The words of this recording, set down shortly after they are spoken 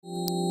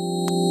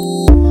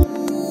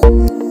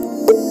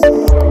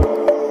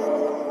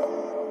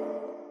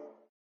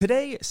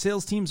Today,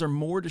 sales teams are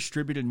more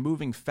distributed,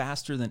 moving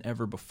faster than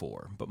ever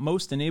before, but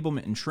most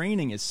enablement and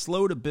training is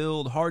slow to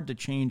build, hard to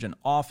change, and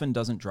often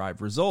doesn't drive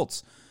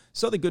results.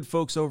 So the good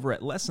folks over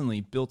at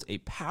Lessonly built a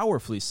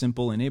powerfully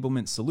simple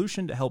enablement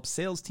solution to help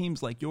sales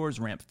teams like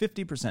yours ramp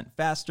 50%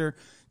 faster,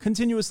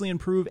 continuously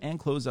improve, and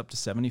close up to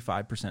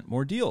 75%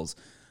 more deals.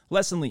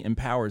 Lessonly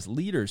empowers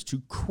leaders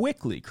to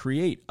quickly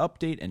create,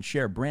 update, and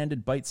share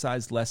branded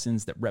bite-sized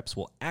lessons that reps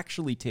will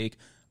actually take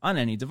on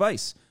any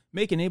device.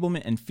 Make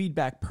enablement and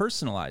feedback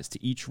personalized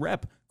to each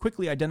rep,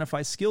 quickly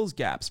identify skills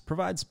gaps,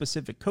 provide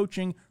specific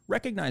coaching,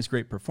 recognize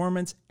great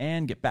performance,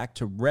 and get back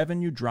to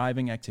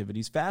revenue-driving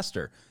activities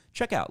faster.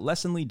 Check out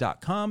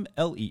lessonly.com,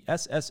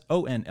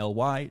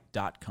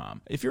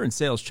 Lessonly.com. If you're in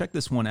sales, check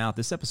this one out.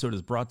 This episode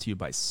is brought to you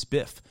by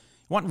Spiff.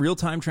 Want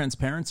real-time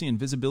transparency and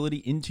visibility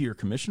into your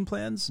commission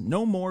plans?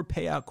 No more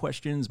payout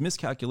questions,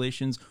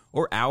 miscalculations,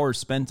 or hours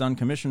spent on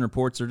commission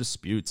reports or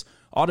disputes.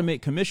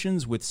 Automate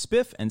commissions with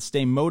Spiff and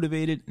stay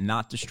motivated,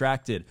 not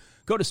distracted.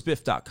 Go to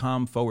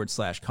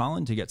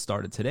spiff.com/Colin to get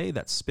started today.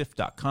 That's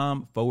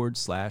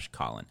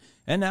spiff.com/Colin.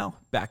 And now,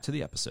 back to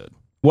the episode.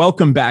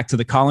 Welcome back to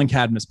the Colin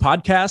Cadmus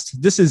podcast.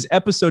 This is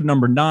episode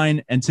number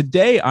 9, and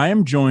today I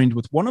am joined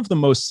with one of the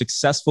most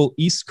successful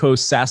East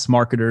Coast SaaS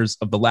marketers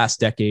of the last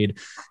decade.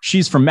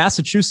 She's from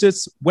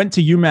Massachusetts, went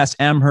to UMass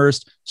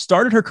Amherst,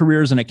 started her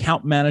career as an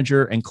account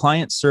manager and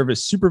client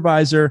service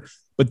supervisor,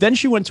 but then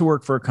she went to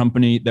work for a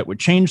company that would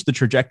change the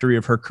trajectory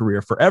of her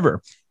career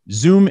forever,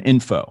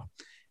 ZoomInfo.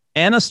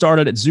 Anna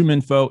started at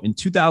ZoomInfo in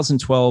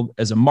 2012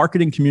 as a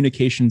marketing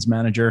communications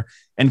manager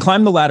and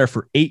climbed the ladder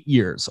for 8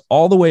 years,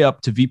 all the way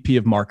up to VP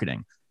of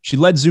marketing. She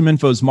led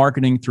ZoomInfo's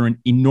marketing through an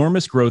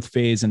enormous growth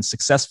phase and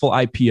successful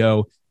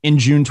IPO in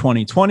June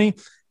 2020.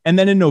 And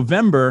then in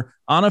November,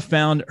 Anna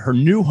found her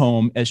new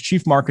home as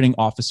chief marketing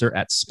officer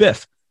at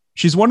Spiff.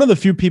 She's one of the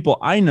few people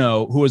I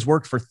know who has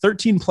worked for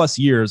 13 plus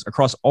years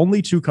across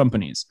only 2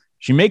 companies.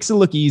 She makes it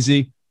look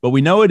easy, but we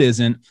know it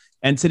isn't.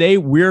 And today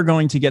we're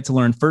going to get to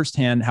learn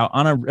firsthand how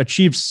Anna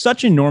achieved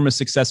such enormous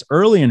success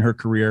early in her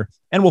career,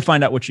 and we'll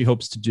find out what she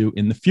hopes to do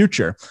in the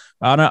future.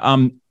 Anna,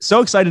 I'm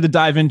so excited to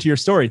dive into your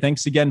story.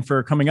 Thanks again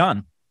for coming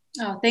on.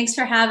 Oh, thanks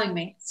for having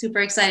me. Super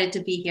excited to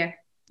be here.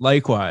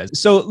 Likewise.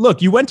 So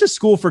look, you went to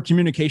school for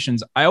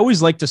communications. I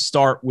always like to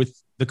start with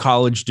the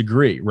college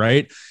degree,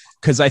 right?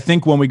 Because I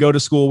think when we go to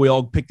school, we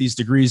all pick these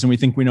degrees and we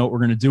think we know what we're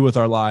going to do with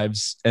our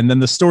lives. And then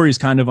the stories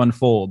kind of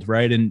unfold,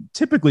 right? In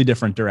typically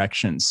different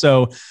directions.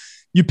 So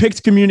you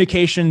picked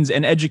communications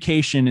and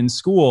education in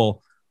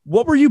school.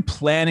 What were you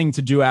planning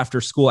to do after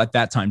school at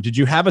that time? Did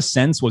you have a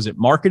sense? Was it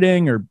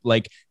marketing or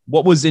like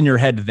what was in your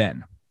head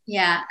then?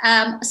 Yeah.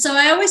 So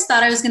I always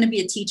thought I was going to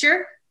be a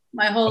teacher.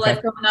 My whole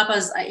life growing up,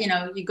 as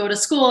you go to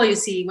school, you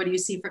see, what do you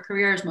see for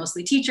careers?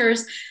 Mostly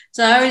teachers.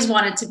 So I always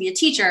wanted to be a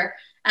teacher.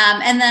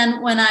 And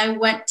then when I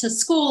went to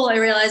school, I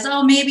realized,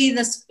 maybe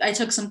I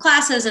took some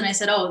classes and I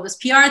said, this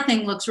PR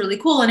thing looks really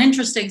cool and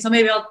interesting. So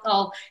maybe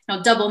I'll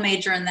double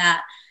major in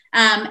that.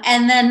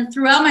 And then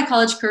throughout my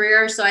college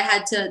career, so I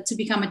had to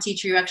become a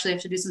teacher, you actually have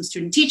to do some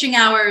student teaching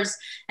hours.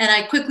 And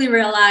I quickly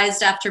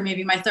realized after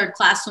maybe my 3rd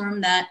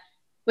classroom that,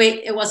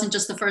 it wasn't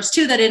just the first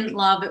 2 that I didn't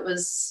love, it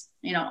was,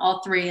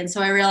 all 3. And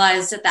so I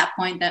realized at that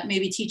point that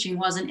maybe teaching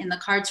wasn't in the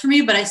cards for me,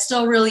 but I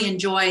still really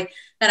enjoy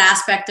that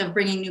aspect of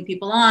bringing new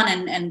people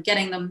on and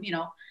getting them,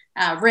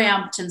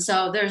 ramped. And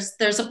so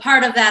there's a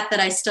part of that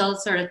I still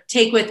sort of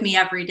take with me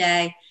every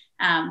day.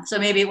 So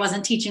maybe it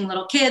wasn't teaching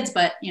little kids,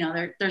 but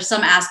there's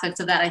some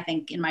aspects of that, I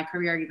think, in my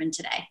career even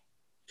today.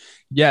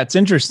 Yeah, it's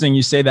interesting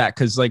you say that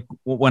because like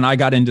when I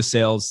got into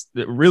sales,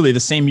 really the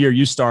same year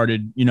you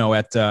started,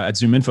 at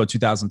ZoomInfo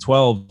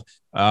 2012,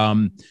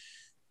 I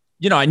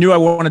knew I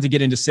wanted to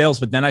get into sales,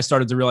 but then I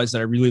started to realize that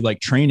I really like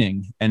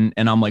training and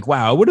I'm like,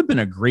 wow, I would have been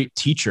a great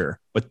teacher.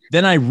 But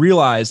then I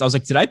realized, I was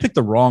like, did I pick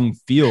the wrong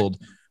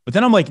field? But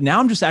then I'm like,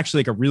 now I'm just actually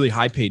like a really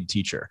high paid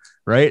teacher,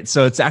 right?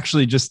 So it's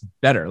actually just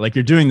better. Like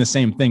you're doing the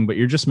same thing, but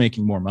you're just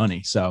making more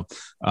money. So,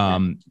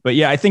 but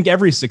yeah, I think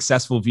every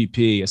successful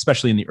VP,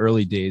 especially in the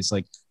early days,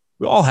 like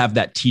we all have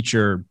that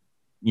teacher,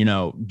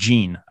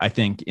 gene, I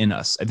think in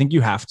us. I think you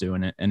have to,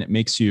 and it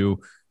makes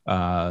you,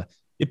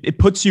 it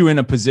puts you in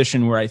a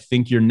position where I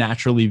think you're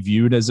naturally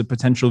viewed as a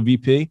potential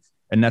VP.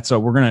 And that's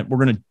what we're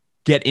going to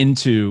get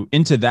into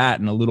that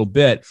in a little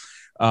bit.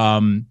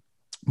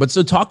 But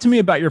so talk to me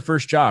about your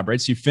first job, right?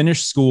 So you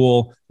finished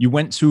school, you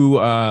went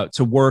to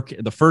work.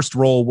 The first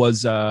role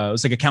was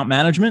like account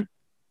management.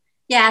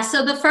 Yeah.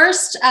 So the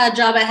first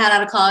job I had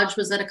out of college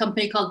was at a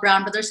company called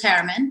Brown Brothers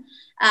Harriman.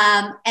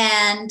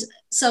 And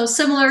so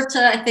similar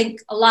to, I think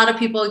a lot of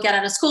people get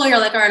out of school, you're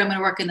like, all right, I'm going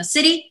to work in the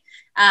city.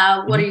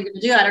 What are you going to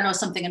do? I don't know,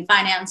 something in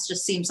finance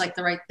just seems like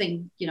the right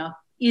thing,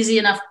 easy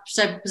enough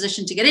type of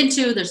position to get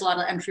into. There's a lot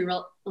of entry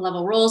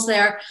level roles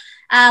there.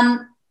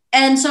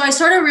 And so I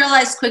sort of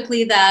realized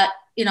quickly that,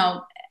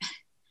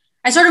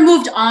 I sort of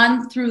moved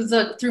on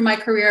through my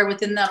career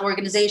within that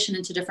organization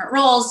into different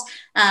roles.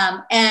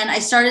 And I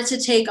started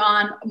to take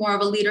on more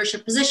of a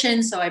leadership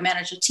position. So I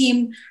managed a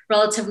team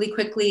relatively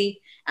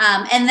quickly.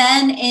 And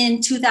then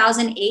in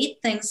 2008,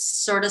 things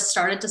sort of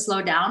started to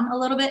slow down a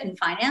little bit in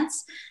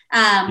finance.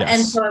 Yes.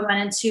 And so I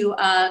went into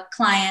a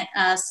client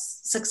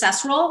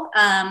success role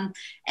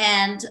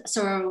and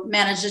so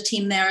managed a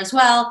team there as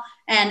well.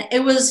 And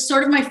it was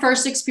sort of my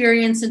first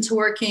experience into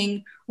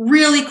working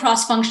really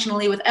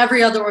cross-functionally with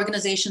every other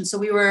organization. So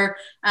we were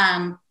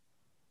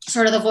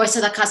sort of the voice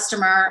of the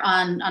customer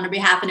on our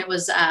behalf. And it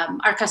was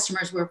our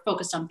customers were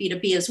focused on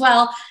B2B as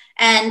well.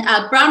 And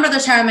Brown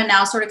Brothers Harriman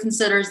now sort of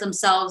considers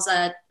themselves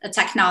a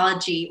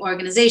technology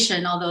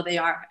organization, although they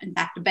are in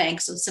fact a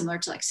bank, so similar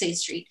to like State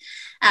Street.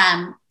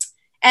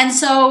 And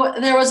so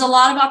there was a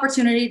lot of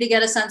opportunity to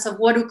get a sense of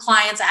what do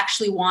clients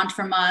actually want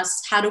from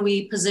us? How do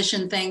we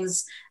position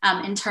things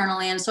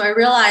internally? And so I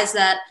realized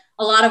that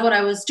a lot of what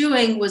I was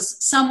doing was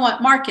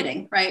somewhat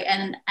marketing, right?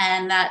 And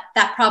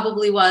that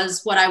probably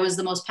was what I was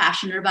the most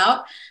passionate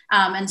about.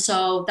 And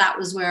so that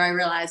was where I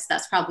realized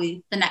that's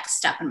probably the next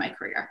step in my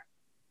career.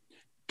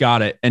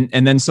 Got it.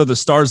 And then so the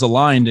stars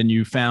aligned and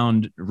you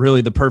found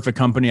really the perfect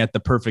company at the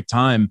perfect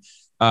time.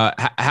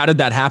 How did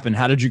that happen?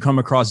 How did you come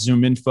across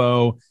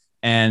ZoomInfo?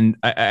 And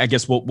I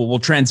guess we'll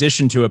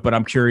transition to it, but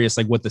I'm curious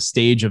like what the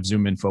stage of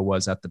ZoomInfo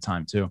was at the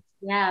time too.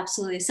 Yeah,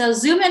 absolutely. So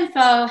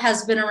ZoomInfo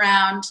has been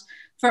around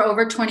for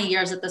over 20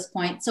 years at this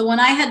point. So when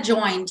I had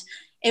joined,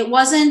 it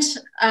wasn't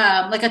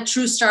like a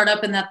true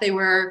startup in that they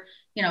were,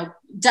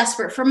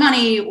 desperate for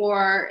money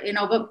or,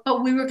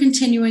 but we were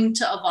continuing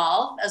to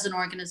evolve as an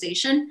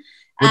organization.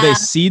 Were they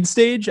seed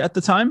stage at the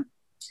time?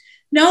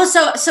 No.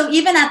 So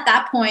even at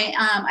that point,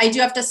 I do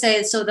have to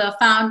say, so the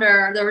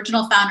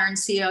original founder and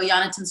CEO,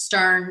 Jonathan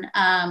Stern,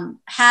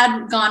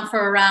 had gone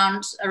for a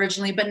round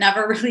originally, but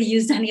never really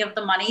used any of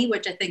the money,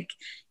 which I think,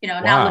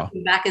 now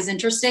looking back is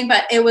interesting,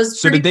 but it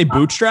was. So did they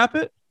bootstrap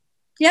it?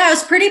 Yeah, it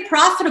was pretty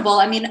profitable.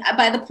 I mean,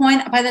 by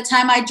the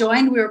time I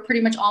joined, we were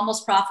pretty much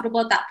almost profitable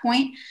at that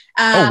point.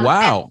 Oh,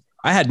 wow.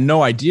 I had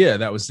no idea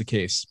that was the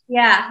case.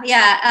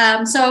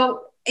 Yeah.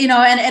 So,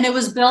 and it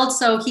was built.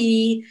 So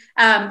he,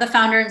 the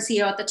founder and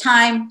CEO at the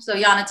time, so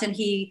Jonathan,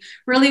 he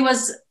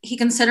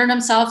considered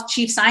himself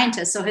chief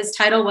scientist. So his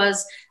title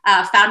was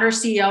founder,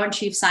 CEO, and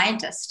chief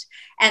scientist.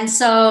 And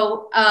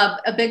so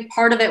a big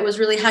part of it was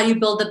really how you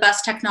build the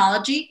best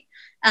technology.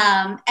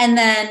 And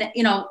then,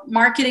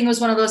 marketing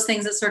was one of those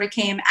things that sort of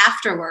came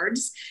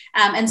afterwards.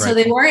 And so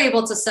they were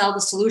able to sell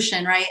the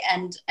solution, right.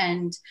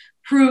 And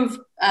prove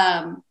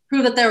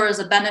that there was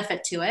a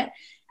benefit to it.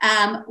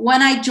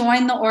 When I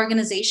joined the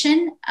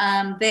organization,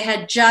 they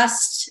had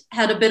just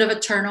had a bit of a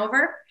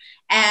turnover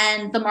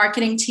and the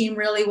marketing team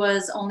really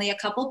was only a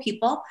couple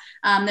people.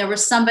 There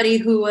was somebody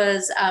who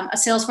was a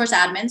Salesforce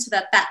admin, so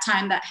that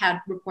time that had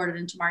reported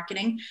into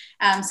marketing,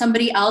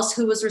 somebody else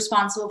who was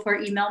responsible for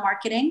email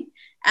marketing,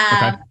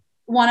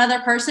 one other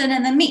person,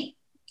 and then me.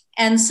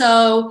 And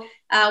so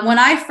when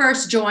I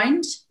first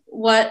joined,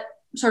 what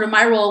sort of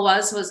my role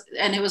was,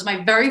 and it was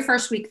my very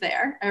first week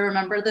there. I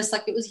remember this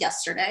like it was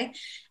yesterday.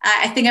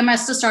 I think I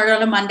must have started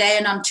on a Monday,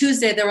 and on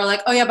Tuesday they were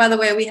like, "Oh yeah, by the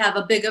way, we have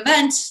a big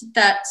event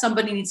that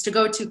somebody needs to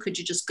go to. Could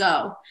you just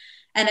go?"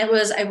 And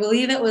I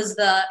believe it was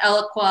the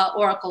Eloqua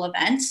Oracle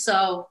event.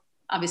 So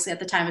obviously at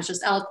the time it's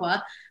just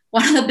Eloqua,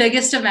 one of the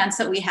biggest events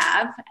that we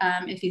have.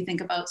 If you think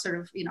about sort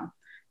of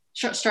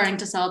starting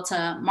to sell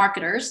to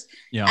marketers.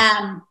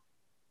 Yeah.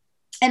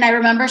 And I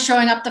remember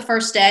showing up the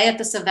first day at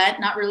this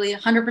event, not really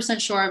 100%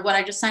 sure of what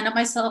I just signed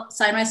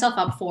myself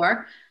up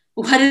for,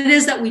 what it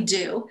is that we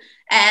do.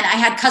 And I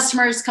had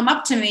customers come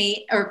up to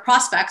me, or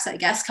prospects, I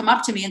guess, come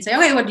up to me and say,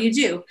 "Okay, what do you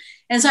do?"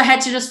 And so I had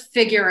to just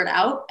figure it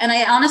out. And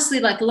I honestly,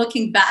 like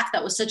looking back,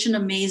 that was such an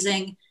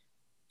amazing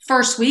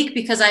first week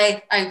because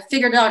I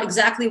figured out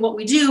exactly what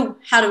we do.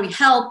 How do we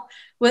help?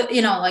 With,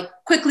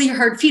 quickly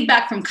heard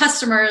feedback from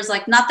customers,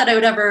 like not that I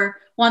would ever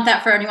want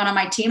that for anyone on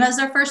my team as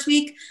their first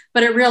week,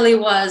 but it really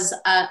was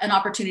an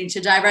opportunity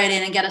to dive right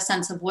in and get a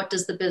sense of what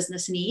does the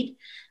business need.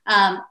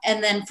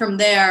 And then from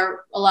there,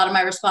 a lot of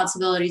my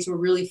responsibilities were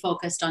really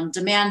focused on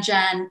demand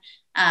gen.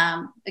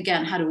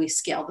 Again, how do we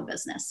scale the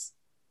business?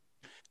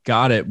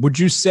 Got it. Would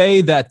you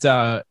say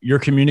that your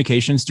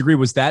communications degree,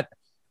 was that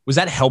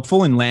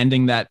helpful in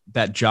landing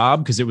that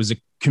job? Because it was a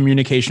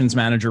communications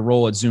manager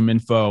role at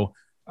ZoomInfo.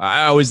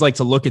 I always like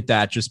to look at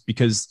that just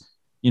because,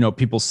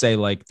 people say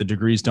like the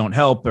degrees don't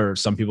help, or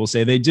some people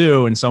say they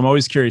do. And so I'm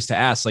always curious to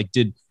ask, like,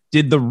 did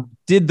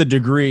the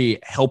degree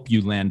help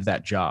you land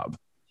that job?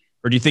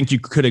 Or do you think you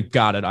could have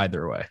got it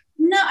either way?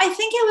 No, I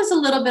think it was a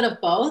little bit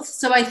of both.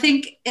 So I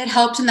think it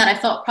helped in that I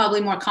felt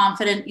probably more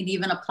confident in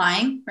even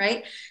applying,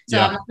 right? So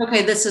yeah. I'm like,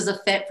 okay, this is a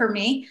fit for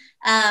me.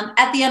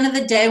 At the end of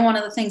the day, one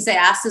of the things they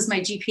asked is my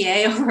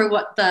GPA over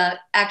what the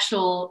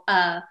actual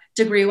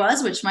degree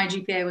was, which my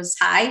GPA was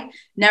high.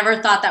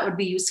 Never thought that would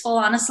be useful,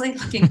 honestly.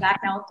 Looking back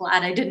now,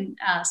 glad I didn't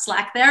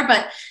slack there.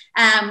 But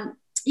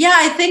yeah,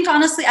 I think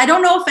honestly, I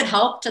don't know if it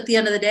helped at the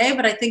end of the day,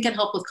 but I think it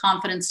helped with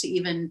confidence to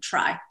even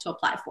try to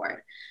apply for it.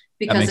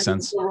 That makes it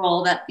sense. was a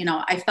role that,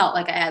 I felt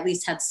like I at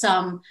least had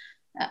some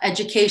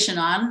education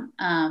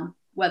on,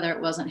 whether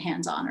it wasn't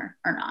hands-on or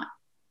not.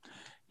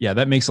 Yeah,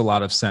 that makes a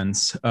lot of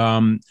sense.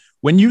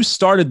 When you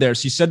started there,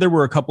 so you said there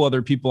were a couple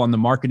other people on the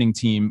marketing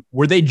team.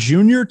 Were they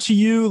junior to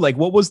you? Like,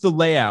 what was the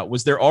layout?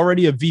 Was there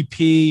already a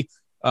VP?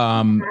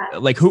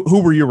 Like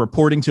who were you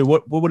reporting to?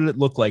 What did it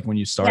look like when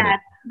you started? Yeah,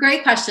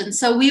 great question.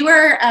 So we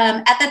were,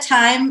 at the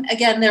time,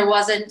 again, there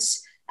wasn't,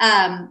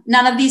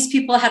 none of these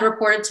people had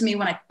reported to me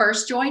when I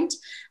first joined.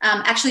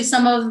 Actually,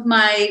 some of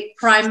my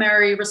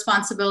primary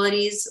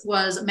responsibilities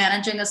was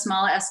managing a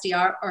small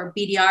SDR or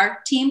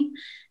BDR team.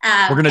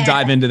 We're going to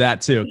dive into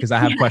that too, because I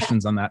have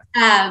questions on that.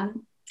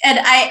 And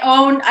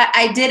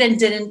I did and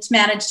didn't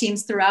manage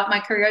teams throughout my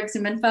career at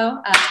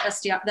ZoomInfo,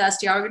 the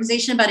SDR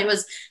organization, but it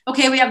was,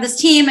 okay, we have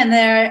this team and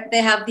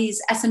they have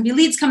these SMB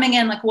leads coming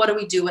in, like, what do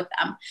we do with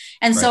them?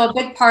 And so a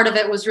big part of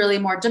it was really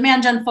more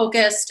demand gen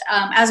focused.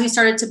 As we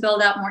started to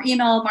build out more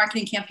email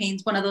marketing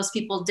campaigns, one of those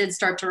people did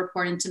start to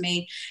report into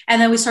me.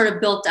 And then we sort of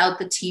built out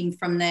the team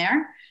from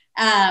there.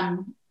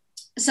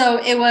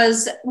 So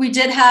we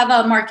did have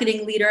a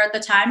marketing leader at the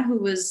time who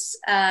was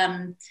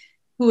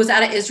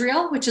out of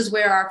Israel, which is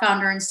where our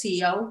founder and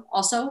CEO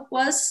also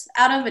was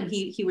out of. And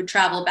he would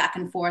travel back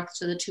and forth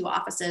to the two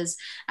offices.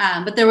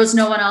 But there was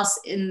no one else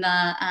in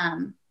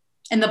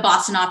the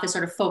Boston office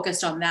sort of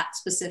focused on that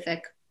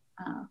specific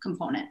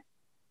component.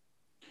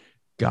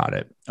 Got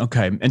it.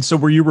 Okay. And so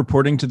were you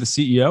reporting to the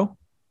CEO?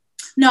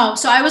 No.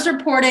 So I was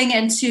reporting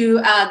into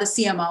the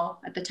CMO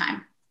at the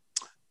time.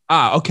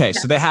 Okay. Yeah.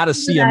 So they had a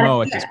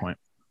CMO at this point.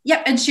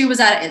 Yep. And she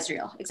was out of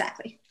Israel.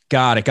 Exactly.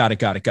 Got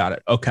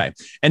it. Okay.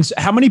 And so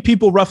how many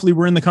people roughly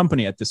were in the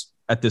company at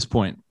this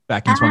point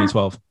back in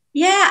 2012?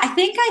 Yeah, I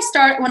think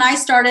when I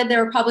started,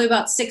 there were probably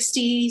about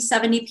 60,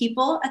 70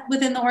 people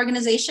within the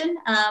organization.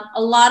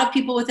 A lot of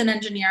people within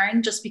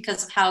engineering, just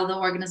because of how the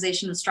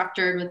organization was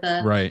structured with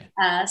the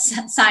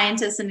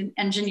scientists and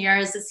engineer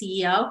as the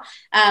CEO.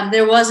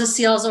 There was a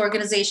sales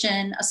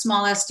organization, a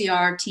small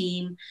SDR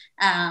team,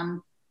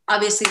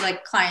 obviously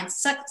like client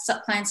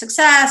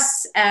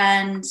success,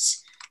 and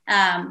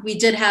we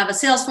did have a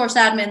Salesforce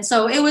admin.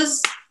 So it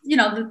was,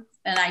 an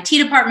IT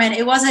department.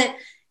 It wasn't,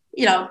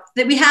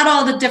 that we had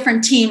all the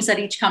different teams that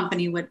each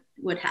company would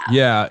have.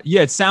 Yeah.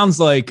 It sounds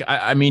like,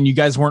 I mean, you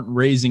guys weren't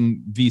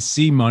raising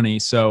VC money,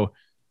 so,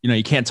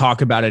 you can't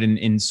talk about it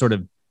in sort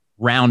of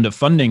round of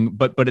funding,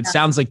 but it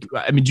sounds like,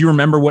 I mean, do you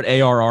remember what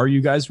ARR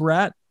you guys were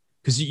at?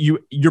 Because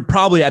you're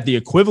probably at the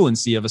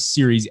equivalency of a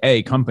Series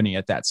A company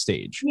at that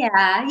stage.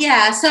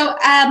 Yeah. So,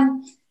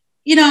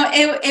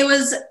 it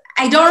was,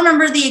 I don't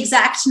remember the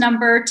exact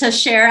number to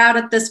share out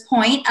at this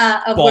point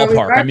of ballpark. Where we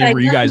were. I mean,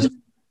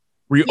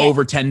 were you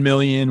over 10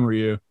 million? Were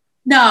you?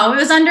 No, it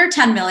was under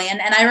 10 million.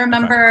 And I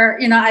remember,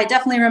 I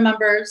definitely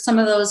remember some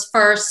of those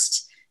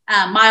first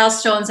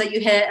milestones that you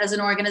hit as an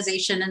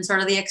organization and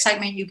sort of the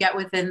excitement you get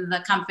within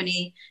the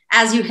company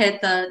as you hit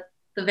the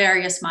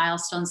various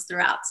milestones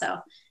throughout. So,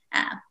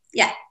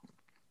 yeah.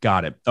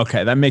 Got it.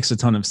 Okay. That makes a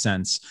ton of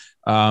sense.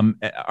 All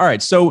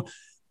right. So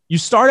you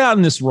start out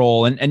in this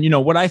role and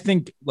what I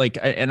think,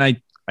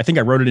 I think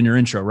I wrote it in your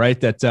intro, right?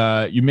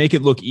 That you make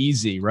it look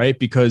easy, right?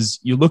 Because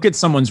you look at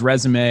someone's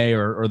resume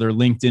or their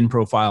LinkedIn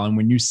profile, and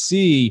when you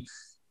see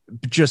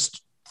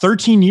just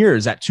 13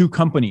 years at two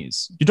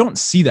companies, you don't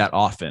see that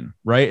often,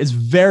 right? It's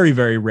very,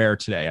 very rare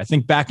today. I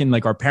think back in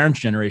our parents'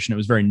 generation, it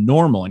was very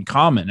normal and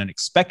common and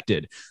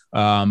expected.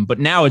 But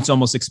now it's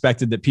almost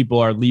expected that people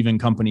are leaving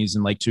companies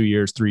in 2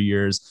 years, 3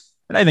 years.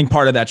 And I think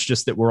part of that's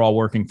just that we're all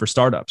working for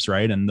startups,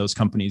 right? And those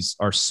companies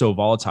are so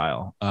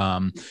volatile.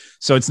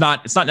 So it's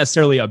not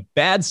necessarily a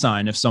bad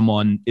sign if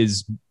someone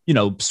is,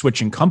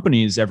 switching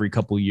companies every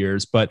couple of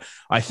years, but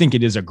I think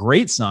it is a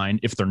great sign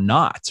if they're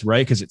not,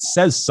 right? Because it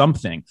says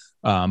something.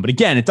 But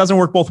again, it doesn't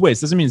work both ways.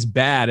 It doesn't mean it's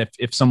bad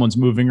if someone's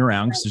moving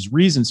around, because there's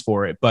reasons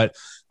for it. But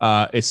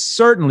it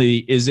certainly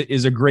is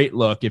a great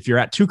look. If you're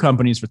at two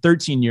companies for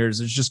 13 years,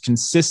 there's just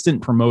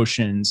consistent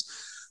promotions.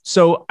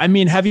 So, I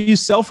mean, have you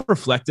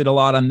self-reflected a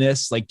lot on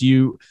this?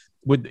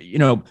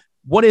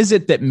 What is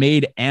it that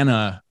made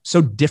Anna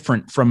so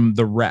different from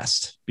the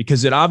rest?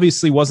 Because it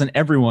obviously wasn't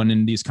everyone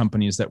in these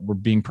companies that were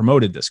being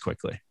promoted this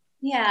quickly.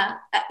 Yeah.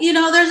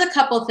 There's a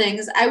couple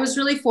things. I was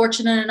really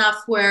fortunate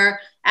enough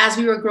where as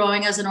we were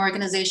growing as an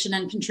organization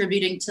and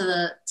contributing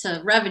to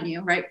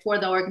revenue, right, for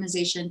the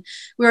organization,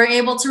 we were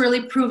able to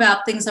really prove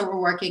out things that were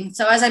working.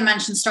 So as I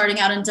mentioned, starting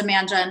out in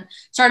demand gen,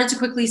 started to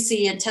quickly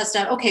see and test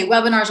out, okay,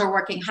 webinars are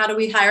working. How do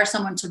we hire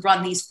someone to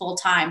run these full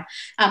time?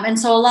 And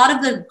so a lot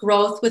of the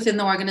growth within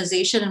the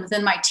organization and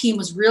within my team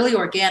was really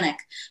organic.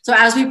 So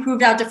as we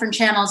proved out different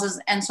channels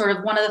and sort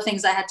of one of the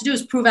things I had to do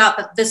is prove out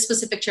that this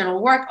specific channel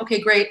will work. Okay,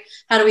 great.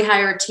 How do we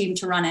hire a team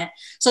to run it?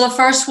 So the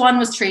first one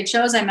was trade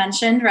shows, I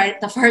mentioned,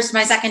 right?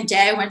 My second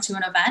day I went to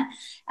an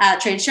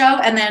event, trade show.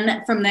 And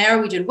then from there,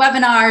 we did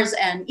webinars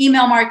and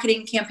email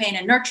marketing campaign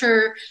and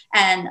nurture.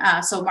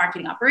 And so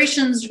marketing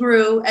operations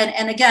grew.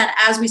 And again,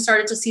 as we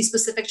started to see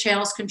specific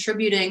channels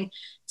contributing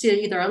to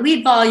either a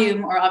lead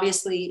volume or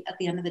obviously at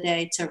the end of the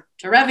day to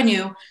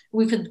revenue,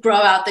 we could grow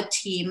out the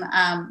team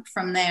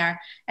from there.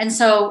 And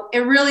so it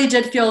really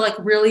did feel like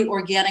really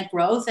organic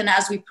growth. And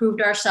as we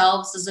proved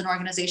ourselves as an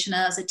organization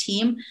and as a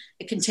team,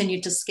 it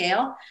continued to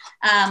scale.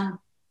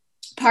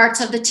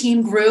 Parts of the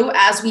team grew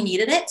as we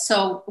needed it.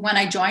 So when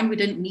I joined, we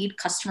didn't need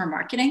customer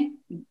marketing.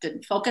 We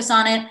didn't focus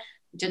on it.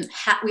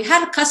 We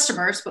had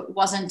customers, but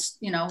wasn't,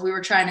 we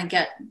were trying to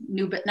get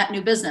net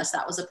new business.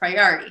 That was a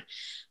priority.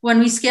 When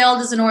we scaled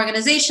as an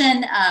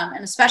organization,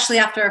 and especially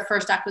after our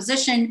first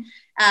acquisition,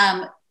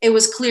 it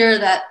was clear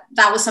that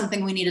was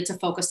something we needed to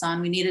focus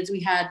on.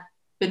 We had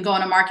been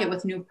going to market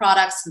with new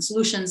products and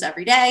solutions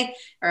every day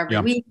or every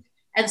week.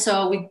 And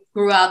so we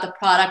grew out the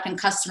product and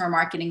customer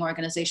marketing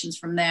organizations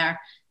from there.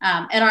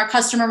 And our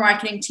customer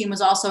marketing team was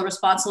also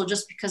responsible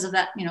just because of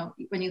that.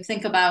 When you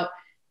think about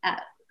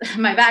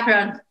my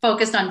background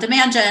focused on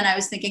demand gen, I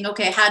was thinking,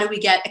 okay, how do we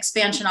get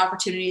expansion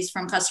opportunities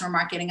from customer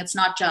marketing? It's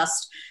not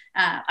just,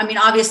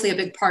 obviously a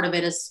big part of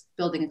it is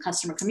building a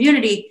customer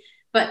community,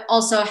 but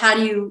also how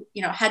do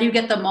you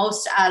get the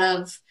most out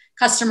of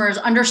customers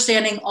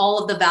understanding all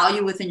of the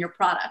value within your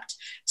product?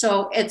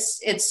 So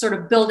it's sort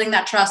of building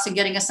that trust and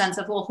getting a sense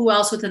of, well, who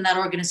else within that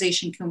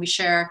organization can we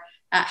share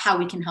how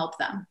we can help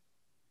them?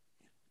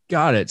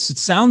 Got it. So it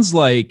sounds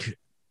like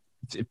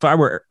if I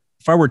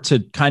were to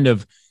kind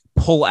of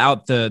pull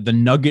out the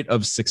nugget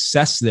of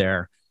success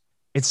there,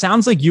 it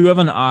sounds like you have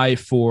an eye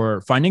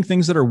for finding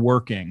things that are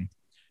working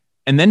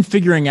and then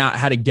figuring out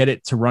how to get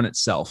it to run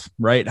itself,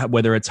 right?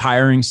 Whether it's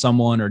hiring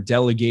someone or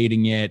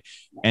delegating it.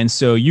 And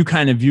so you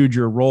kind of viewed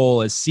your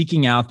role as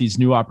seeking out these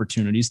new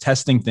opportunities,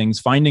 testing things,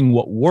 finding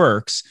what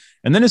works.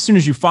 And then as soon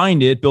as you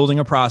find it, building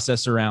a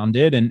process around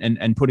it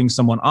and putting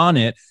someone on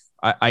it,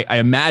 I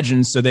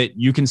imagine, so that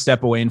you can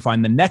step away and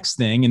find the next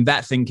thing and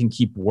that thing can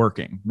keep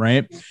working,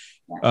 right?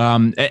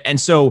 And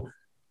so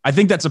I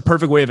think that's a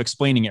perfect way of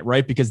explaining it,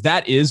 right? Because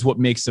that is what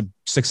makes a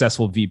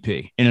successful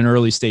VP in an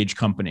early stage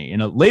company. In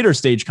a later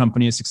stage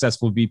company, a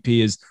successful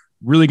VP is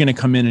really going to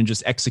come in and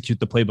just execute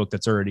the playbook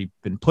that's already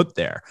been put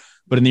there.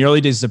 But in the early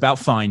days, it's about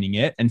finding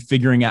it and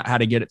figuring out how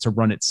to get it to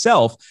run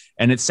itself.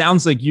 And it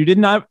sounds like you did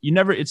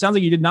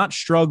not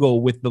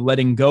struggle with the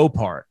letting go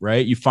part,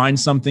 right? You find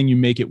something, you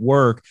make it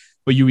work,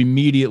 but you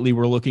immediately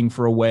were looking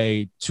for a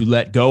way to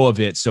let go of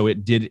it. So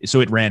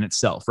it ran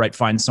itself, right?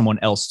 Find someone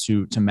else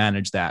to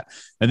manage that.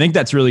 I think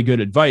that's really good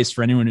advice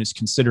for anyone who's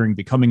considering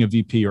becoming a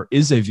VP or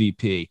is a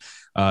VP.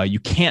 You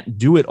can't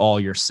do it all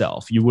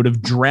yourself. You would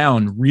have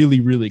drowned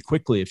really, really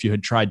quickly if you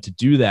had tried to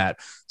do that.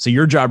 So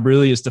your job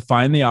really is to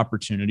find the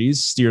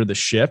opportunities, steer the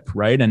ship,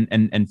 right?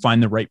 And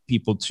find the right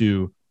people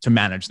to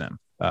manage them,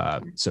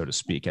 so to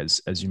speak,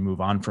 as you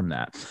move on from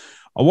that.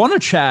 I want to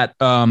chat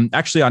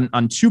actually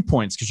on 2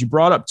 points, because you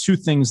brought up two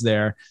things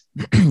there.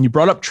 You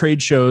brought up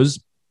trade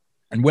shows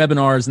and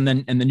webinars, and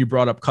then you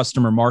brought up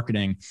customer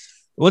marketing.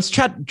 Let's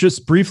chat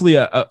just briefly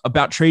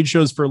about trade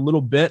shows for a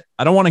little bit.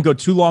 I don't want to go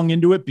too long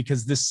into it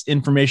because this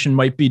information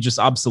might be just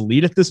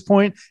obsolete at this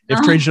point if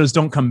trade shows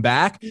don't come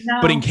back. No.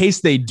 But in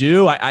case they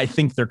do, I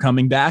think they're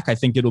coming back. I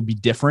think it'll be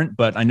different,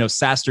 but I know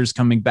SaaStr's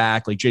coming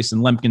back. Like Jason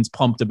Lemkin's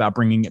pumped about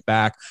bringing it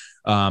back.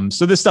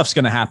 So this stuff's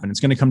going to happen.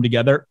 It's going to come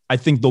together. I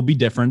think they'll be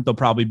different. They'll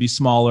probably be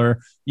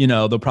smaller.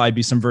 There'll probably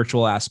be some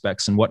virtual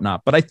aspects and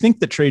whatnot, but I think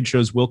that trade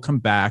shows will come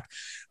back.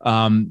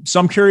 So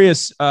I'm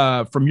curious,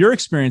 from your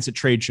experience at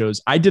trade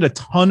shows. I did a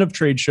ton of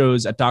trade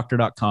shows at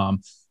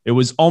doctor.com. It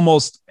was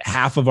almost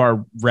half of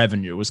our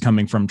revenue was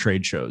coming from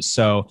trade shows.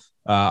 So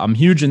I'm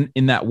huge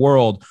in that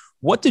world.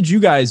 What did you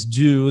guys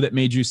do that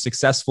made you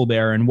successful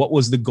there? And what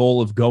was the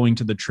goal of going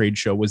to the trade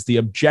show? Was the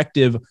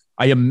objective,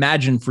 I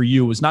imagine for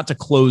you, was not to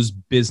close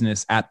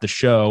business at the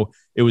show.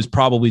 It was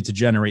probably to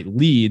generate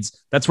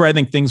leads. That's where I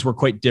think things were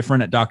quite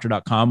different at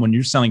doctor.com. When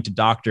you're selling to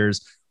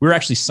doctors, we were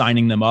actually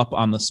signing them up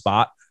on the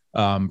spot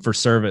for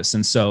service.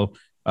 And so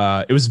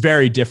it was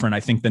very different, I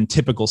think, than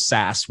typical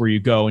SaaS, where you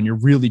go and you're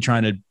really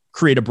trying to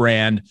create a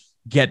brand,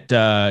 get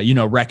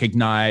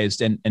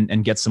recognized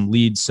and get some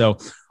leads. So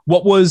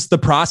what was the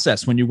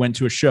process when you went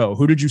to a show?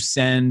 Who did you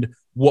send?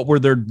 What were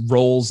their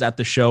roles at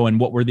the show, and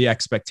what were the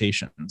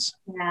expectations?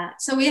 Yeah,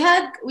 so we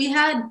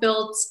had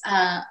built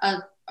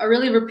a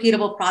really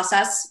repeatable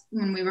process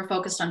when we were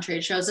focused on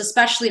trade shows,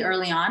 especially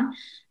early on,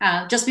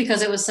 just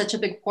because it was such a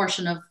big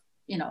portion of,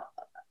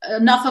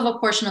 enough of a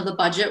portion of the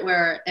budget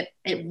where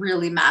it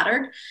really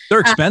mattered. They're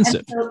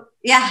expensive. So,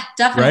 yeah,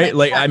 definitely. Right.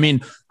 Like, I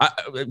mean,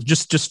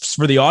 just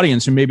for the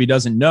audience who maybe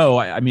doesn't know,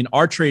 I mean,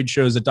 our trade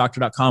shows at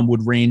doctor.com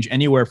would range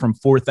anywhere from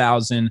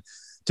 4,000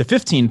 to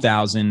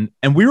 15,000.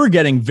 And we were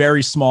getting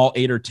very small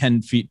 8 or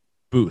 10 feet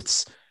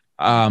booths.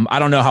 I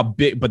don't know how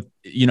big, but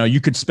you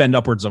could spend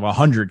upwards of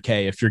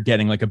 $100K if you're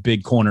getting like a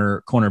big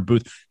corner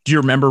booth. Do you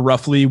remember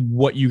roughly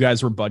what you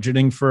guys were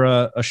budgeting for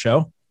a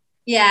show?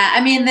 Yeah, I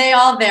mean, they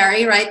all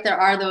vary, right? There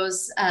are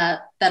those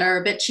that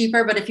are a bit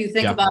cheaper, but if you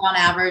think about on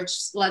average,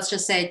 let's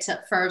just say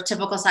for a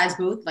typical size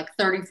booth, like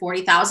 30,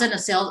 40,000, a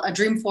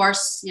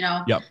Dreamforce,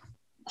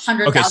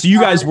 100,000. Okay, so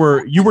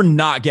you were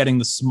not getting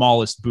the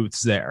smallest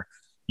booths there.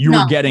 You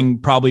were getting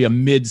probably a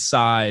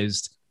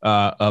mid-sized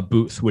a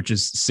booth, which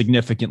is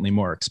significantly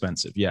more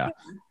expensive. Yeah.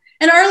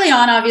 And early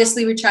on,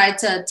 obviously, we tried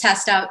to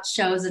test out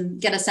shows and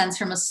get a sense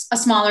from a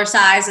smaller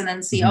size, and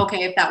then see,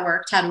 okay, if that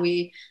worked, how do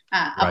we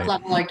up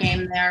level our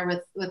game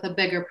there with a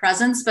bigger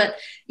presence? But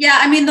yeah,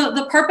 I mean,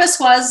 the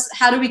purpose was,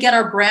 how do we get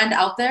our brand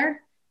out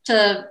there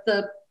to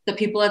the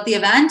people at the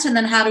event, and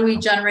then how do we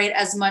generate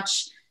as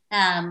much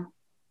as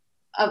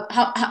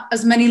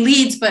many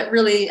leads, but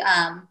really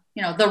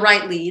the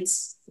right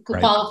leads,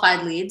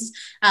 qualified leads,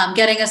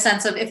 getting a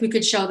sense of if we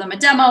could show them a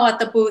demo at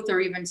the booth, or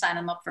even sign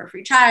them up for a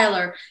free trial,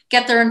 or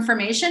get their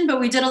information. But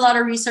we did a lot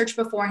of research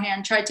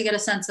beforehand, tried to get a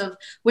sense of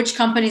which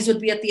companies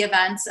would be at the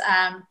events.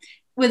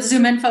 With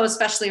ZoomInfo,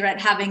 especially, right,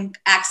 having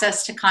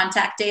access to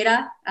contact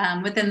data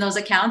within those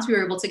accounts, we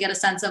were able to get a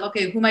sense of,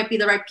 okay, who might be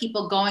the right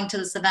people going to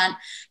this event?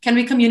 Can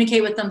we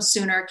communicate with them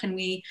sooner? Can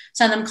we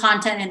send them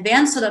content in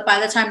advance so that by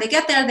the time they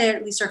get there, they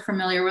at least are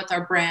familiar with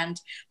our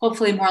brand,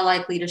 hopefully more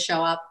likely to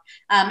show up?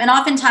 And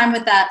oftentimes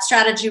with that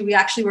strategy, we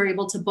actually were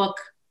able to book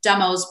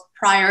demos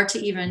prior to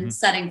even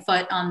setting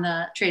foot on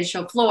the trade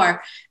show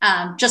floor,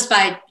 just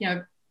by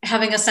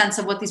having a sense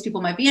of what these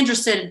people might be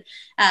interested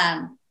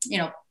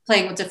in,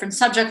 playing with different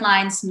subject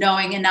lines,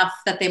 knowing enough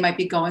that they might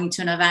be going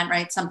to an event,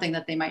 right? Something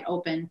that they might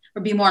open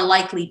or be more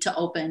likely to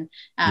open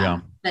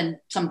than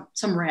some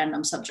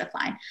random subject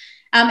line.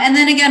 And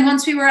then again,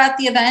 once we were at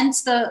the event,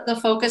 the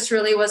focus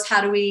really was,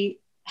 how do we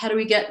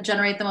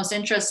generate the most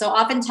interest? So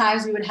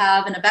oftentimes we would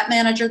have an event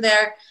manager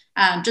there,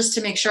 just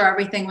to make sure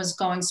everything was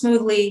going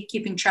smoothly,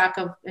 keeping track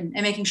of and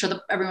making sure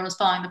that everyone was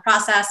following the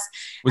process.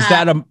 Was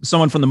that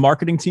someone from the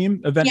marketing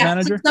team, event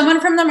manager? Someone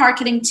from the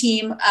marketing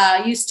team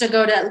used to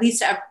go to at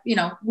least,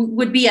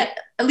 would be at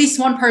least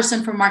one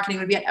person from marketing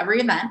would be at every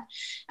event,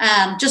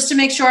 just to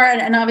make sure.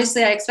 And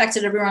obviously I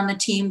expected everyone on the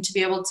team to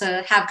be able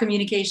to have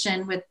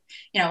communication with,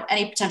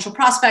 any potential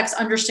prospects,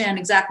 understand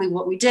exactly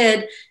what we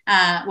did,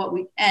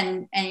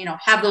 and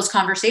have those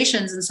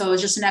conversations. And so it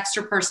was just an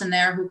extra person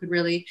there who could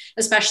really,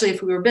 especially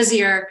if we were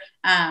busier,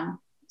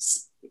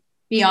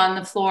 be on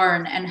the floor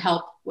and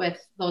help with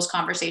those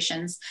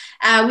conversations.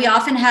 We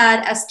often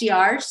had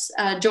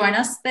SDRs join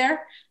us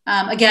there.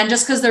 Again,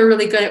 just because they're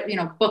really good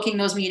at, booking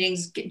those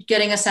meetings,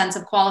 getting a sense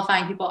of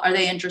qualifying people. Are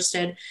they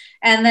interested?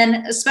 And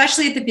then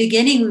especially at the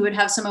beginning, we would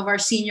have some of our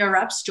senior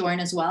reps join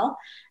as well.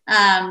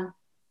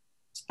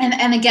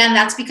 And again,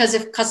 that's because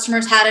if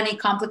customers had any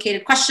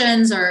complicated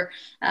questions or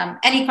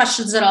any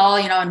questions at all,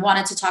 and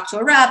wanted to talk to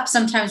a rep,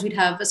 sometimes we'd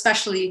have,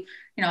 especially,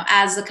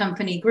 as the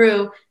company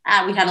grew,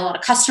 we had a lot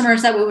of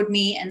customers that we would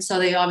meet. And so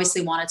they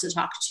obviously wanted to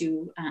talk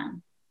to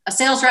a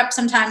sales rep,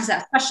 sometimes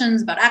ask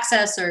questions about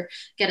access or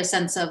get a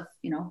sense of,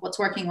 what's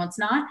working, what's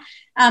not.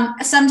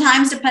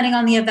 Sometimes, depending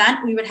on the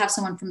event, we would have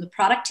someone from the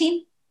product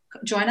team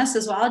join us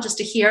as well, just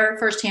to hear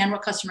firsthand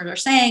what customers are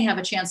saying,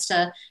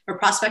 or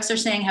prospects are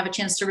saying, have a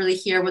chance to really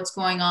hear what's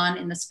going on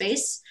in the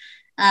space.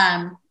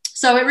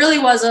 So it really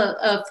was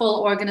a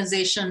full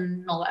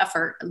organizational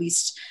effort, at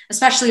least,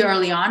 especially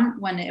early on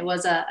when it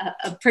was a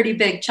pretty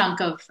big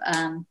chunk of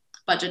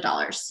budget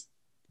dollars.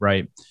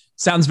 Right.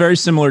 Sounds very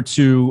similar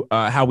to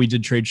how we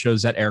did trade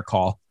shows at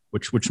Aircall,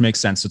 which makes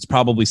sense. It's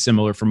probably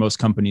similar for most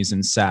companies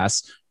in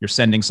SaaS. You're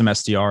sending some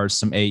SDRs,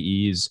 some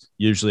AEs,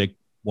 usually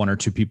one or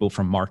two people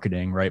from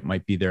marketing, right?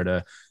 Might be there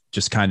to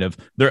just kind of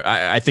there.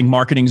 I think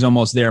marketing's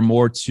almost there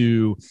more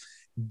to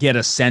get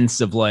a sense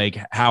of like,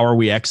 how are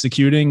we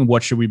executing?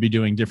 What should we be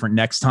doing different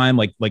next time?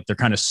 Like they're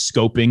kind of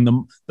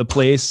scoping the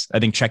place. I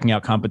think checking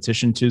out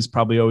competition too is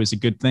probably always a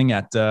good thing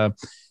at the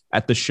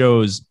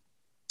shows.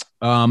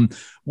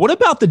 What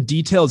about the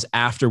details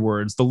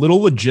afterwards, the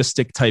little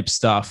logistic type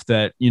stuff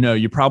that,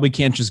 you probably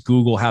can't just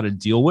Google how to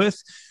deal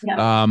with?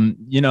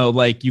 Yeah.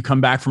 Like you come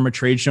back from a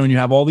trade show and you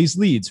have all these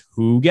leads.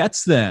 Who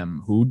gets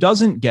them? Who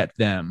doesn't get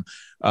them?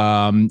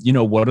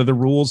 What are the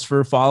rules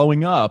for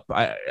following up?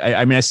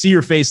 I mean, I see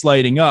your face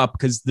lighting up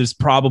because there's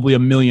probably a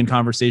million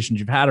conversations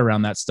you've had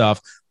around that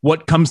stuff.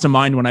 What comes to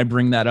mind when I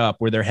bring that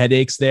up? Were there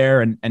headaches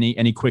there, and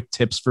any quick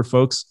tips for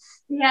folks?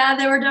 Yeah,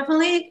 there were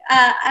definitely,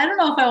 I don't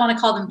know if I want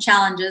to call them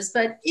challenges,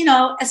 but,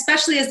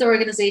 especially as the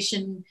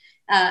organization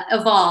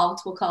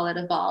evolved, we'll call it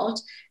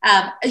evolved.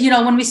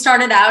 When we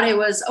started out, it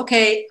was,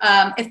 okay,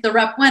 if the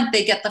rep went,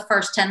 they get the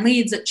first 10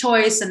 leads at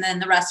choice, and then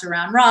the rest are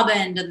round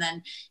robin, and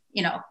then,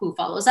 who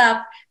follows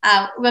up.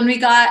 When we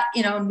got,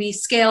 when we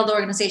scaled the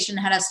organization,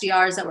 had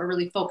SDRs that were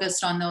really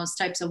focused on those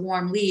types of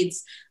warm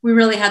leads, we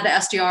really had the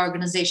SDR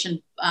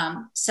organization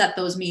set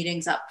those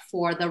meetings up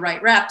for the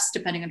right reps,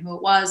 depending on who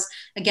it was.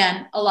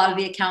 Again, a lot of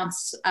the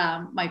accounts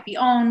might be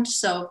owned.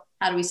 So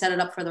how do we set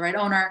it up for the right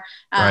owner?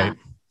 Right.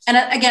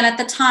 And again, at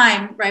the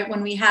time, right,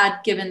 when we had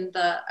given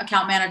the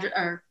account manager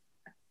or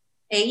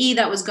AE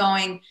that was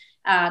going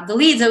the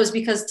leads, it was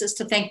because just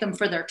to thank them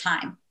for their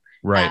time.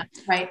 Right.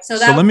 Right. So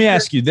let me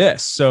ask you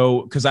this.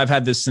 So, because I've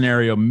had this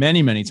scenario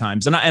many, many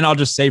times, and I'll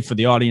just say for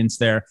the audience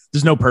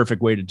there's no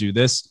perfect way to do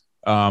this.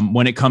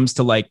 When it comes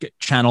to like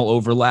channel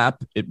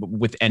overlap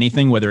with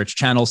anything, whether it's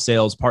channel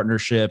sales,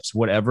 partnerships,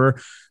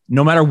 whatever,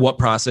 no matter what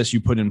process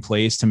you put in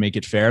place to make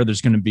it fair,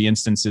 there's going to be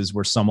instances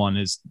where someone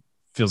is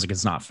feels like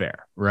it's not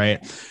fair, right?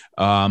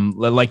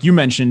 Like you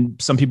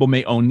mentioned, some people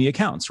may own the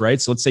accounts, right?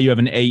 So let's say you have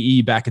an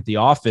AE back at the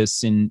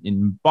office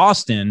in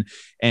Boston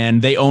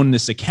and they own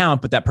this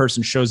account, but that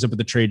person shows up at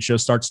the trade show,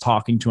 starts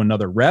talking to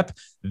another rep.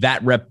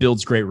 That rep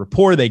builds great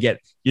rapport. They get,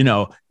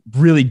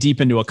 really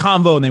deep into a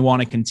convo and they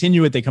want to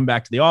continue it. They come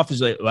back to the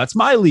office, like, well, that's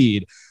my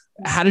lead.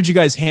 How did you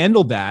guys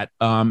handle that?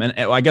 And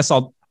I guess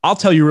I'll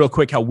tell you real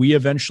quick how we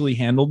eventually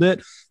handled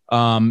it.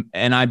 And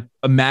I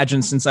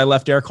imagine since I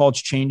left Air Call,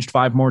 it's changed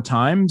 5 more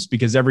times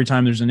because every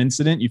time there's an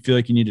incident, you feel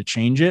like you need to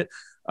change it.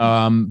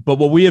 But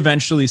what we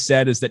eventually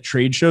said is that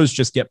trade shows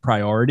just get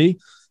priority.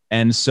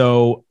 And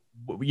so,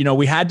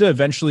 we had to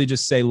eventually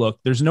just say, look,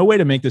 there's no way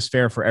to make this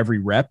fair for every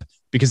rep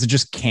because it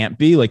just can't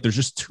be. Like, there's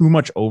just too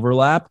much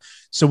overlap.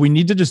 So we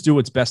need to just do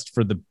what's best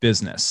for the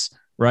business,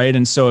 right?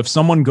 And so if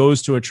someone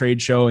goes to a trade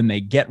show and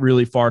they get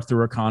really far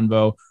through a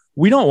convo,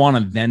 we don't want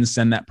to then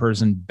send that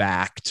person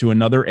back to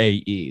another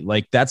AE.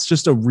 Like, that's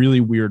just a really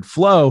weird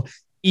flow.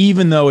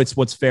 Even though it's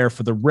what's fair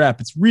for the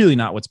rep, it's really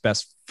not what's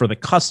best for the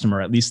customer.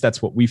 At least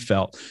that's what we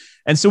felt.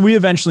 And so we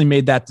eventually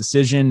made that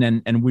decision,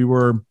 and we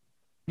were,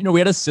 we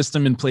had a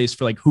system in place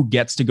for like who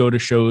gets to go to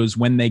shows,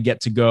 when they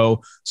get to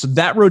go. So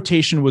that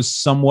rotation was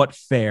somewhat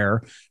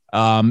fair.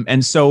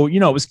 And so,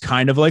 it was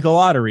kind of like a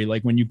lottery.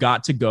 Like, when you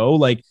got to go,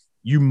 like,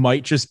 you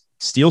might just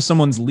steal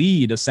someone's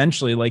lead,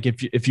 essentially, like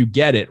if you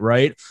get it,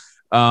 right?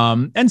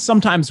 And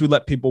sometimes we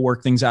let people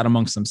work things out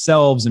amongst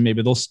themselves and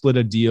maybe they'll split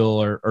a deal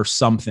or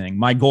something.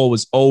 My goal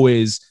was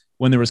always,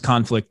 when there was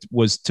conflict,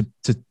 was to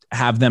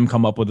have them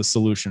come up with a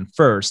solution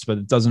first, but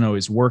it doesn't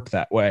always work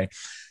that way.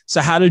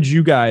 So how did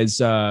you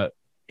guys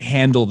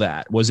handle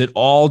that? Was it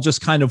all just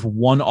kind of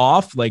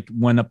one-off? Like,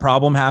 when a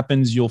problem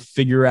happens, you'll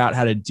figure out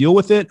how to deal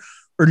with it?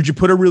 Or did you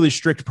put a really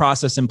strict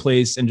process in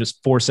place and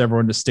just force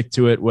everyone to stick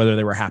to it, whether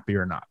they were happy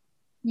or not?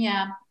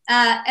 Yeah.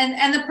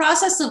 And the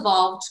process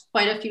evolved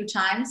quite a few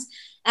times.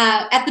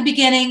 At the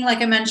beginning,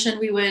 like I mentioned,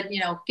 we would,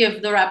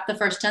 give the rep the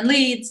first 10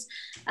 leads,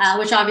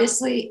 which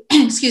obviously,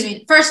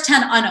 first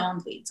 10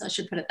 unowned leads. I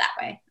should put it that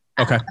way.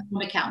 Okay.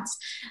 Accounts.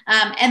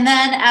 And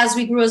then as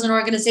we grew as an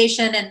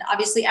organization, and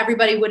obviously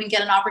everybody wouldn't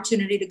get an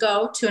opportunity to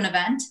go to an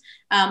event,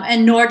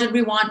 and nor did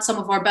we want some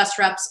of our best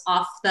reps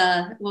off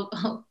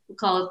we'll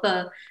call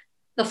it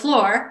the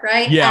floor,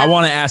 right? Yeah, I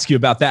want to ask you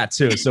about that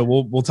too. So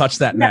we'll touch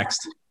that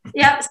next.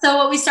 Yeah. So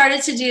what we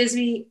started to do is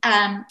we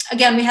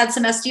had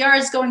some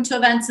SDRs going to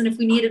events, and if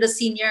we needed a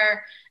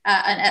senior,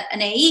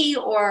 an AE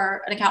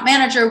or an account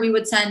manager, we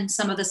would send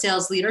some of the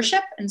sales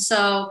leadership. And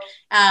so,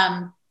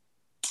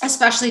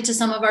 especially to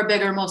some of our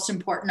bigger, most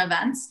important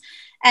events.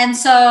 And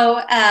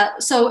so,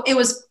 so it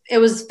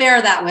was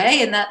fair that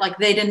way, in that, like,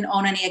 they didn't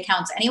own any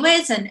accounts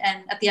anyways. And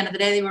at the end of the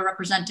day, they were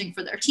representing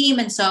for their team.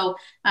 And so,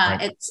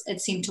 right.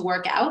 It seemed to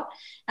work out.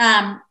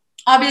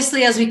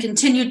 Obviously, as we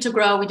continued to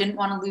grow, we didn't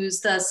want to lose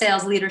the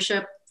sales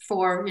leadership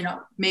for,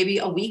 maybe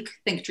a week,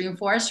 think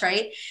Dreamforce,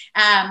 right?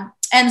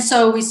 And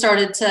so we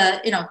started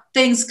to,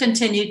 things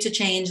continued to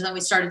change. And then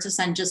we started to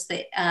send just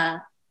the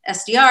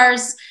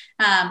SDRs.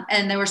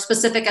 And there were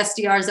specific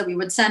SDRs that we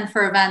would send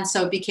for events.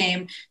 So it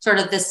became sort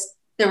of this,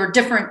 there were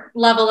different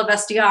level of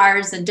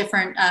SDRs and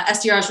different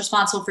SDRs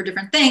responsible for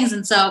different things.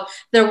 And so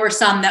there were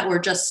some that were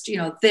just,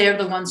 they're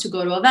the ones who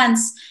go to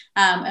events.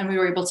 And we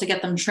were able to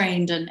get them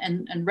trained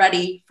and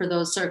ready for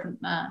those for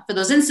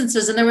those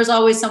instances. And there was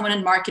always someone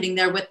in marketing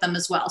there with them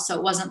as well. So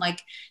it wasn't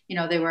like,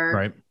 they were,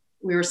 right.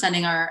 We were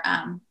sending our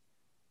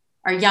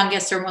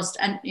youngest or most,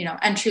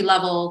 entry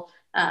level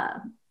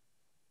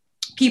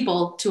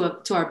people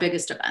to our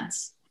biggest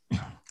events.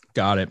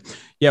 Got it.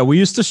 Yeah. We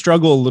used to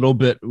struggle a little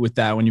bit with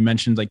that when you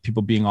mentioned like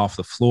people being off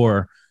the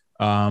floor.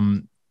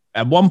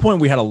 At one point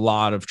we had a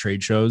lot of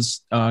trade shows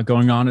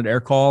going on at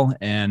Air Call,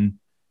 and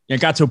it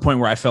got to a point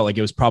where I felt like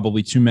it was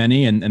probably too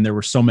many. And there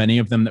were so many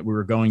of them that we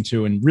were going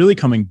to and really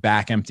coming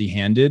back empty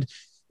handed.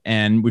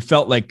 And we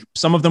felt like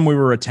some of them we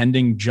were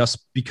attending just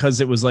because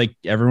it was like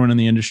everyone in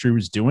the industry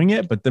was doing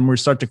it. But then we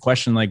start to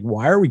question, like,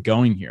 why are we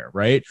going here?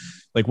 Right?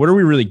 Like, what are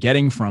we really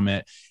getting from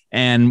it?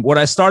 And what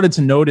I started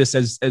to notice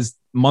as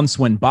months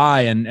went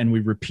by, and we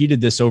repeated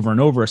this over and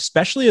over,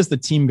 especially as the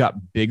team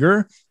got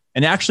bigger,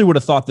 and actually would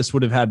have thought this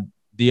would have had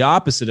the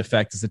opposite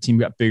effect as the team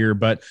got bigger.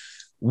 But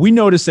we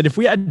noticed that if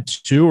we had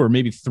 2 or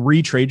maybe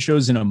 3 trade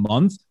shows in a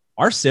month,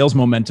 our sales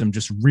momentum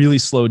just really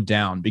slowed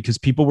down because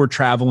people were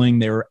traveling,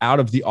 they were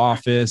out of the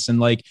office. And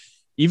like,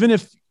 even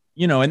if,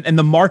 and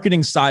the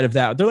marketing side of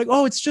that, they're like,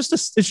 oh, it's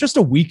just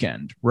a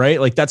weekend, right?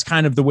 Like, that's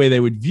kind of the way they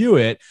would view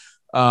it.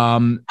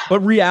 But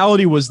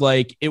reality was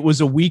like, it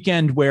was a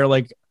weekend where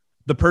like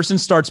the person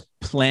starts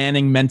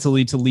planning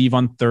mentally to leave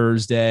on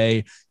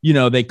Thursday,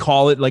 they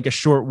call it like a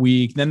short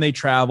week, then they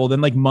travel,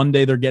 then like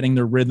Monday, they're getting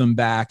their rhythm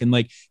back. And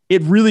like,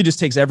 it really just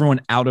takes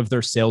everyone out of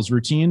their sales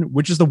routine,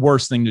 which is the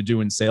worst thing to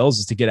do in sales,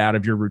 is to get out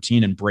of your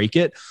routine and break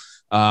it.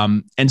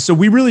 And so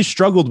we really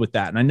struggled with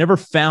that. And I never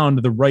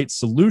found the right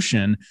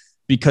solution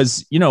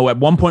because, at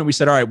one point we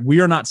said, all right,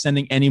 we are not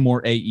sending any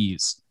more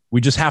AEs.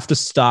 We just have to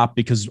stop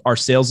because our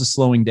sales is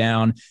slowing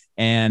down.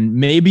 And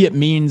maybe it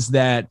means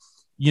that,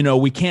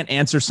 we can't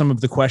answer some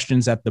of the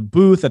questions at the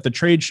booth at the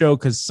trade show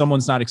because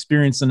someone's not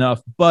experienced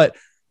enough. But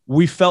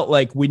we felt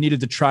like we needed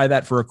to try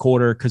that for a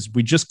quarter because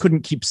we just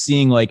couldn't keep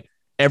seeing like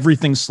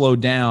everything slow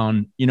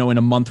down, in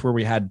a month where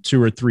we had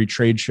 2 or 3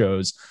 trade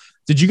shows.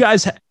 Did you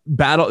guys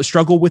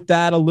struggle with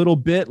that a little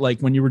bit? Like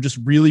when you were just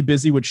really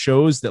busy with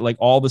shows that like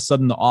all of a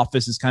sudden the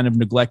office is kind of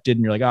neglected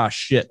and you're like,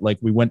 shit, like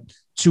we went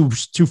too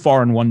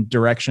far in one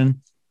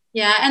direction.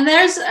 Yeah. And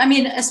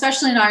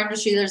especially in our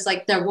industry, there was,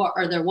 I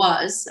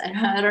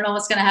don't know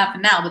what's going to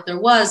happen now, but there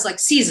was like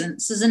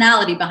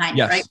seasonality behind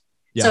it, right?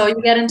 Yeah. So you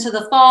get into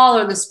the fall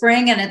or the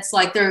spring and it's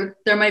like there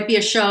might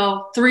be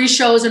 3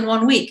 shows in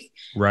 1 week.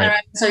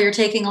 Right. So you're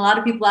taking a lot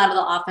of people out of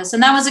the office.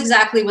 And that was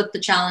exactly what the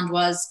challenge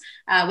was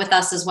with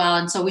us as well.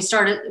 And so we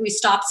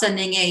stopped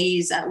sending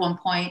AEs at one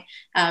point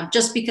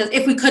just because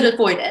if we could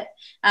avoid it,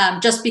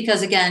 just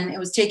because, again, it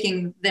was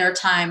taking their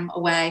time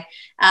away.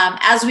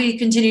 As we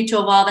continued to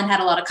evolve and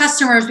had a lot of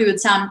customers, we would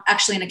sound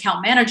actually an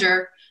account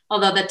manager,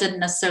 although that didn't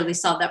necessarily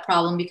solve that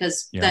problem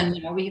because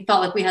then, we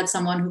felt like we had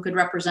someone who could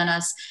represent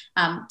us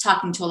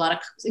talking to a lot of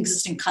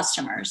existing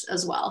customers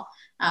as well.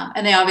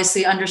 And they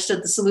obviously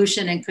understood the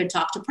solution and could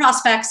talk to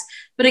prospects.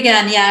 But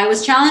again, it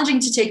was challenging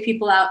to take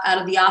people out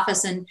of the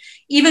office. And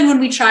even when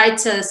we tried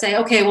to say,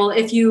 okay, well,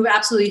 if you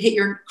absolutely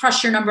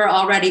crush your number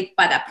already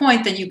by that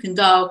point, then you can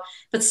go.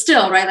 But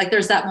still, right, like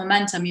there's that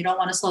momentum. You don't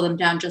want to slow them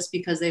down just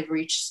because they've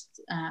reached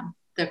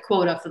their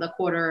quota for the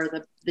quarter or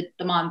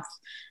the month.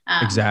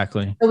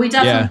 Exactly. So we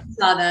definitely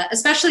saw that,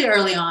 especially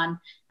early on.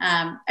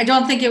 I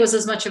don't think it was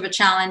as much of a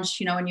challenge,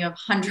 when you have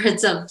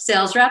hundreds of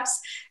sales reps,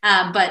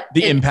 but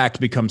the impact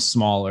becomes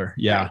smaller.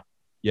 Yeah.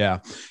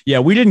 Right. Yeah.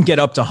 We didn't get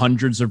up to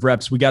hundreds of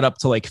reps. We got up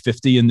to like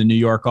 50 in the New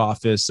York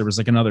office. There was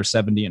like another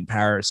 70 in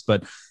Paris,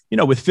 but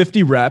with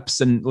 50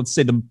 reps and let's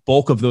say the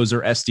bulk of those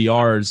are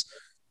SDRs,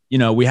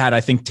 we had,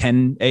 I think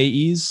 10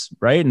 AEs,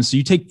 right? And so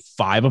you take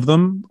 5 of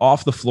them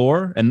off the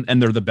floor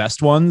and they're the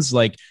best ones.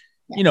 Like,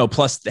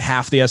 plus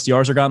half the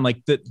SDRs are gone.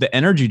 Like the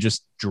energy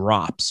just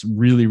drops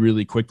really,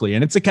 really quickly.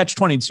 And it's a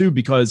catch-22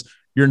 because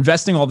you're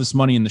investing all this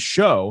money in the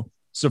show.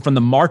 So from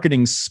the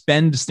marketing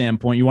spend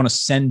standpoint, you want to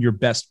send your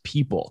best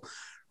people,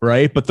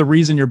 right? But the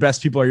reason your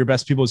best people are your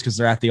best people is because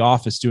they're at the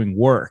office doing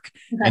work.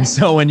 Okay. And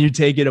so when you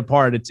take it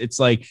apart, it's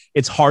like,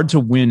 it's hard to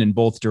win in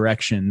both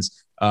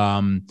directions.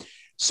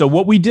 So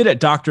what we did at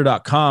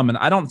doctor.com, and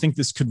I don't think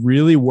this could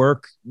really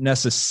work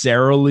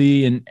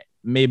necessarily in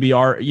maybe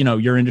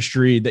your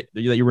industry that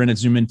you were in at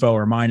ZoomInfo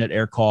or mine at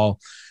AirCall,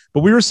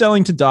 but we were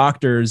selling to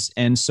doctors.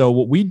 And so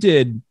what we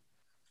did,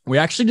 we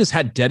actually just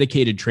had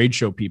dedicated trade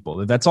show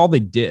people. That's all they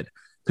did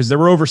because there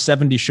were over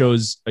 70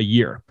 shows a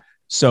year.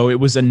 So it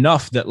was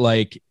enough that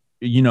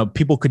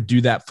people could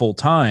do that full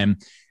time.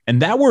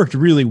 And that worked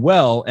really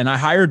well. And I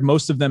hired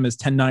most of them as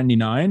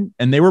 1099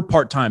 and they were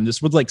part-time.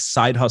 This was like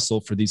side hustle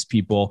for these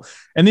people.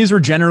 And these were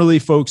generally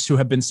folks who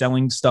have been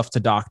selling stuff to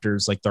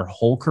doctors like their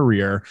whole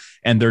career.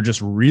 And they're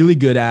just really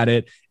good at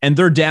it. And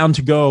they're down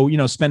to go,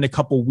 spend a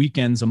couple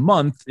weekends a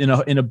month in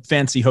a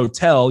fancy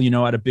hotel,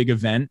 at a big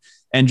event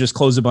and just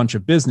close a bunch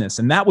of business.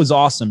 And that was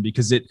awesome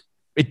because it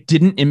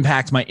didn't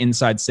impact my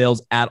inside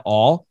sales at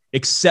all,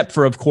 except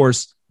for, of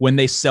course, when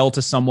they sell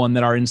to someone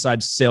that our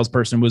inside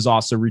salesperson was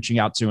also reaching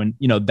out to, and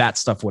that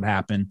stuff would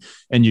happen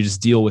and you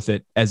just deal with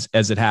it as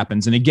it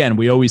happens. And again,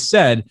 we always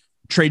said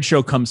trade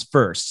show comes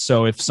first.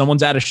 So if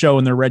someone's at a show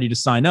and they're ready to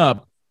sign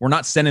up, we're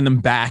not sending them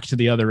back to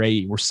the other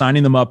AE. We're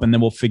signing them up and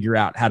then we'll figure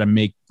out how to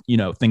make,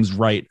 things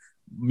right,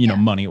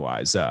 money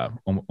wise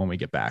when we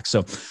get back.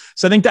 So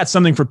I think that's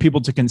something for people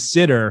to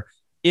consider.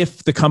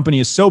 If the company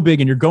is so big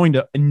and you're going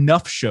to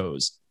enough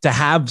shows to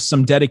have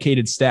some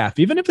dedicated staff,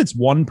 even if it's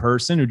one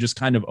person who just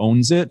kind of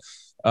owns it,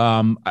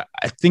 I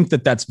think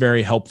that's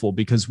very helpful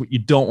because what you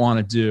don't want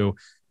to do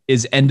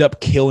is end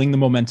up killing the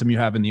momentum you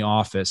have in the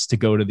office to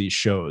go to these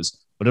shows.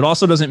 But it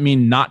also doesn't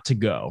mean not to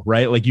go,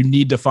 right? Like you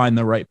need to find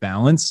the right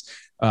balance.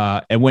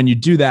 And when you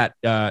do that,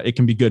 it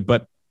can be good.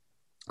 But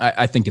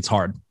I think it's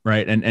hard,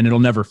 right? And it'll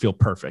never feel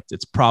perfect.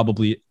 It's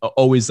probably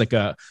always like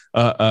a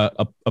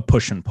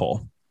push and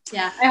pull.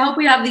 Yeah, I hope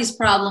we have these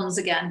problems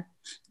again.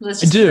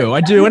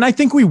 I do. And I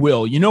think we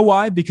will. You know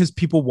why? Because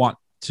people want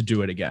to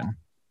do it again.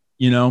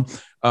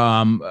 If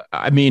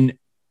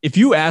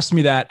you asked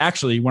me that,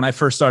 actually, when I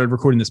first started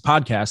recording this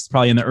podcast,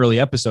 probably in the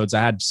early episodes,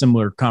 I had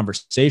similar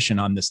conversation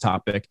on this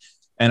topic.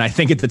 And I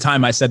think at the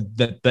time I said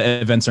that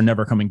the events are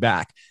never coming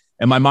back.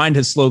 And my mind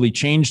has slowly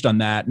changed on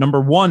that.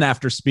 Number one,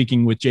 after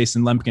speaking with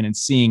Jason Lemkin and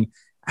seeing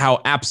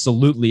how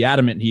absolutely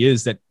adamant he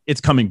is that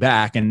it's coming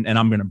back and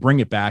I'm going to bring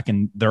it back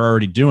and they're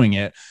already doing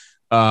it.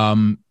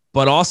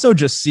 But also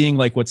just seeing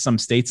like what some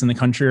states in the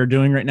country are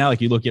doing right now.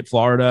 Like you look at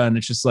Florida and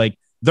it's just like,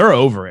 they're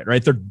over it,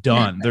 right? They're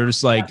done. They're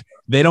just like,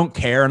 they don't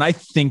care. And I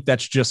think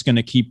that's just going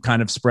to keep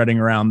kind of spreading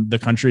around the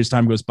country as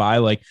time goes by.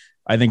 Like,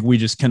 I think we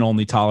just can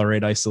only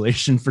tolerate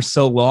isolation for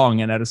so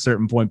long. And at a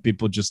certain point,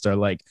 people just are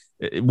like,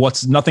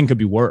 nothing could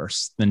be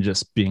worse than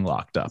just being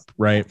locked up.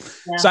 Right.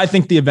 Yeah. So I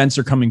think the events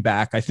are coming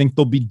back. I think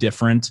they'll be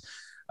different.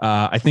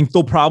 I think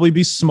they'll probably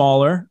be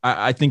smaller.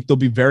 I think they'll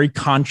be very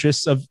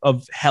conscious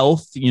of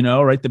health,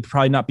 right? They'll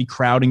probably not be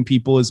crowding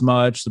people as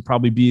much. They'll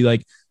probably be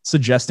like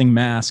suggesting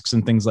masks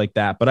and things like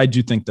that. But I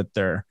do think that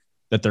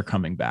they're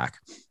coming back,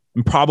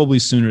 and probably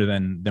sooner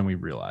than we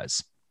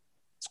realize.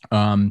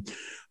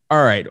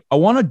 All right. I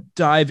want to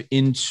dive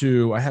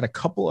into, I had a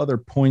couple other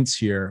points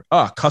here.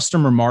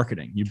 Customer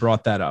marketing. You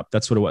brought that up.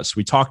 That's what it was. So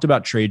we talked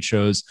about trade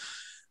shows.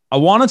 I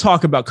want to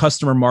talk about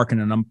customer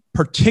marketing, and I'm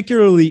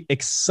particularly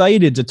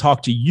excited to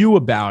talk to you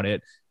about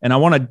it. And I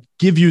want to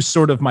give you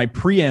sort of my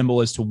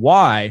preamble as to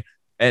why,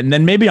 and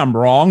then maybe I'm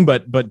wrong,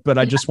 but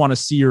I just want to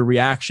see your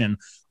reaction.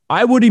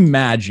 I would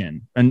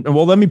imagine, and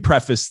well, let me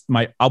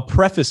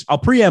I'll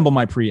preamble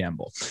my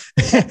preamble.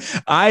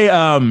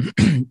 I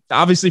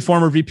obviously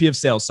former VP of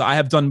sales, so I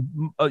have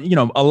done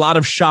a lot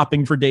of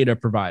shopping for data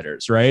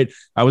providers, right?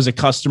 I was a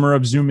customer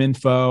of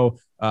ZoomInfo.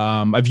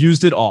 I've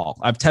used it all.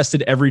 I've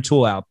tested every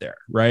tool out there,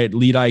 right?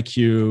 Lead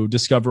IQ,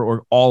 Discover,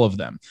 or all of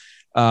them.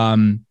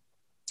 And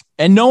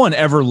no one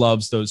ever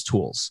loves those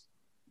tools.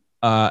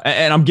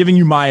 And I'm giving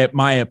you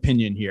my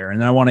opinion here,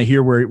 and I want to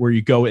hear where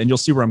you go, and you'll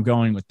see where I'm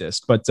going with this.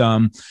 But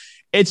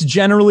it's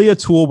generally a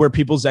tool where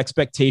people's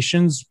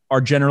expectations are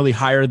generally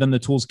higher than the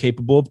tool's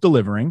capable of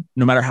delivering,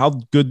 no matter how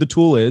good the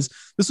tool is.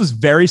 This was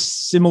very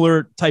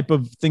similar type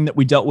of thing that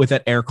we dealt with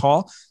at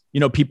AirCall.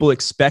 People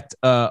expect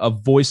a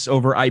voice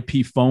over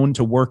IP phone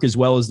to work as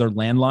well as their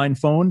landline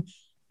phone,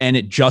 and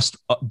it just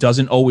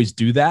doesn't always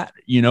do that,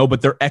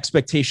 but their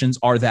expectations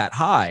are that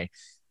high.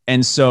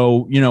 And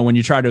so, when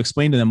you try to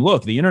explain to them,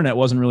 look, the internet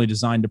wasn't really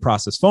designed to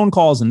process phone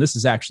calls, and this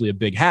is actually a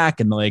big hack,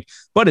 and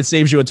but it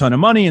saves you a ton of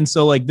money. And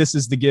so this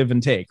is the give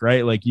and take,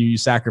 right? You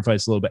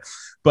sacrifice a little bit.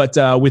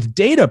 But with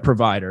data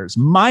providers,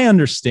 my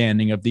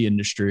understanding of the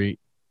industry,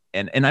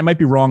 and I might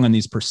be wrong on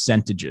these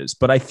percentages,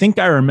 but I think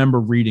I remember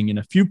reading in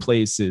a few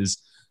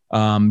places,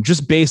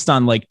 just based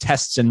on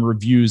tests and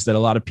reviews that a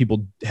lot of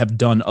people have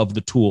done of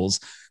the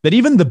tools, that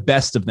even the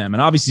best of them,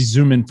 and obviously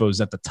ZoomInfo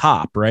is at the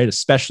top, right?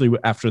 Especially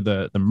after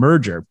the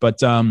merger,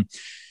 but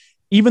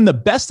even the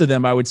best of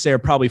them, I would say, are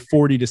probably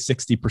 40 to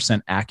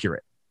 60%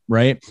 accurate,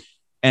 right?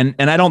 And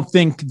I don't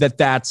think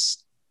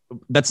that's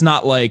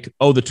not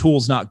the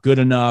tool's not good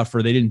enough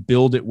or they didn't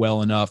build it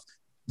well enough.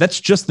 That's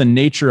just the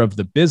nature of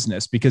the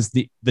business, because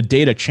the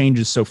data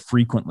changes so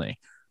frequently,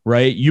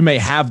 right? You may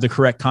have the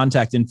correct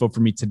contact info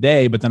for me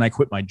today, but then I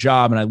quit my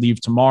job and I leave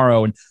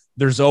tomorrow, and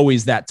there's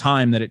always that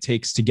time that it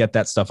takes to get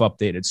that stuff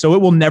updated. So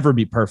it will never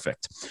be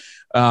perfect.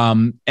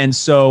 And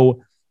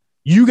so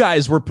you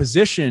guys were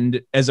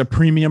positioned as a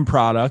premium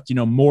product,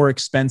 more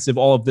expensive,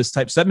 all of this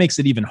type. So that makes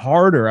it even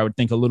harder, I would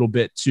think, a little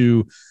bit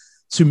to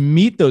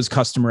meet those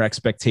customer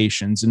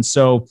expectations. And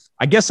so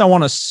I guess I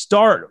want to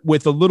start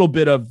with a little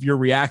bit of your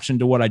reaction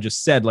to what I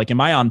just said.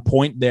 Am I on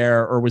point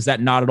there, or was that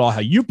not at all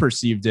how you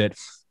perceived it?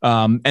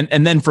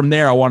 And then from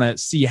there, I want to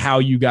see how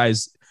you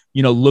guys,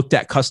 looked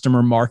at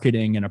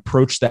marketing and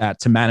approached that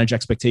to manage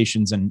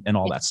expectations and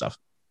all that stuff.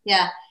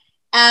 Yeah.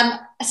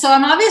 So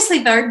I'm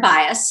obviously very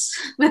biased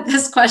with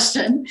this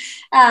question,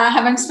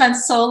 having spent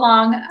so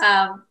long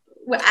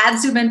at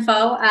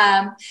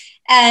ZoomInfo.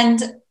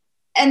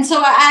 And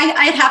so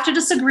I'd have to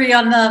disagree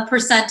on the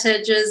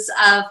percentages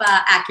of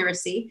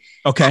accuracy.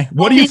 Okay.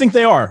 What do you think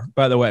they are,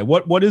 by the way?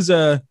 What is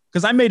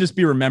because I may just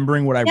be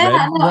remembering what I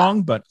read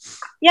wrong, but.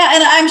 Yeah.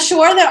 And I'm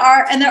sure there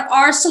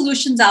are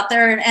solutions out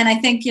there. And I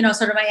think,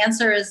 sort of my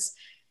answer is,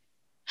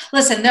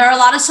 listen, there are a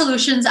lot of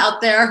solutions out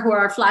there who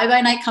are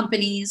fly-by-night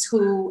companies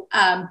who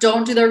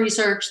don't do their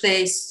research.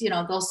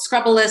 They'll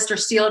scrub a list or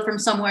steal it from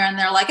somewhere, and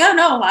they're like, oh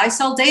no, I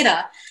sell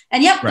data.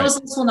 And yep, right. Those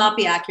lists will not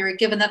be accurate,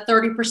 given that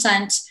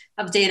 30%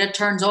 of data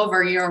turns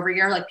over year.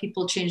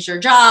 People change their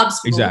jobs.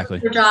 Exactly.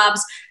 Their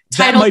jobs.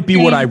 That might be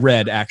what I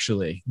read,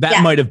 actually.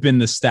 That might have been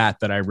the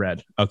stat that I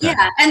read. Okay.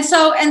 Yeah. And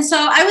so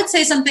I would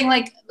say something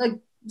like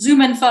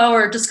ZoomInfo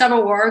or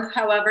Discover.org,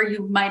 however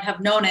you might have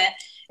known it,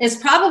 is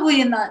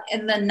probably in the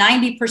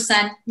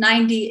 90%,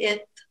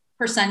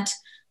 90%,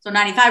 so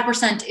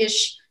 95%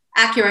 ish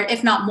accurate,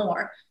 if not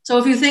more. So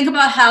if you think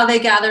about how they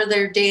gather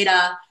their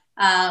data,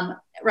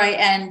 right,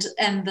 and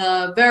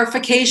the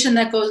verification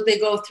that they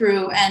go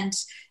through, and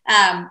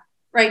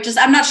right, just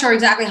I'm not sure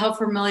exactly how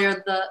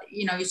familiar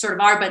you sort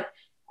of are, but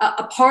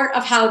a part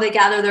of how they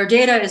gather their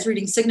data is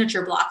reading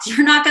signature blocks.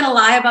 You're not going to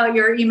lie about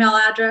your email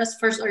address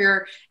first, or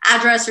your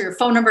address or your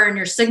phone number in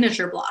your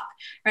signature block,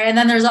 right? And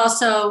then there's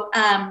also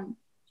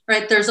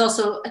there's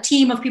also a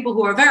team of people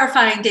who are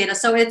verifying data.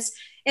 So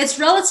it's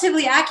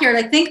relatively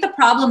accurate. I think the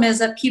problem is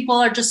that people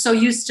are just so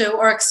used to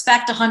or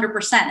expect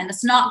 100%, and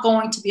it's not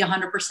going to be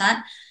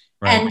 100%.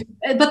 Right.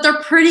 But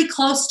they're pretty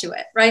close to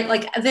it,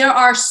 right? There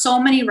are so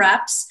many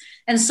reps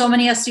and so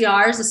many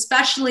SDRs,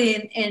 especially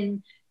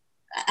in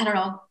I don't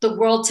know, the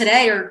world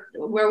today, or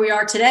where we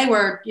are today,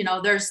 where,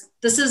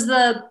 this is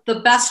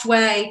the best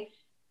way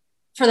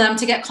for them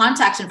to get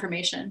contact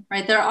information,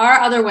 right? There are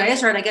other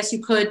ways, right? I guess you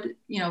could,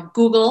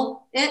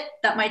 Google it.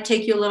 That might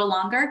take you a little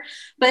longer.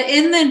 But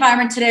in the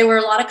environment today where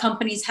a lot of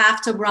companies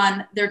have to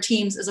run their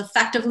teams as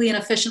effectively and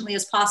efficiently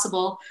as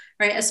possible,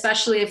 right?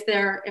 Especially if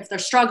they're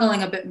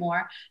struggling a bit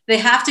more, they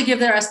have to give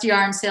their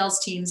SDR and sales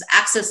teams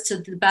access to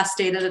the best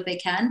data that they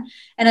can.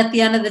 And at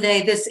the end of the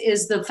day, this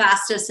is the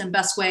fastest and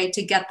best way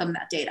to get them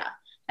that data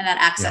and that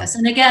access. Yeah.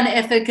 And again,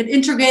 if it could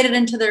integrate it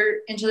into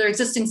their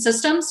existing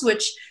systems,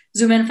 which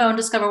ZoomInfo and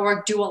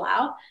DiscoverOrg do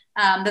allow,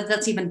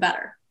 that's even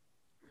better.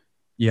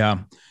 Yeah,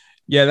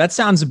 that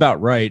sounds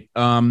about right.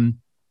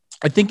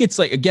 I think it's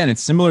like, again,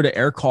 it's similar to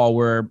AirCall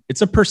where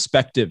it's a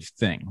perspective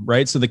thing,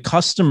 right? So the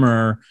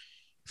customer,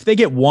 if they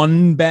get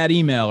one bad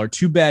email or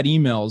two bad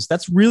emails,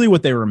 that's really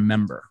what they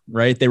remember,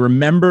 right? They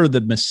remember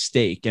the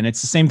mistake. And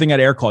it's the same thing at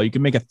AirCall. You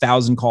can make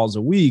 1,000 calls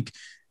a week.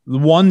 The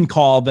one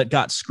call that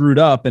got screwed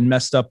up and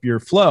messed up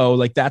your flow,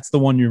 like that's the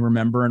one you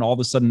remember. And all of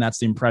a sudden that's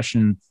the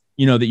impression,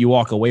 that you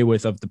walk away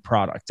with of the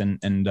product.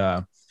 And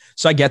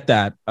so I get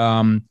that.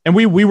 And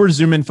we were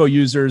ZoomInfo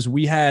users.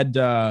 We had,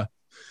 so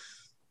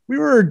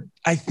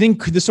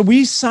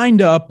we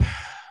signed up,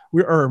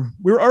 we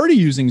were already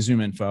using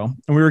ZoomInfo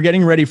and we were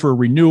getting ready for a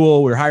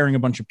renewal. We were hiring a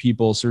bunch of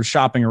people. So we're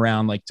shopping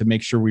around like to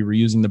make sure we were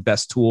using the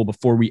best tool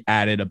before we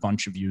added a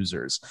bunch of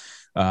users.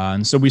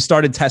 And so we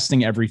started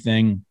testing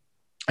everything.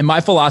 And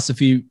my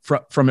philosophy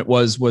from it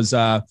was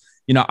I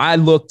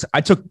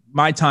took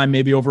my time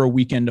maybe over a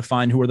weekend to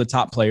find who are the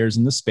top players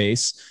in the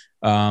space,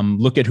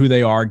 look at who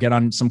they are, get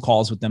on some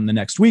calls with them the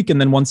next week.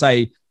 And then once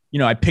I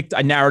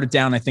narrowed it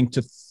down, I think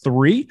to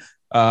 3,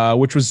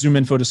 which was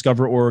ZoomInfo,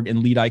 DiscoverOrg,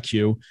 and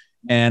LeadIQ.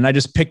 And I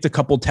just picked a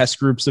couple test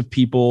groups of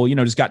people,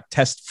 just got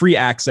free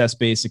access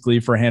basically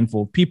for a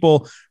handful of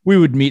people. We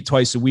would meet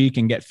twice a week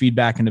and get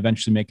feedback and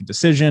eventually make a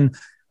decision.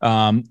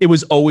 It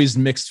was always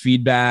mixed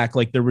feedback.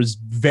 Like there was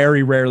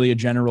very rarely a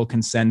general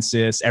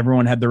consensus.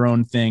 Everyone had their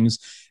own things.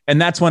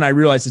 And that's when I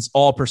realized it's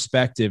all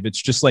perspective.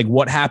 It's just like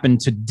what happened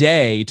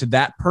today to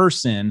that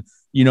person,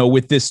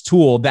 with this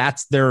tool,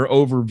 that's their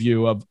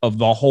overview of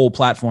the whole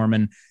platform.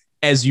 And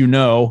as you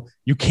know,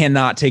 you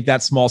cannot take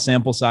that small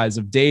sample size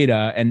of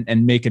data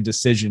and make a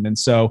decision. And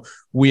so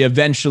we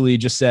eventually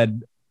just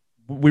said,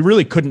 we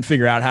really couldn't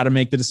figure out how to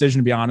make the decision,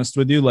 to be honest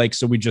with you.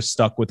 So we just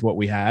stuck with what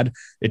we had.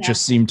 It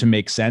just seemed to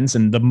make sense.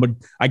 And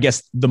I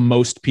guess the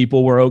most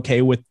people were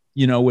okay with,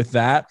 with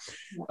that.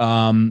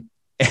 And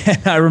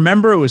I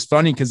remember it was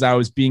funny because I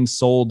was being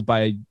sold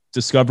by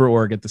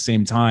DiscoverOrg at the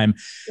same time.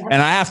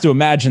 And I have to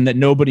imagine that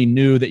nobody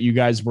knew that you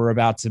guys were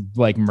about to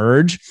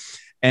merge.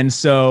 And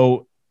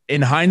so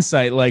in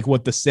hindsight,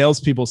 what the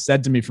salespeople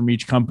said to me from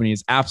each company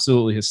is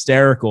absolutely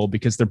hysterical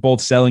because they're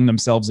both selling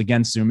themselves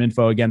against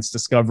ZoomInfo, against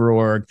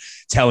DiscoverOrg,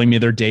 telling me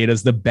their data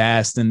is the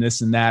best and this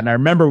and that. And I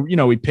remember,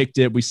 we picked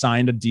it, we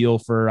signed a deal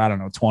for, I don't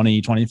know,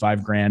 20,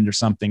 25 grand or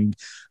something.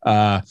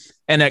 And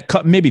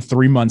maybe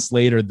 3 months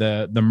later,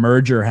 the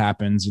merger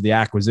happens, or the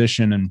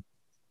acquisition, and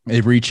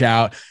they reach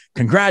out.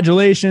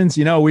 Congratulations.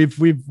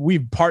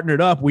 We've partnered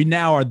up. We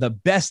now are the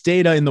best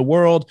data in the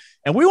world.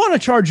 And we want to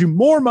charge you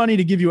more money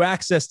to give you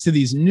access to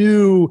these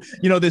new,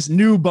 this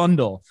new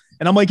bundle.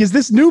 And I'm like, is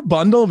this new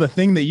bundle the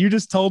thing that you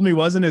just told me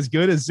wasn't as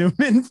good as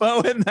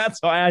ZoomInfo? And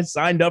that's why I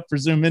signed up for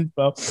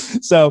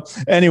ZoomInfo. So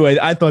anyway,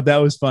 I thought that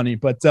was funny.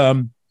 But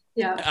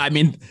I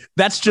mean,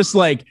 that's just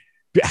like,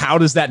 how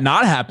does that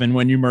not happen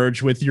when you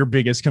merge with your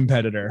biggest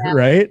competitor,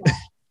 right? Yeah.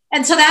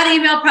 And so that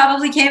email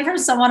probably came from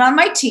someone on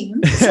my team.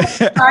 So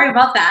sorry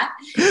about that.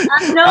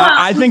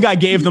 I think I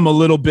gave them a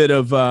little bit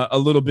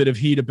of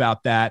heat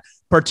about that,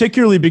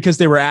 particularly because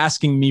they were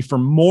asking me for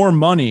more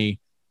money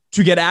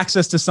to get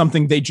access to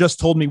something they just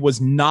told me was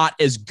not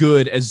as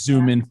good as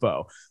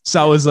ZoomInfo. So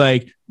I was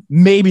like,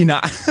 maybe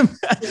not.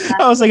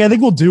 I was like, I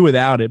think we'll do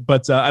without it,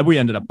 but we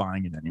ended up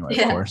buying it anyway,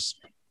 of course.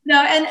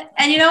 No,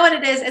 and you know what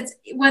it is? It's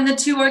when the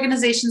two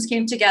organizations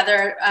came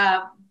together,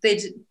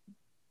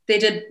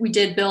 we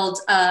did build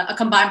a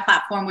combined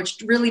platform,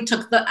 which really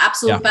took the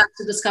absolute best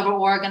of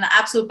DiscoverOrg and the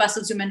absolute best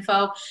of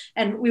ZoomInfo.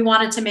 And we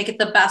wanted to make it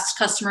the best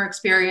customer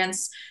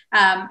experience.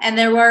 And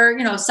there were,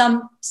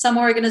 some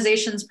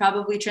organizations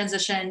probably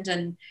transitioned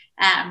and,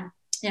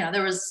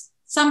 there was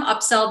some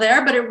upsell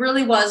there, but it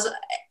really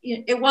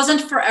it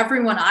wasn't for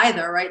everyone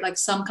either, right? Like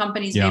some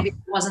companies, maybe it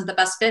wasn't the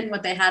best fit and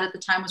what they had at the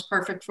time was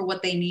perfect for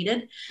what they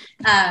needed.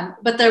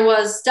 But there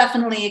was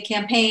definitely a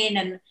campaign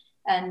and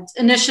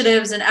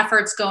initiatives and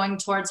efforts going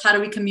towards how do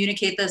we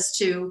communicate this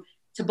to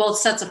both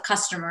sets of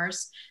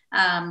customers.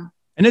 And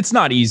it's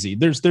not easy.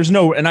 There's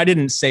no, and I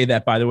didn't say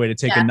that, by the way, to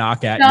take a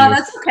knock at you. No,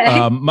 that's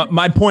okay.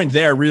 My point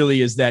there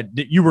really is that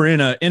you were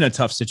in a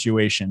tough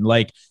situation,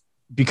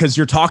 because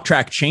your talk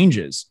track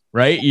changes,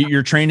 right?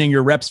 You're training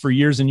your reps for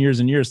years and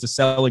years and years to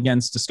sell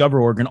against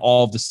DiscoverOrg, and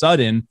all of a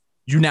sudden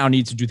you now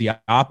need to do the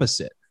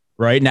opposite,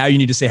 right? Now you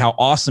need to say how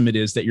awesome it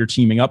is that you're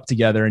teaming up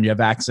together and you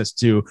have access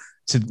to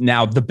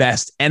now the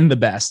best and the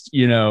best,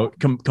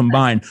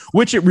 combined,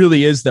 which it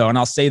really is though. And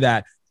I'll say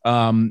that,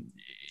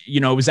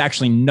 it was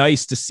actually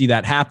nice to see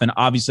that happen.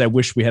 Obviously, I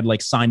wish we had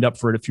like signed up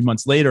for it a few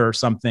months later or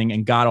something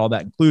and got all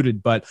that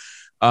included. But,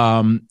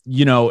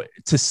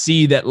 to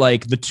see that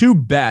like the two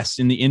best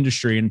in the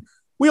industry, and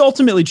we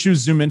ultimately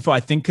choose ZoomInfo, I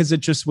think, because it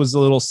just was a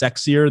little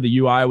sexier. The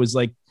UI was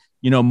like,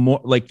 more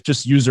like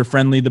just user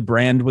friendly. The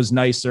brand was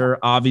nicer.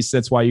 Obviously,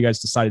 that's why you guys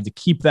decided to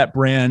keep that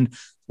brand,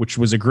 which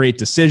was a great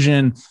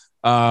decision.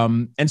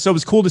 And so it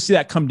was cool to see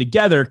that come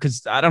together,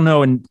 because I don't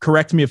know, and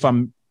correct me if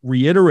I'm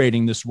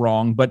reiterating this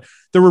wrong, but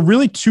there were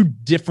really two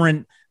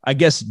different, I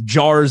guess,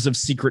 jars of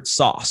secret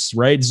sauce,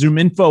 right?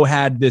 ZoomInfo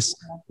had this,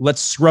 let's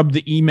scrub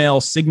the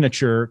email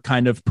signature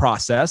kind of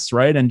process,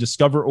 right? And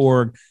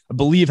Discover.org, I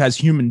believe, has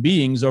human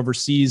beings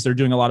overseas. They're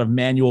doing a lot of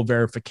manual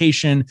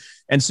verification.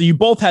 And so you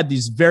both had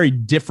these very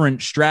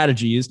different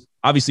strategies,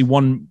 obviously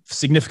one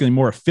significantly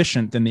more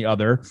efficient than the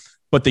other,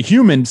 but the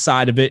human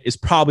side of it is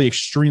probably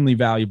extremely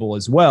valuable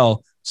as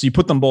well. So you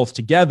put them both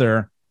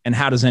together, and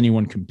how does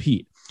anyone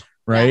compete?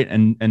 Right.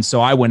 Yeah. And so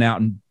I went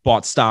out and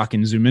bought stock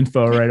in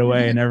ZoomInfo right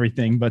away and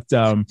everything. But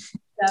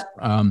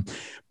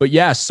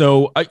yeah,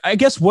 so I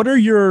guess what are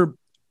your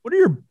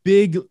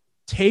big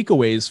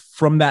takeaways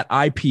from that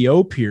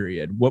IPO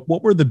period?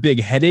 What were the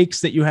big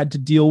headaches that you had to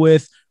deal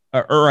with?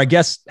 Or I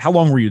guess, how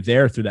long were you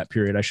there through that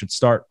period? I should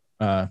start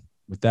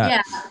with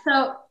that.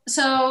 Yeah.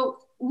 So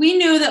we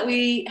knew that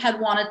we had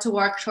wanted to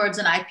work towards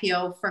an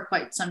IPO for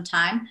quite some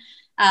time.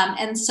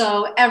 And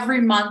so every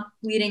month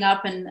leading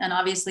up and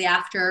obviously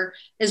after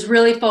is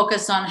really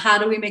focused on how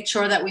do we make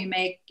sure that we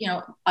make,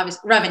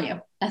 obviously revenue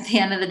at the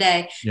end of the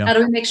day. Yeah. How do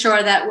we make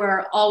sure that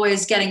we're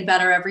always getting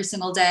better every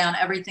single day on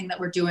everything that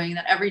we're doing,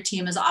 that every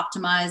team is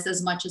optimized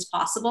as much as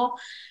possible.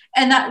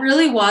 And that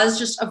really was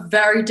just a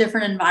very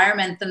different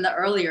environment than the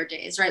earlier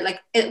days, right?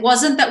 Like, it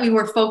wasn't that we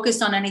were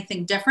focused on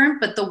anything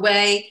different, but the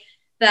way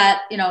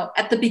that,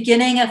 at the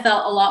beginning, it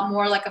felt a lot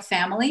more like a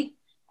family.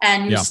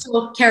 And you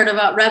still cared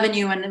about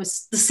revenue, and it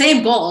was the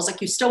same goals.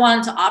 Like, you still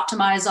wanted to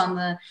optimize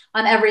on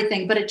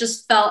everything, but it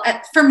just felt,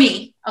 for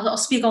me, I'll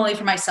speak only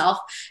for myself,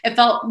 it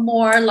felt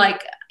more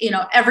like,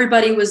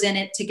 everybody was in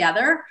it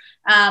together.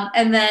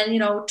 And then,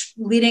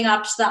 leading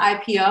up to the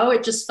IPO,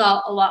 it just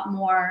felt a lot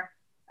more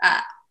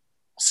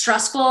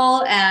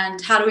stressful. And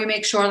how do we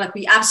make sure like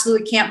we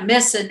absolutely can't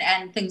miss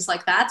and things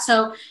like that.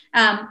 So,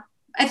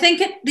 I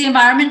think the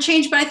environment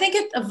changed, but I think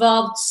it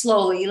evolved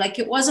slowly. Like,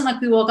 it wasn't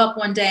like we woke up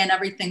one day and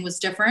everything was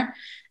different.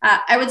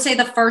 I would say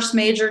the first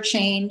major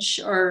change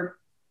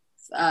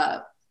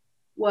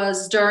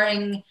was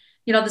during,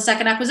 the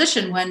second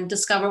acquisition, when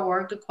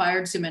Discover.org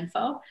acquired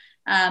ZoomInfo.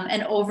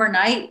 And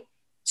overnight,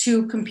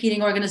 two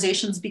competing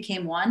organizations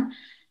became one.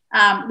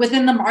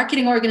 Within the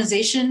marketing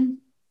organization,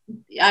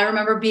 I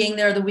remember being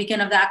there the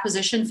weekend of the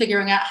acquisition,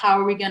 figuring out how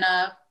are we going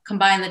to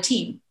combine the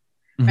team.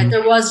 Right?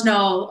 There was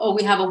no,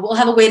 we'll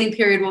have a waiting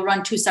period, we'll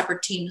run two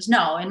separate teams.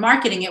 No, in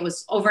marketing, it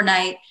was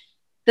overnight.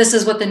 This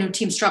is what the new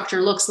team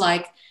structure looks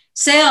like.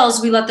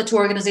 Sales, we let the two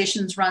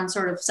organizations run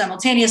sort of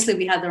simultaneously.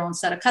 We had their own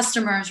set of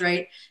customers,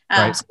 right?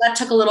 So that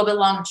took a little bit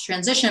longer to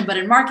transition, but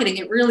in marketing,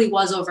 it really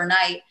was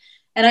overnight.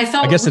 And I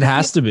guess it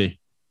has to be.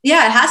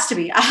 Yeah, it has to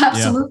be.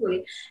 Absolutely.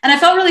 Yeah. And I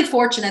felt really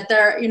fortunate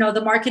there.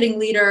 The marketing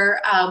leader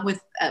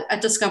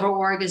at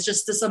Discover.org is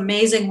just this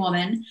amazing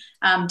woman,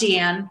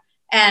 Deanne,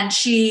 and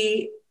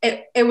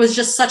it was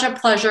just such a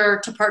pleasure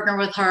to partner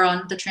with her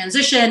on the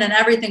transition and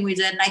everything we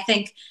did. And I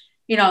think,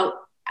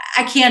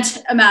 I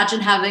can't imagine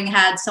having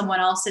had someone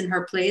else in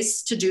her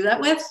place to do that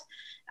with.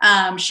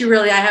 I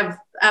have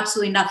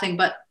absolutely nothing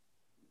but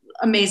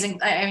amazing.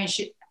 I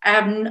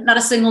have not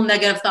a single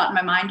negative thought in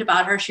my mind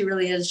about her. She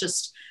really is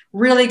just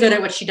really good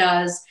at what she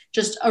does.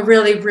 Just a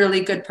really,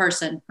 really good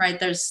person, right?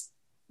 There's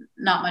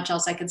not much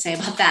else I could say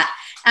about that.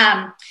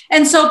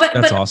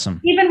 But awesome.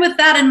 Even with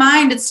that in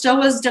mind, it still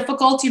was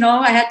difficult.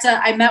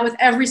 I met with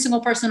every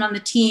single person on the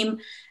team.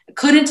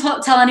 Couldn't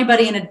tell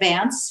anybody in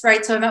advance,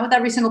 right? So I met with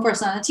every single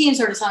person on the team,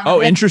 sort of telling them.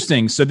 Oh,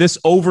 interesting. So this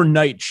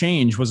overnight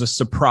change was a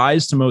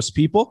surprise to most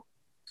people?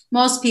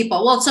 Most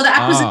people. Well, so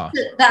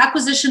the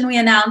acquisition we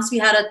announced, we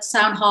had a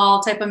town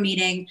hall type of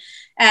meeting,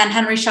 and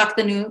Henry Schuck,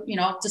 the new,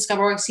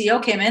 Discover.org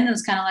CEO, came in and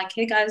was kind of like,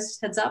 hey guys,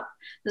 heads up,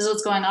 this is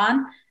what's going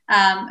on.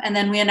 And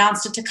then we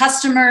announced it to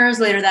customers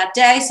later that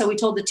day. So we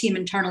told the team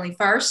internally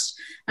first.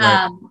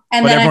 Right.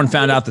 But then everyone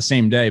found out the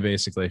same day,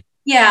 basically.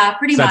 Yeah,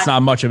 pretty much. That's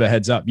not much of a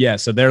heads up. Yeah.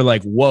 So they're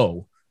like,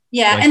 whoa.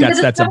 Yeah. Like, and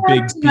that's a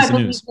big piece of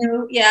news.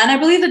 And I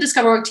believe the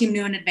Discover.org team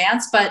knew in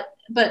advance, but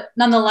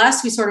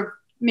nonetheless, we sort of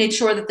made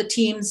sure that the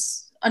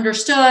teams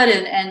understood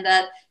and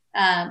that,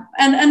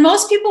 and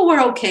most people were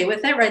okay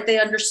with it, right? They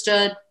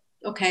understood,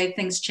 okay,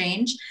 things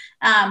change.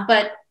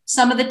 But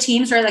some of the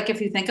teams, right? Like,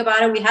 if you think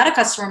about it, we had a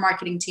customer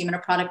marketing team and a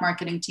product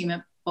marketing team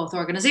at both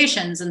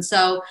organizations. And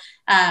so,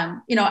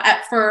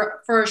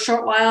 for a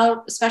short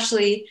while,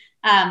 especially,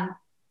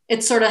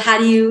 it's sort of,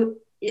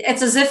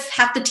 it's as if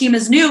half the team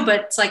is new, but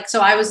it's like, so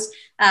I was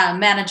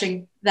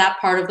managing that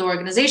part of the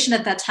organization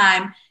at that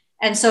time.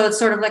 And so it's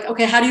sort of like,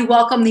 okay, how do you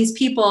welcome these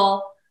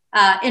people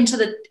into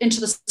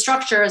the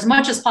structure as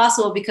much as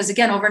possible? Because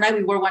again, overnight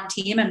we were one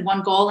team and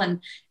one goal,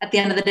 and at the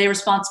end of the day,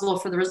 responsible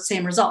for the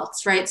same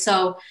results, right?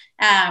 So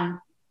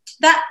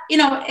that,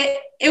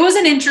 it was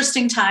an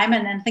interesting time.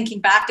 And then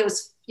thinking back, it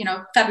was,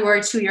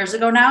 February 2 years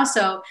ago now.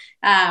 So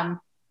it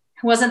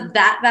wasn't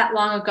that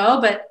long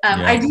ago, but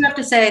I do have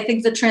to say, I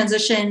think the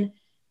transition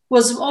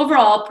was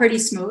overall pretty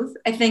smooth.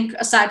 I think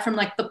aside from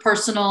like the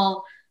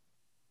personal,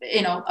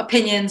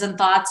 opinions and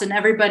thoughts, and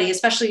everybody,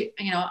 especially,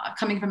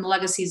 coming from the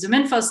legacy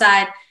ZoomInfo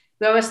side,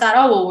 we always thought,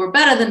 oh, well, we're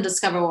better than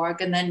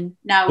DiscoverOrg. And then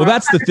now, well,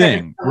 that's the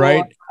thing,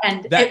 right?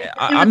 And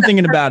I'm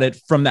thinking about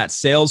it from that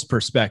sales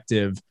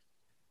perspective.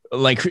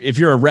 Like if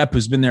you're a rep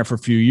who's been there for a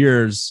few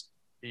years,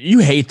 you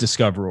hate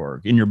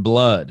DiscoverOrg in your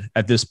blood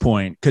at this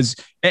point.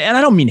 And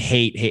I don't mean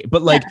hate,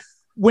 but like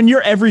when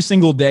you're every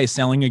single day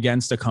selling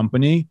against a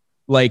company,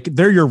 like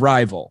they're your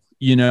rival,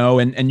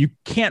 and you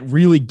can't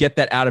really get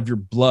that out of your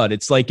blood.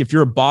 It's like if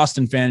you're a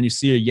Boston fan and you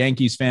see a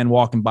Yankees fan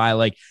walking by,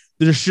 like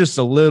there's just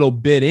a little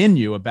bit in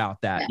you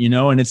about that,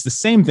 and it's the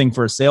same thing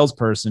for a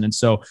salesperson. And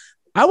so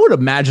I would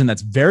imagine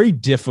that's very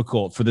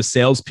difficult for the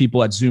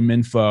salespeople at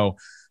ZoomInfo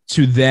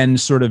to then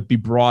sort of be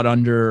brought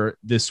under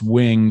this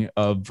wing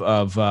of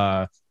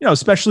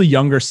especially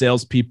younger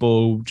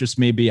salespeople who just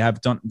maybe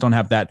don't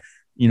have that,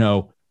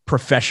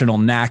 professional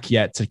knack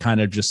yet to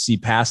kind of just see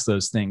past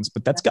those things.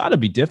 But that's got to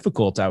be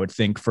difficult, I would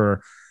think,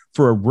 for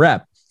a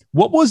rep.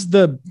 What was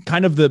the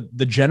kind of the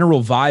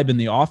general vibe in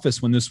the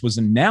office when this was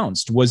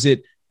announced? Was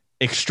it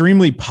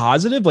extremely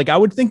positive? Like I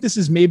would think this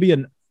is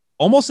maybe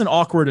almost an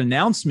awkward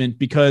announcement,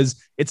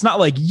 because it's not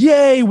like,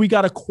 yay, we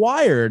got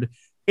acquired.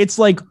 It's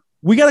like,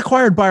 we got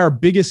acquired by our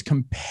biggest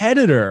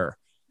competitor.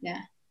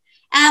 Yeah.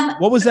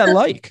 What was that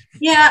like?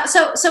 Yeah.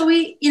 So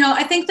we,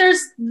 I think there's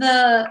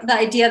the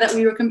idea that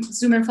we were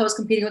ZoomInfo is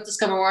competing with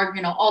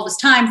DiscoverOrg, all this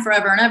time,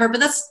 forever and ever, but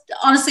that's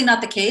honestly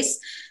not the case.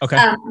 Okay.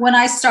 When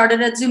I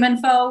started at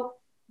ZoomInfo,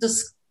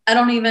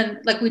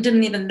 we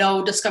didn't even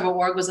know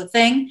DiscoverOrg was a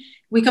thing.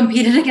 We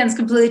competed against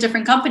completely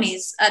different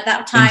companies at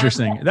that time.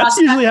 Interesting. That's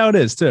usually how it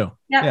is too.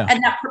 Yeah.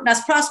 And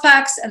that's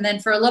prospects. And then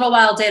for a little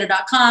while,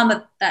 data.com,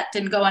 but that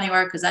didn't go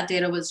anywhere because that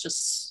data was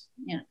just,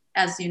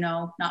 as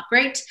not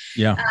great.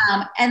 Yeah.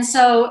 And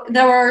so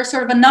there were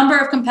sort of a number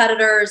of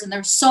competitors, and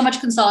there was so much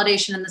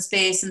consolidation in the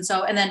space.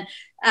 And then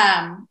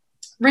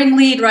Ring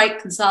Lead, right?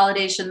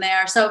 Consolidation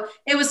there. So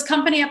it was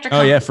company after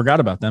company. Oh yeah. Forgot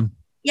about them.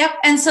 Yep.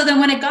 And so then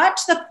when it got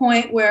to the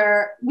point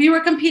where we were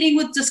competing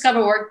with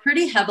DiscoverOrg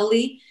pretty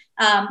heavily,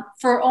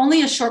 for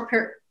only a short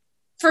period,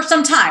 for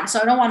some time. So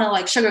I don't want to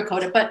like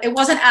sugarcoat it, but it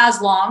wasn't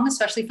as long,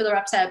 especially for the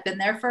reps that have been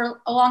there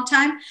for a long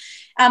time.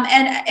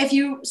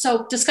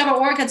 So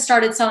DiscoverOrg had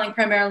started selling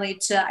primarily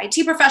to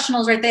IT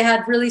professionals, right? They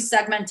had really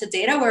segmented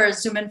data,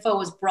 whereas ZoomInfo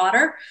was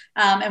broader,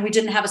 and we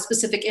didn't have a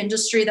specific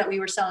industry that we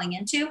were selling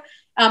into.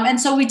 And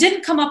so we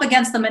didn't come up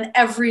against them in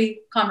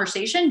every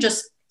conversation,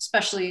 just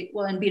especially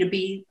in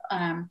B2B,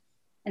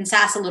 and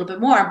SaaS a little bit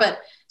more, but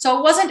so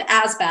it wasn't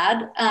as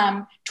bad.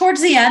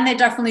 Towards the end, they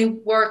definitely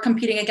were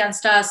competing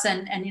against us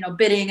and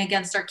bidding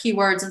against our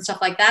keywords and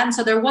stuff like that. And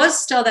so there was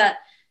still that.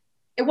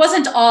 It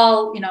wasn't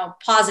all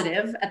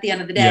positive at the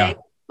end of the day,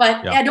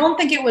 but I don't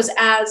think it was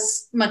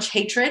as much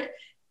hatred.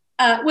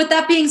 With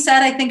that being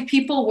said, I think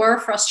people were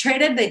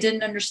frustrated. They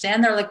didn't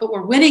understand. They're like, but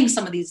we're winning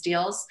some of these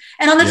deals.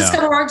 And on the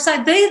DiscoverOrg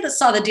side, they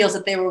saw the deals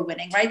that they were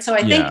winning, right? So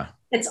I think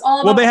it's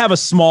all about— they have a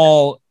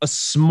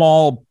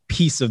small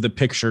piece of the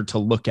picture to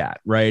look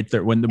at, right?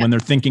 When they're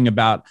thinking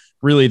about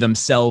really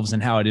themselves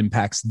and how it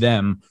impacts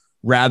them,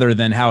 rather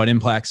than how it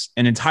impacts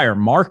an entire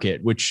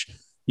market, which,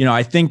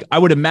 I think I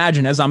would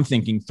imagine, as I'm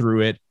thinking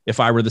through it,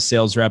 if I were the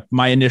sales rep,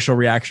 my initial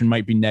reaction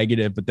might be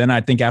negative, but then I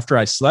think after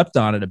I slept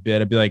on it a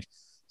bit, I'd be like,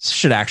 this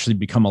should actually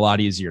become a lot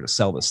easier to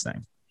sell this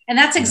thing. And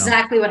that's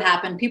exactly what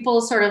happened. People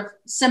sort of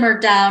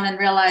simmered down and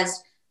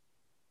realized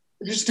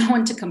there's no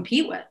one to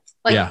compete with.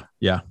 Like,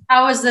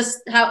 how is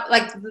this? How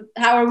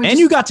are we? And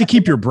you got to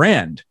keep your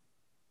brand.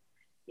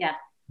 Yeah.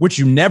 Which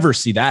you never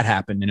see that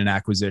happen in an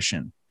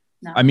acquisition.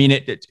 No. I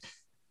mean,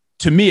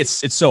 to me,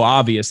 it's so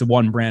obvious that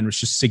one brand was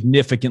just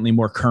significantly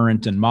more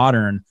current and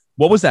modern.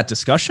 What was that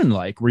discussion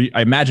like?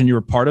 I imagine you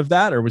were part of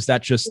that, or was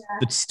that just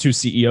the two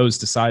CEOs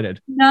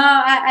decided? No,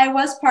 I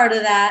was part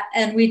of that.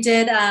 And we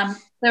did,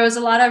 there was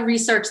a lot of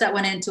research that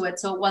went into it.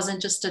 So it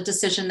wasn't just a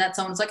decision that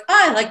someone's like, oh,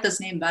 I like this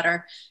name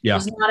better. Yeah. It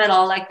was not at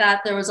all like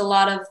that. There was a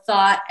lot of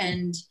thought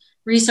and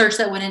research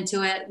that went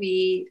into it.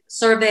 We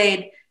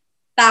surveyed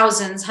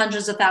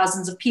hundreds of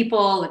thousands of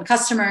people and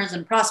customers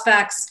and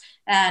prospects.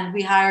 And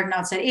we hired an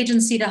outside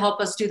agency to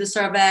help us do the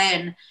survey.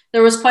 And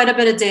there was quite a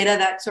bit of data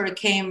that sort of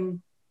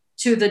came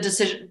to the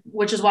decision,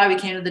 which is why we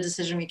came to the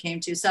decision we came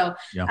to. So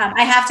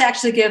I have to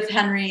actually give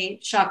Henry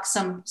Schuck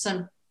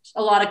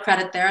a lot of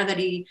credit there, that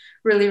he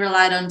really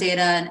relied on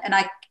data. And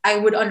I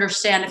would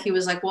understand if he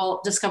was like,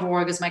 well,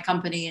 DiscoverOrg is my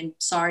company, and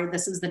sorry,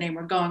 this is the name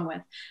we're going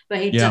with. But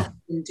he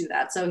definitely didn't do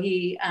that. So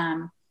he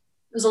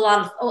was a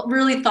lot of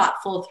really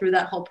thoughtful through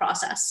that whole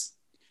process.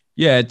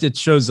 Yeah, it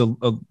shows a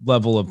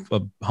level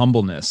of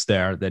humbleness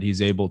there, that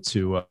he's able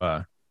to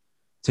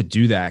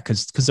do that.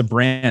 Because a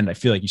brand, I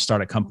feel like you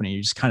start a company,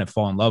 you just kind of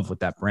fall in love with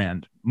that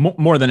brand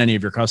more than any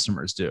of your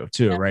customers do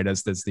too, right?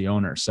 As the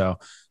owner. So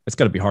it's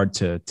got to be hard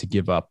to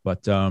give up.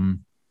 But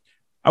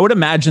I would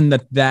imagine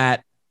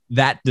that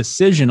that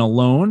decision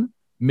alone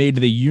made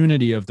the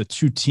unity of the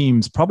two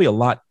teams probably a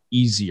lot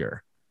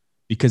easier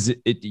because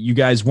you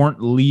guys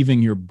weren't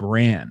leaving your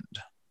brand.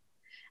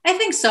 I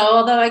think so.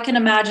 Although I can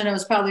imagine it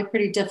was probably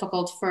pretty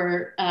difficult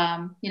for,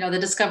 the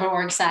Discover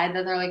org side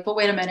that they're like, but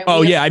wait a minute.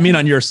 Oh yeah. I mean,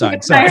 on your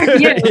side. Sorry.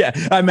 Yeah.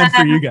 I meant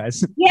for you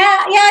guys. Yeah.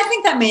 I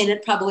think that made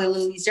it probably a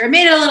little easier. It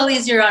made it a little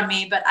easier on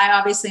me, but I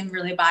obviously am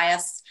really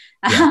biased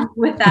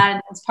with that.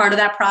 And as part of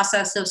that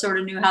process, so sort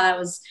of knew how that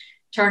was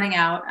turning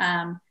out.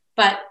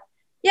 But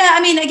yeah,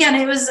 I mean, again,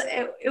 it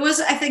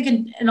was, I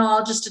think in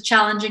all just a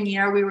challenging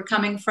year. We were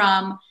coming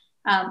from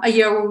a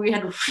year where we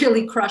had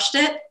really crushed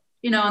it.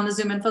 On the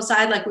ZoomInfo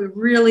side, like we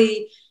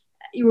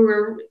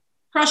were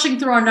crushing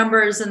through our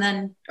numbers, and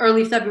then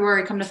early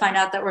February come to find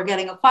out that we're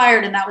getting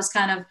acquired. And that was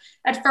kind of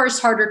at first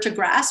harder to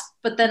grasp.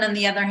 But then on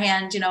the other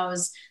hand, it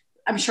was,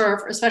 I'm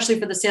sure, especially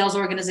for the sales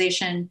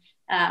organization,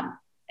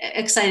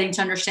 exciting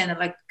to understand that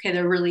like, okay,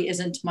 there really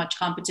isn't much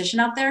competition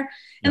out there.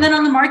 And then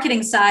on the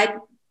marketing side,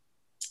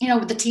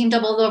 with the team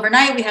doubled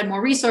overnight, we had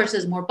more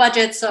resources, more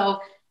budget. So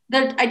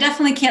I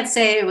definitely can't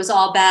say it was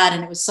all bad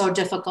and it was so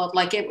difficult.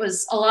 Like it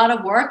was a lot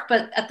of work,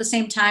 but at the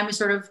same time, we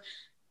sort of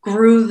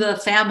grew the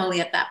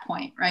family at that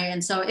point. Right.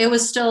 And so it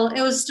was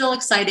still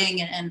exciting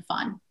and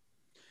fun.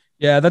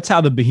 Yeah. That's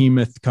how the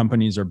behemoth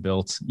companies are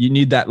built. You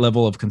need that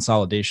level of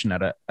consolidation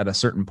at a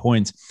certain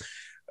point.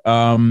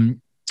 Oh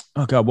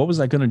God, what was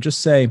I going to just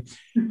say?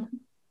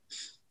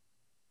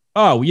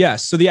 Oh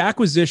yes. So the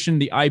acquisition,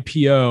 the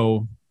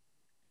IPO,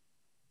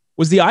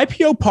 was the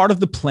IPO part of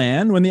the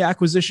plan when the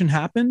acquisition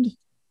happened?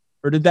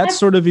 Or did that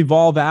sort of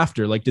evolve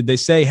after? Like, did they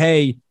say,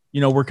 hey,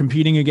 we're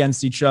competing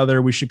against each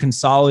other, we should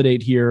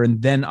consolidate here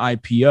and then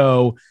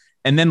IPO?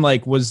 And then why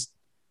was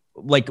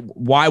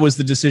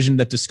the decision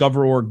that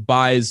Discover.org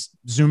buys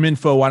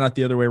ZoomInfo? Why not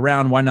the other way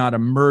around? Why not a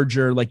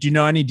merger? Like, do you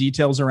know any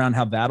details around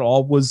how that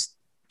all was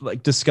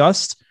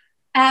discussed?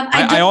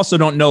 I also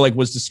don't know,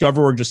 was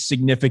Discover.org just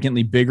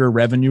significantly bigger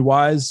revenue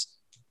wise?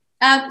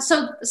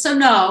 So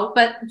no,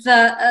 but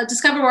the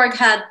Discover.org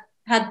had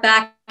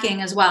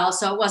backing as well.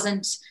 So it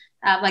wasn't,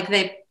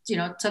 they,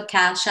 took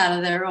cash out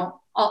of their own.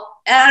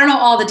 I don't know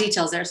all the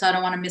details there, so I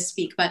don't want to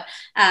misspeak. But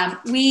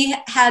we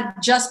had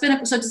just been,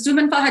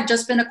 ZoomInfo had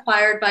just been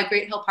acquired by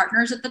Great Hill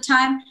Partners at the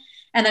time,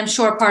 and I'm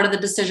sure part of the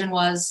decision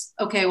was,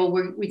 okay, well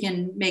we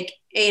can make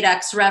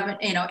 8x revenue,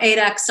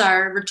 8x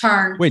our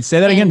return. Wait,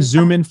 say that again.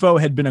 ZoomInfo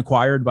had been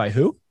acquired by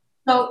who?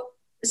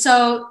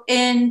 So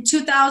in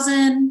 2000,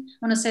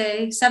 I want to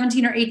say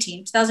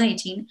 2018,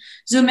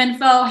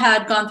 ZoomInfo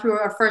had gone through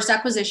our first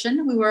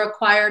acquisition. We were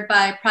acquired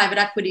by a private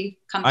equity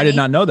company. I did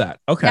not know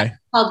that. Okay.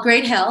 Called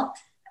Great Hill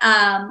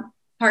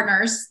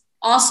Partners.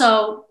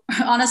 Also,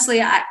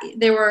 honestly,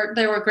 they were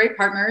great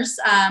partners.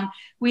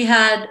 We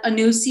had a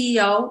new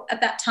CEO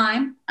at that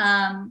time,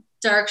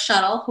 Derek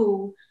Shuttle,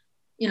 who,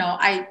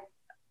 I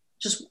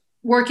just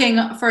working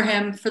for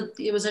him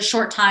it was a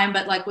short time,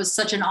 but was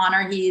such an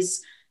honor.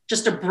 He's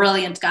just a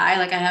brilliant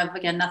guy. I have,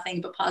 again, nothing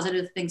but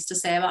positive things to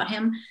say about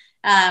him.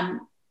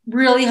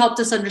 Really helped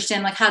us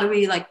understand, how do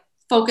we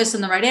focus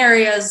in the right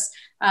areas.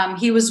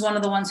 He was one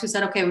of the ones who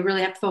said, okay, we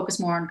really have to focus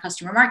more on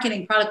customer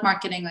marketing, product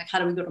marketing. How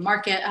do we go to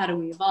market? How do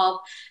we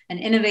evolve and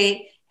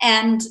innovate?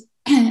 And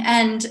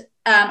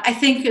I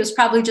think it was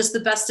probably just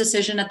the best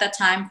decision at that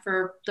time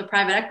for the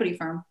private equity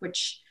firm,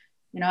 which,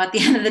 at the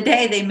end of the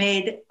day, they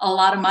made a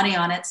lot of money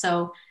on it.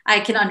 So I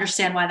can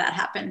understand why that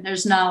happened.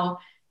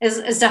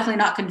 It's definitely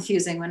not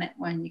confusing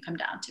when you come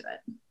down to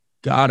it.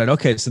 Got it.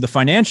 Okay. So the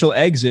financial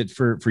exit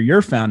for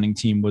your founding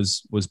team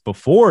was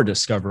before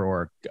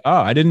Discover.org.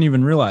 Oh, I didn't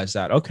even realize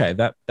that. Okay.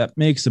 That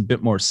makes a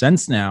bit more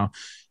sense now.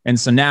 And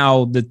so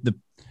now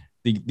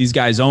these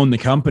guys own the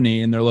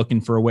company and they're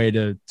looking for a way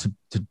to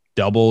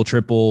double,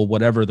 triple,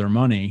 whatever their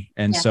money.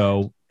 And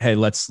so, hey,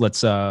 let's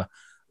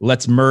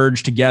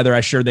merge together.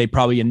 I'm sure they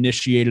probably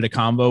initiated a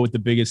convo with the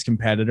biggest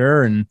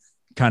competitor and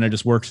kind of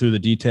just work through the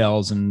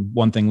details, and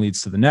one thing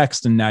leads to the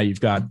next. And now you've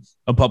got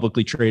a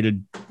publicly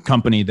traded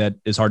company that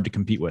is hard to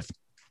compete with.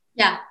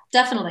 Yeah,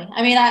 definitely.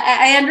 I mean,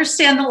 I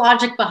understand the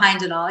logic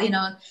behind it all,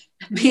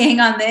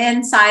 being on the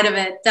inside of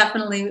it,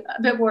 definitely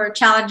a bit more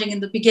challenging in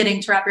the beginning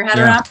to wrap your head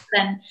around.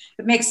 Then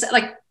it makes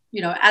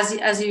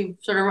as you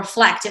sort of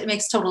reflect, it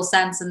makes total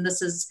sense. And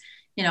this is,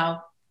 it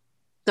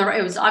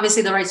was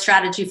obviously the right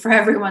strategy for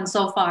everyone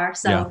so far.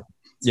 So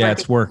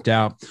it's worked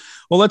out.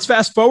 Well, let's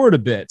fast forward a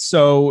bit.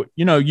 So,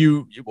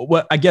 the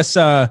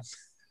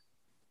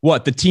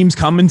team's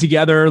coming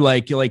together,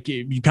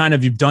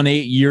 you've done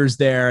 8 years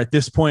there. At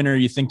this point, are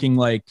you thinking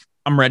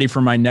I'm ready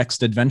for my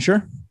next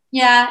adventure?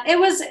 Yeah, it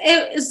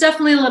was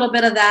definitely a little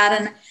bit of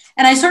that.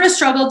 And I sort of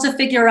struggled to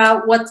figure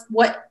out what's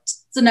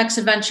the next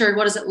adventure.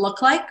 What does it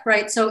look like?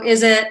 Right. So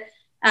is it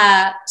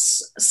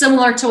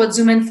similar to what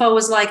ZoomInfo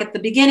was like at the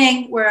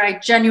beginning, where I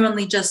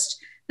genuinely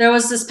there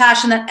was this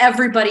passion that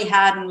everybody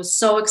had and was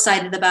so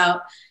excited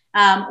about,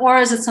 or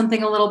is it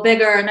something a little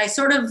bigger? And I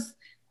sort of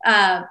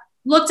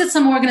looked at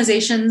some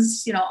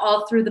organizations,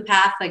 all through the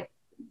path,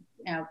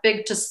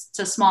 big to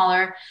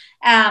smaller.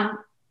 And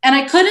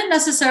I couldn't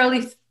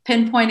necessarily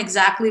pinpoint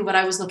exactly what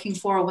I was looking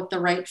for, what the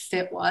right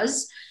fit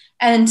was.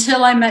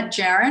 until I met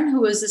Jaron,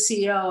 who was the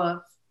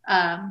CEO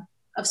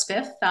of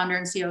Spiff, founder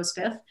and CEO of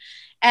Spiff.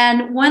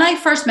 And when I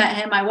first met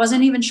him, I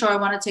wasn't even sure I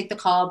wanted to take the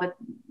call, but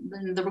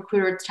the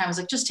recruiter at the time was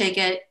like, just take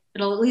it.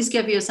 It'll at least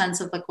give you a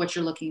sense of like what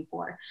you're looking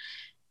for.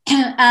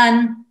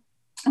 And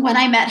when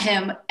I met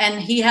him and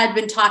he had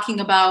been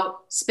talking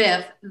about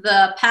Spiff,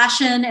 the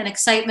passion and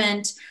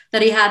excitement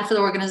that he had for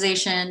the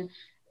organization,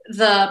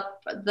 the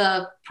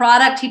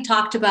product he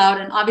talked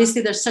about, and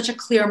obviously there's such a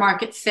clear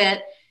market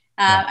fit.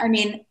 I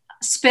mean,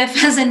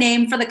 Spiff as a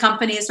name for the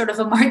company is sort of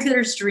a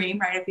marketer's dream,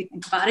 right? If you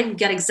think about it, you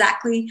get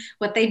exactly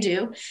what they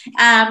do.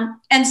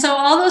 And so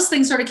all those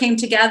things sort of came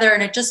together,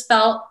 and it just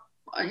felt,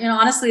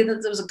 honestly, there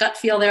was a gut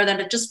feel there that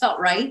it just felt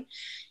right.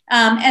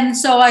 And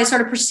so I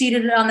sort of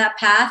proceeded on that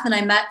path, and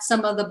I met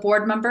some of the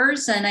board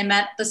members and I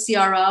met the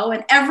CRO,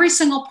 and every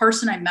single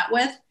person I met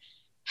with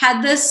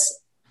had this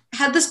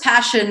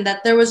passion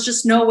that there was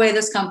just no way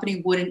this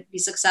company wouldn't be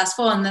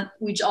successful. And that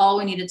all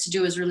we needed to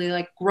do is really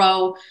like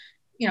grow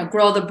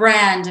the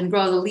brand and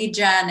grow the lead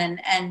gen.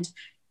 And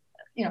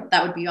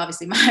that would be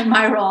obviously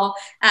my role.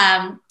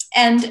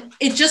 And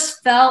it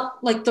just felt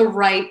like the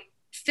right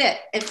fit.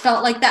 It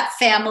felt like that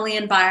family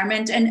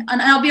environment. And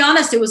I'll be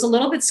honest, it was a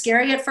little bit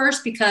scary at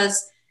first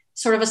because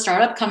sort of a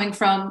startup coming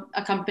from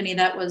a company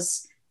that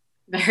was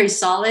very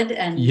solid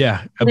and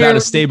about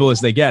as stable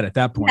as they get at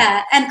that point.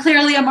 Yeah, and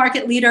clearly a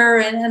market leader.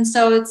 And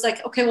so it's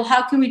like, okay, well,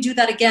 how can we do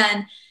that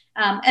again?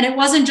 And it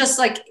wasn't just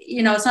like,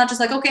 it's not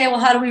just like, okay, well,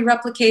 how do we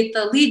replicate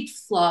the lead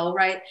flow,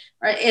 right?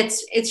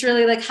 It's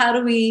really like, how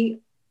do we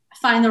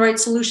find the right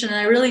solution? And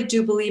I really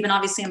do believe, and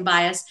obviously I'm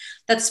biased,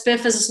 that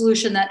Spiff is a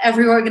solution that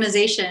every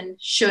organization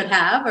should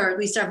have, or at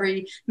least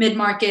every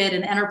mid-market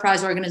and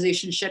enterprise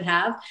organization should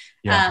have.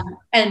 Yeah.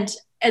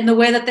 And the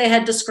way that they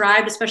had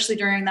described, especially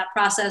during that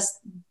process,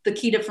 the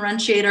key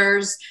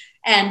differentiators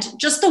and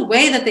just the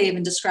way that they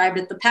even described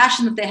it, the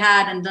passion that they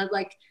had, and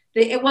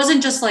it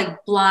wasn't just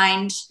like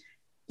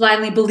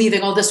blindly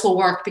believing, oh, this will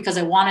work because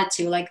I want it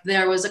to. Like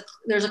there's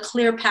a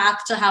clear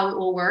path to how it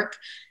will work.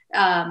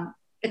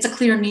 It's a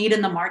clear need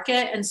in the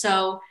market. And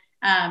so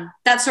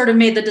that sort of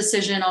made the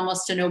decision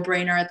almost a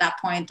no-brainer at that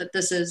point, that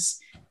this is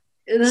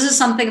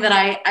something that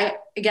I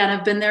again,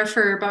 have been there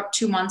for about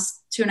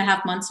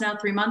 2.5 months now,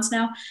 3 months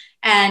now.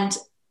 And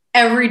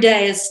every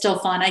day is still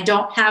fun. I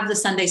don't have the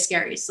Sunday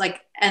scaries,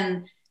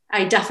 and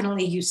I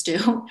definitely used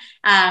to.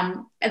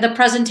 And the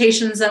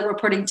presentations that we're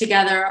putting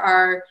together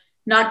are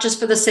not just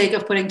for the sake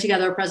of putting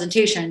together a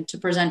presentation to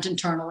present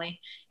internally.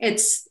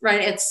 It's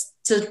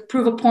to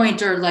prove a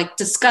point or like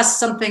discuss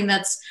something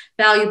that's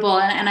valuable.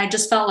 And I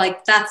just felt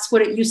like that's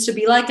what it used to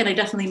be like. And I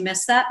definitely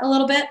miss that a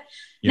little bit.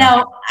 Yeah.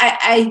 Now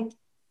I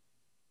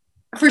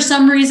for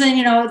some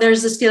reason,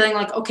 there's this feeling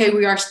like, okay,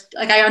 we are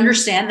like, I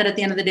understand that at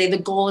the end of the day, the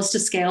goal is to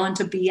scale and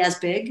to be as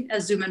big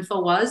as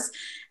ZoomInfo was.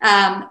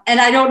 And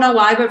I don't know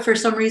why, but for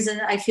some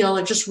reason I feel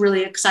like just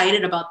really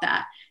excited about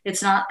that.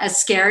 It's not as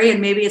scary.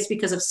 And maybe it's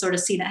because I've sort of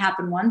seen it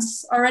happen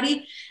once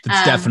already.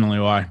 That's definitely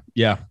why.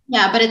 Yeah.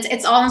 Yeah. But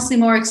it's honestly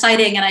more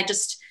exciting. And I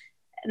just,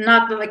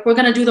 not like we're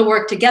going to do the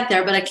work to get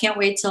there, but I can't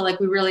wait till like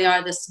we really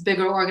are this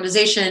bigger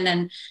organization.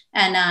 And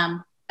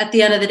at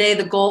the end of the day,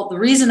 the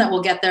reason that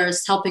we'll get there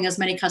is helping as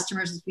many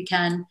customers as we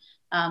can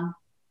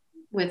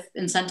with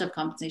incentive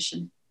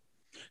compensation.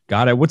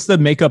 Got it. What's the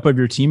makeup of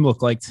your team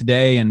look like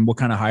today, and what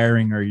kind of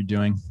hiring are you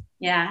doing?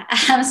 Yeah.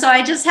 So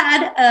I just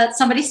had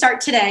somebody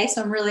start today,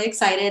 so I'm really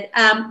excited.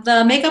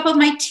 The makeup of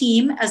my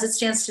team as it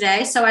stands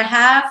today. So I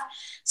have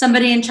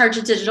somebody in charge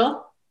of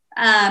digital.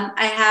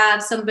 I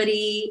have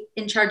somebody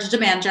in charge of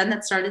demand gen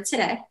that started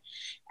today.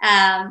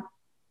 I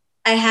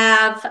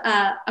have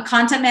a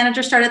content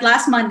manager started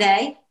last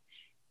Monday,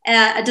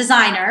 a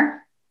designer.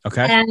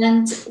 Okay.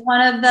 And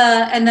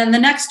then the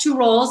next two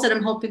roles that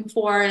I'm hoping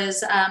for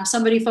is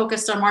somebody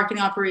focused on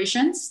marketing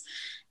operations.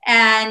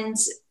 And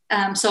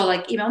so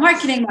like email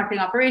marketing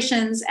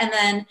operations. And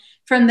then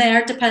from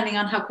there, depending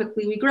on how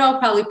quickly we grow,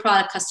 probably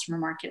product customer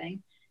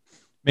marketing.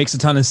 Makes a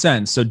ton of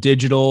sense. So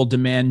digital,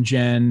 demand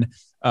gen,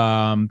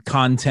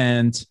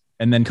 content,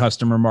 and then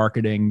customer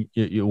marketing,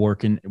 you're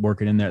working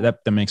in there.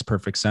 That makes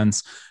perfect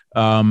sense.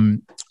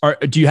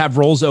 Do you have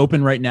roles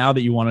open right now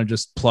that you want to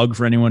just plug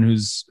for anyone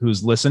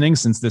who's listening,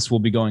 since this will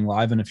be going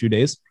live in a few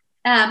days?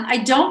 I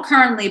don't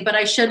currently, but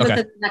I should within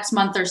the next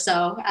month or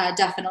so,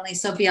 definitely.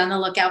 So be on the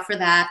lookout for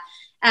that.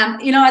 At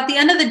the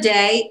end of the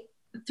day,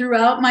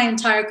 throughout my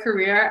entire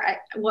career,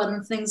 one of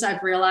the things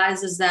I've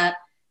realized is that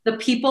the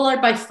people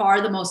are by far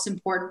the most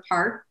important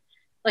part.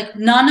 Like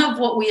none of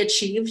what we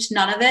achieved,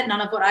 none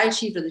of what I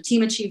achieved or the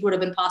team achieved would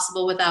have been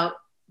possible without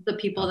the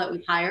people that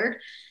we've hired.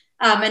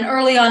 And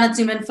early on at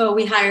ZoomInfo,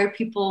 we hired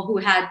people who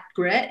had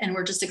grit and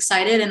were just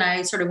excited. And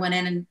I sort of went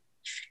in and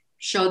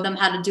showed them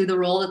how to do the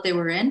role that they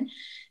were in.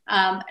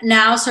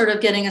 Now sort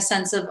of getting a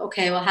sense of,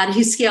 okay, well, how do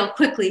you scale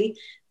quickly?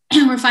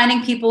 We're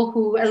finding people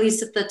who, at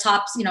least at the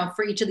tops,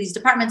 for each of these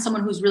departments,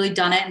 someone who's really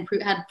done it and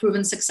had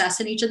proven success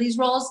in each of these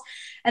roles.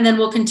 and then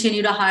we'll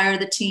continue to hire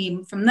the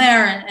team from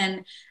there.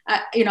 And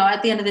at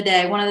the end of the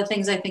day, one of the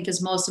things I think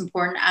is most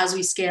important as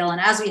we scale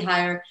and as we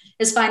hire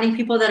is finding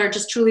people that are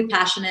just truly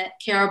passionate,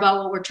 care about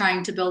what we're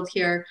trying to build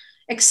here,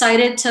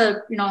 excited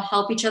to,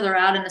 help each other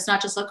out. And it's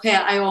not just like, okay,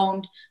 I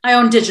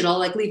own digital,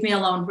 like leave me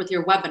alone with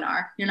your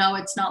webinar.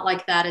 It's not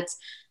like that. It's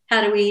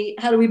how do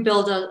we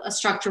build a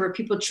structure where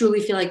people truly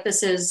feel like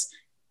this is,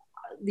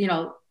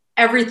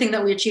 everything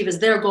that we achieve is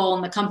their goal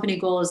and the company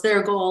goal is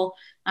their goal.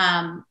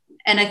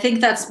 And I think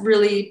that's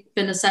really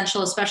been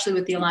essential, especially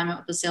with the alignment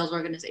with the sales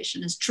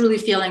organization, is truly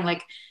feeling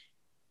like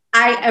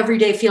I every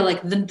day feel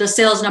like the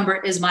sales number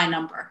is my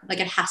number. Like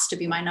it has to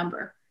be my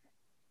number.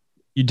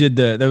 You did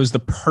that was the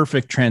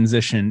perfect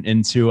transition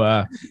into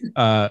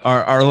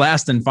our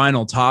last and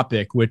final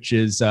topic, which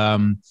is, I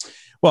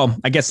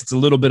guess it's a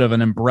little bit of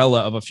an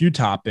umbrella of a few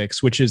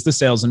topics, which is the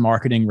sales and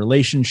marketing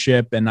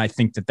relationship. And I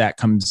think that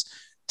comes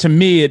to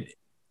me,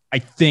 I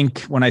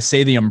think when I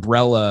say the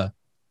umbrella,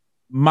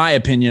 my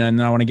opinion,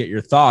 and I want to get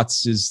your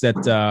thoughts, is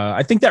that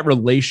I think that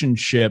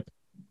relationship,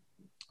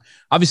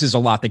 obviously there's a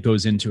lot that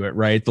goes into it,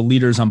 right? The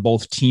leaders on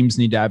both teams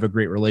need to have a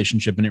great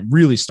relationship, and it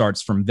really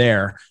starts from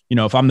there.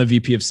 If I'm the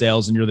VP of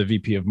sales and you're the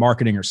VP of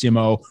marketing or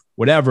CMO,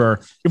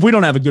 whatever, if we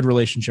don't have a good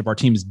relationship, our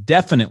teams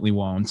definitely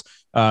won't.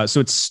 So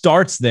it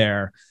starts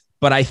there.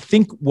 But I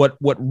think what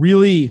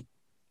really,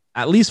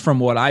 at least from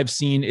what I've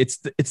seen, it's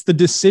the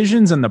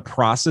decisions and the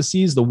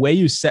processes, the way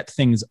you set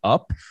things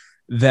up,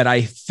 that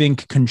I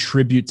think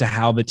contribute to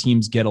how the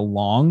teams get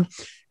along.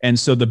 And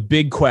so the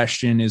big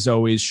question is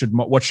always,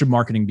 what should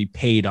marketing be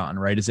paid on,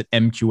 right? Is it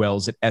MQL?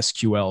 Is it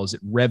SQL? Is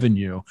it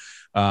revenue?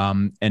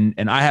 And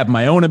I have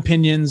my own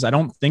opinions. I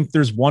don't think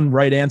there's one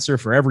right answer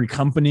for every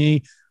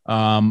company.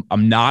 I'm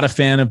not a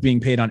fan of being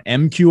paid on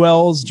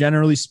MQLs,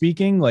 generally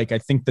speaking. Like, I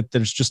think that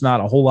there's just not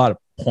a whole lot of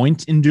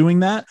point in doing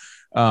that,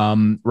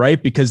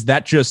 right? Because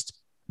that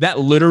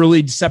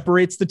literally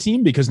separates the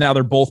team, because now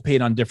they're both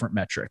paid on different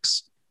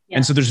metrics. Yeah.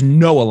 And so there's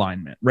no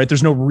alignment, right?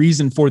 There's no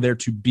reason for there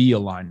to be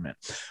alignment.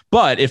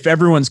 But if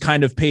everyone's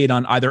kind of paid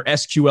on either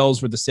SQLs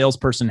where the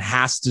salesperson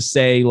has to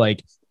say,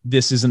 like,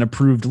 this is an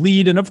approved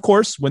lead. And of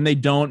course, when they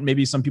don't,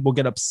 maybe some people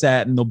get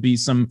upset and there'll be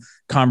some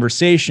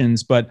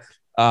conversations, but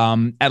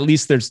at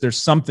least there's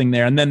something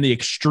there. And then the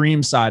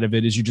extreme side of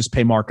it is you just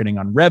pay marketing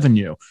on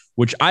revenue,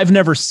 which I've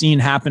never seen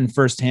happen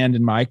firsthand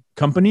in my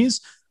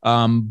companies.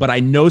 But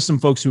I know some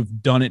folks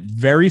who've done it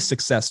very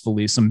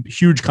successfully, some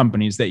huge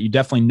companies that you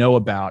definitely know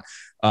about.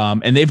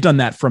 And they've done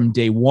that from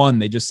day one.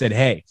 They just said,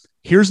 hey,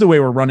 here's the way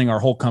we're running our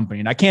whole company.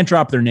 And I can't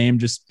drop their name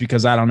just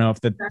because I don't know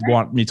if they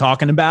want me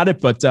talking about it,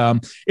 but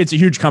it's a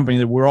huge company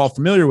that we're all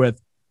familiar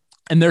with.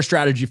 And their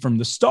strategy from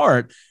the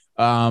start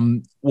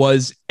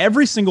was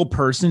every single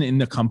person in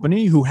the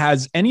company who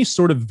has any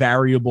sort of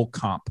variable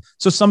comp,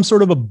 so some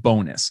sort of a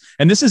bonus.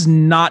 And this is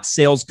not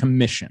sales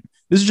commission.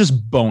 This is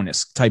just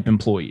bonus type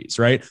employees,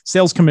 right?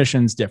 Sales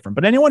commission is different,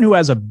 but anyone who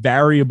has a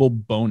variable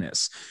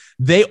bonus,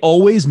 they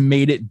always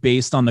made it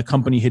based on the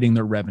company hitting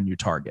their revenue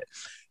target.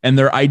 And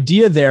their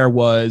idea there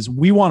was,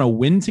 we want to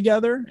win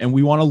together and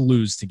we want to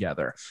lose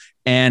together.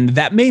 And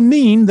that may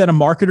mean that a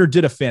marketer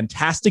did a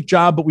fantastic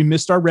job, but we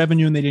missed our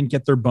revenue and they didn't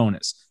get their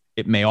bonus.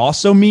 It may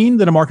also mean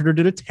that a marketer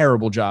did a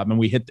terrible job and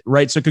we hit,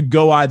 right? So it could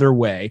go either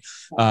way.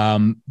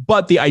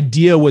 But the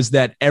idea was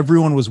that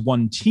everyone was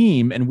one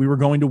team and we were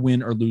going to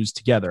win or lose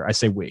together. I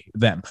say we,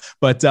 them.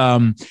 But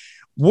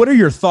what are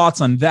your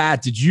thoughts on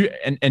that? Did you,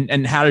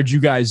 and how did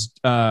you guys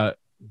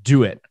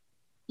do it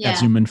at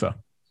ZoomInfo?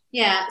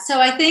 Yeah.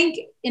 So I think,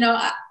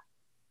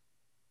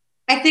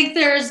 I think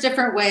there's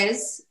different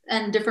ways,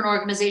 and different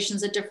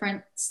organizations at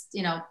different,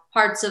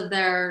 parts of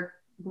their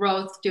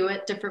growth do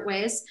it different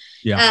ways.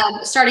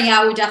 Yeah. Starting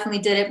out, we definitely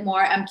did it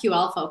more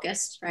MQL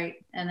focused, right?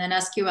 And then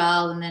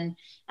SQL. And then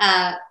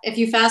if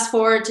you fast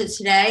forward to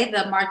today,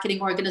 the marketing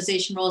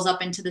organization rolls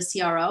up into the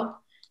CRO.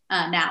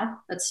 Now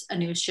that's a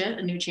new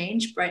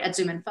change, right? At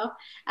ZoomInfo.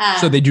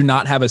 So they do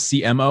not have a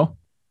CMO?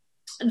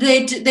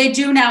 They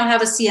do now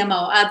have a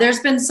CMO.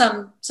 There's been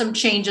some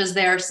changes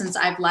there since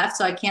I've left,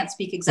 so I can't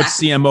speak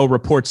exactly. But CMO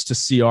reports to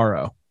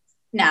CRO.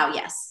 Now,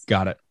 yes.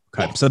 Got it.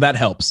 Okay. Yeah. So that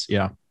helps.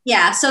 Yeah.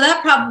 Yeah. So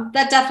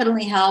that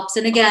definitely helps.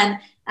 And again,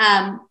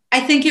 I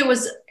think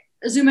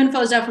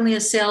ZoomInfo is definitely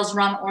a sales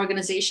run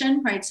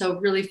organization, right? So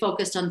really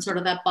focused on sort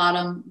of the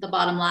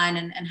bottom line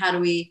and how do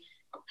we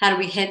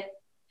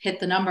hit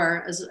the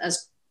number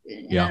as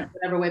in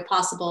whatever way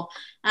possible.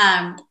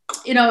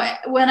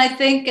 When I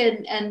think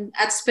and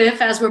at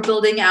Spiff, as we're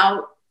building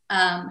out,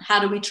 how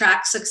do we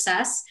track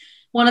success?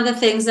 One of the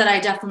things that I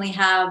definitely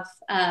have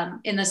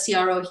in the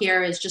CRO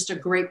here is just a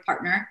great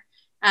partner.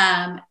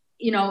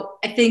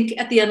 I think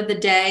at the end of the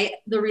day,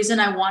 the reason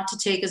I want to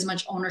take as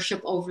much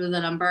ownership over the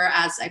number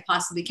as I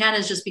possibly can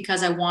is just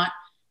because I want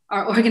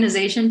our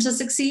organization to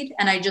succeed.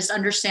 And I just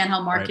understand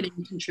how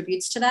marketing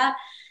contributes to that.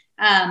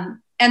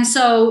 And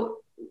so,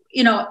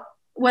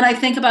 when I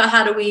think about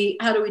how do we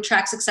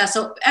track success?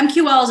 So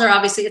MQLs are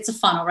obviously, it's a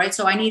funnel, right?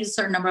 So I need a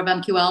certain number of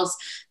MQLs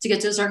to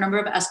get to a certain number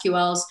of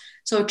SQLs.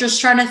 So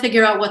just trying to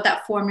figure out what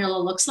that formula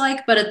looks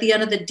like. But at the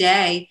end of the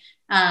day,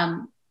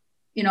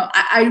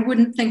 I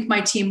wouldn't think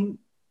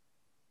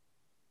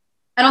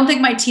I don't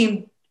think my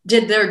team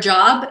did their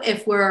job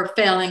if we're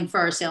failing for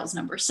our sales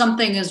numbers.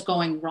 Something is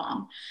going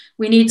wrong.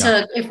 We need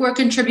to, if we're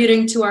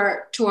contributing to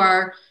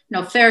our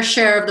fair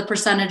share of the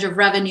percentage of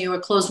revenue or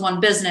closed won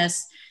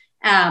business,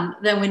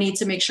 then we need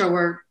to make sure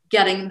we're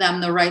getting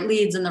them the right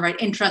leads and the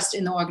right interest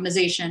in the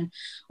organization.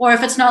 Or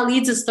if it's not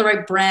leads, it's the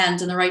right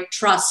brand and the right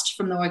trust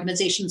from the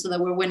organization so that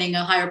we're winning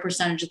a higher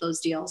percentage of those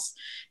deals.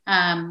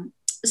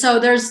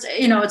 So there's,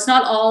 it's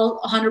not all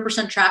 100%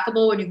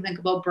 trackable when you think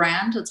about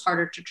brand. It's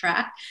harder to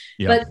track.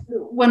 Yeah. But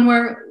when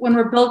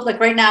we're built, like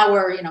right now,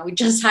 I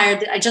just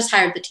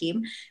hired the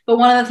team. But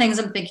one of the things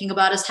I'm thinking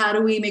about is how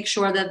do we make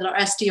sure that our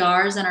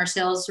SDRs and our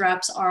sales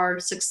reps are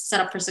set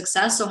up for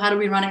success? So how do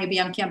we run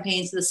ABM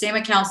campaigns to the same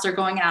accounts they're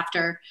going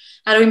after?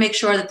 How do we make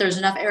sure that there's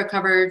enough air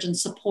coverage and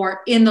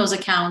support in those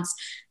accounts,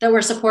 that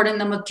we're supporting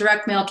them with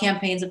direct mail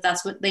campaigns if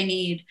that's what they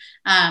need?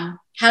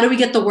 How do we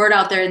get the word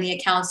out there in the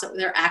accounts that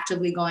they're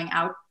actively going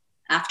out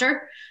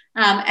after?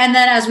 And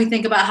then as we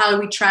think about how do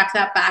we track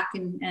that back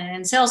in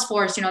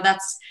Salesforce,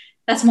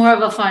 that's more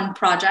of a fun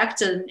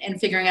project and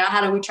figuring out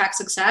how do we track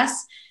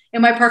success.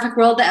 In my perfect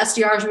world, the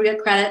SDRs would get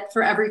credit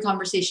for every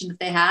conversation that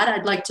they had.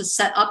 I'd like to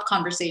set up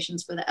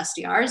conversations for the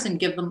SDRs and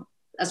give them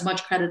as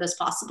much credit as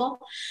possible.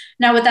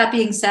 Now, with that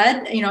being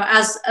said,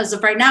 as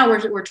of right now,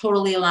 we're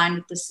totally aligned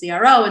with the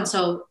CRO. And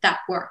so that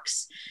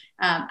works.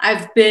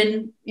 I've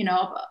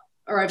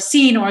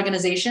seen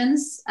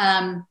organizations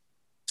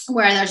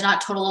where there's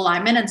not total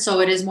alignment. And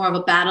so it is more of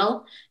a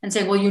battle and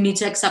say, well, you need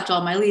to accept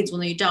all my leads. Well,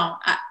 no, you don't.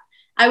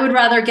 I would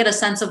rather get a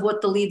sense of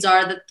what the leads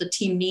are that the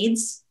team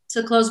needs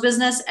to close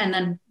business and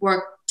then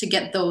work to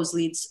get those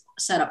leads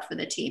set up for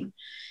the team.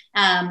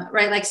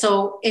 Right. Like,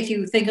 so if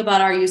you think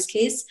about our use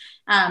case,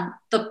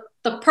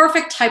 the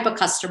perfect type of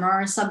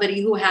customer is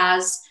somebody who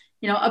has,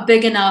 a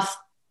big enough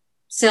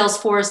sales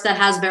force that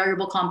has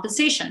variable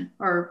compensation,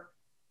 or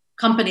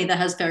company that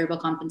has variable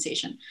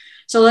compensation.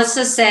 So let's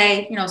just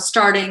say,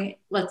 starting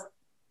with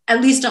at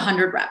least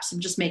 100 reps. I'm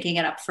just making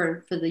it up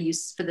for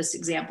this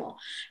example.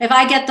 If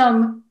I get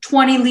them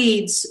 20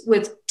 leads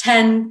with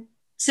 10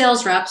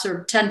 sales reps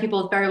or 10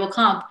 people with variable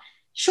comp,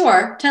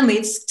 sure, 10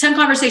 leads, 10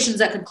 conversations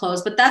that could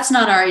close, but that's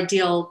not our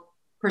ideal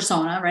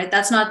persona, right?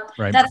 That's not,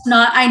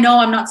 I know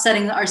I'm not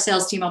setting our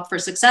sales team up for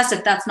success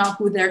if that's not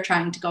who they're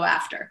trying to go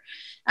after.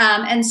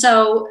 And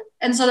so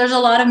there's a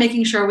lot of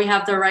making sure we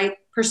have the right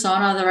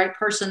persona, the right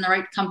person, the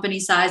right company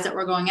size that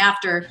we're going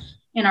after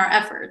in our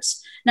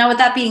efforts. Now, with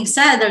that being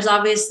said, there's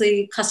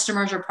obviously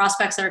customers or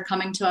prospects that are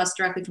coming to us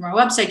directly from our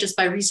website just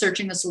by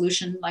researching a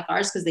solution like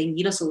ours because they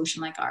need a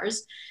solution like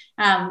ours.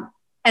 And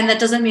that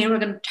doesn't mean we're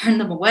going to turn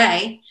them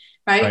away,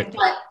 right?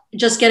 But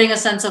just getting a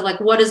sense of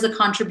like, what is the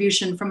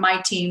contribution from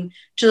my team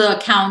to the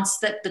accounts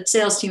that the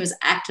sales team is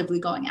actively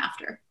going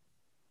after?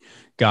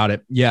 Got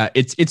it. Yeah.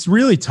 It's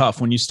really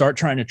tough when you start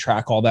trying to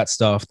track all that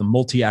stuff, the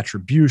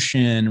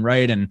multi-attribution,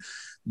 right? And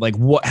like,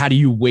 how do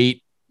you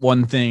weight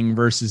one thing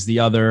versus the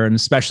other? And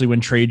especially when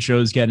trade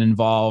shows get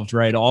involved,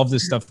 right? All of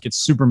this stuff gets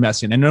super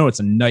messy. And I know it's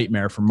a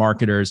nightmare for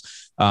marketers.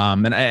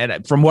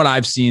 And from what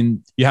I've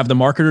seen, you have the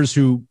marketers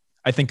who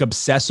I think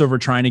obsess over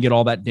trying to get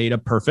all that data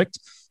perfect.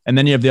 And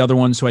then you have the other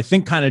ones who I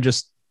think kind of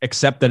just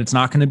accept that it's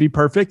not going to be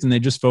perfect. And they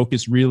just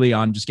focus really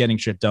on just getting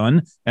shit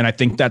done. And I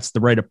think that's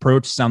the right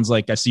approach. Sounds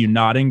like I see you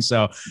nodding.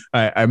 So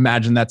I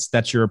imagine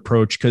that's your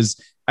approach.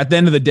 Because at the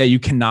end of the day, you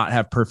cannot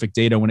have perfect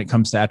data when it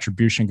comes to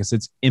attribution because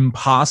it's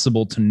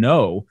impossible to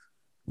know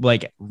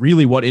like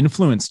really what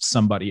influenced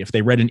somebody. If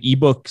they read an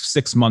ebook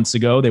 6 months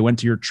ago, they went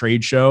to your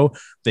trade show,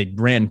 they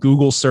ran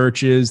Google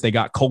searches, they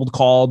got cold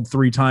called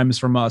 3 times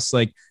from us.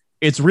 Like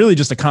it's really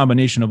just a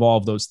combination of all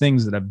of those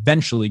things that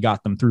eventually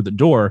got them through the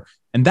door.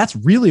 And that's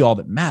really all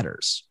that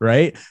matters,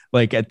 right?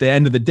 Like at the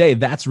end of the day,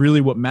 that's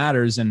really what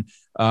matters. And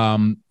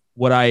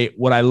what I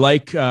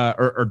like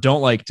or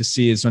don't like to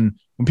see is when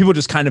people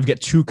just kind of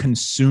get too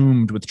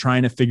consumed with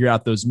trying to figure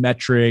out those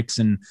metrics,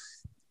 and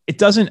it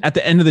doesn't, at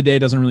the end of the day, it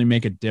doesn't really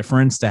make a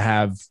difference to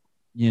have,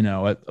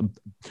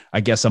 I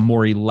guess a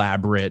more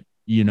elaborate,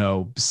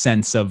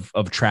 sense of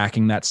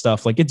tracking that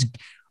stuff. Like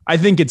I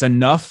think it's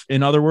enough,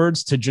 in other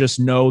words, to just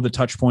know the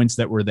touch points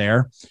that were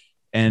there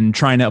and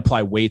trying to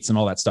apply weights and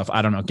all that stuff.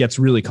 I don't know. It gets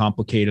really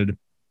complicated.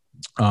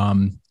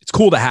 It's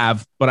cool to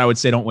have, but I would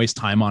say don't waste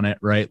time on it,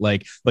 right?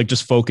 Like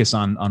just focus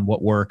on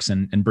what works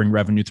and bring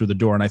revenue through the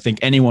door. And I think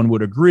anyone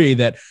would agree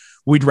that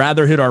we'd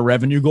rather hit our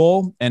revenue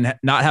goal and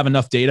not have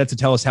enough data to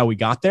tell us how we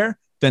got there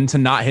than to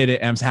not hit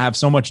it and have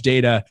so much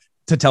data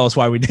to tell us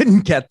why we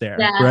didn't get there.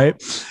 Yeah.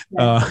 Right.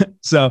 Yeah.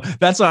 So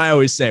that's what I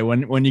always say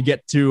when you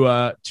get too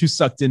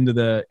sucked into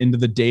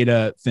the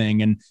data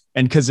thing.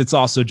 And cause it's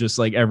also just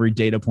like every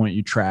data point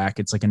you track,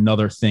 it's like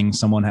another thing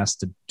someone has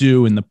to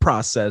do in the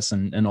process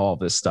and all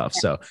this stuff.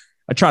 Yeah. So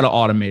I try to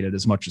automate it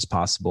as much as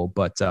possible,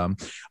 but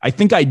I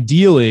think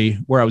ideally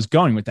where I was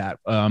going with that,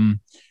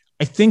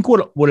 I think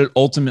what it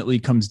ultimately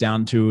comes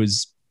down to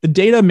is the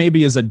data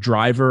maybe is a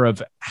driver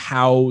of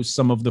how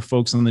some of the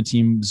folks on the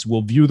teams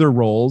will view their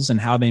roles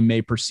and how they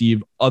may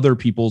perceive other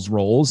people's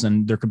roles.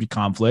 And there could be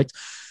conflict.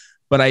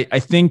 But I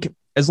think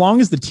as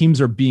long as the teams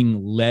are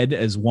being led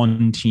as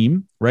one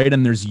team, right?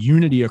 And there's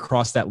unity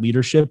across that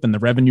leadership, and the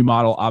revenue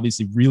model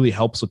obviously really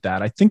helps with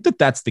that. I think that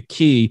that's the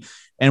key.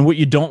 And what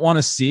you don't want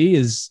to see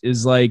is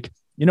like,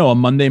 a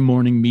Monday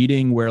morning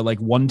meeting where like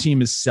one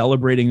team is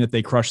celebrating that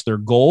they crushed their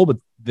goal, but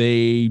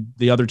the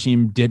other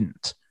team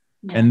didn't.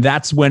 Yeah. And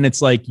that's when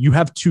it's like, you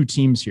have two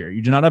teams here.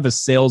 You do not have a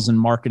sales and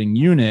marketing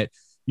unit.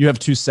 You have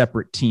two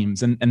separate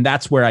teams. And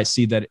that's where I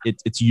see that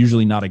it's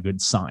usually not a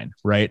good sign,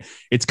 right?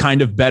 It's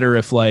kind of better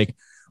if like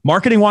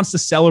marketing wants to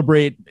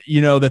celebrate,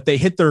 that they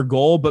hit their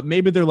goal, but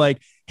maybe they're like,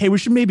 hey, we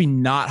should maybe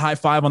not high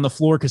five on the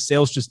floor because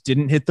sales just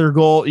didn't hit their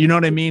goal. You know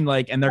what I mean?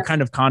 Like, and they're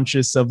kind of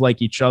conscious of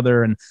like each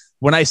other. And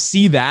when I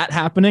see that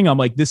happening, I'm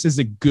like, this is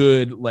a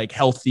good, like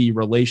healthy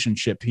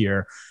relationship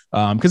here.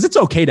 Because it's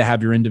okay to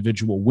have your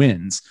individual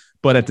wins,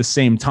 but at the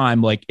same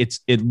time, like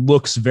it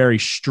looks very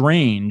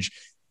strange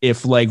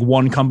if like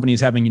one company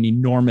is having an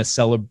enormous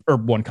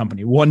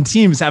one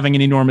team is having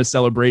an enormous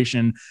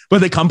celebration, but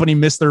the company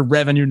missed their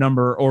revenue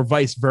number or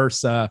vice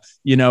versa.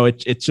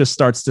 It just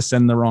starts to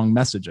send the wrong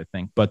message, I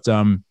think. But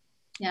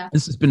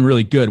This has been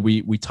really good.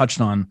 We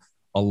touched on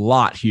a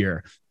lot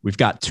here. We've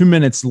got 2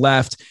 minutes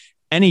left.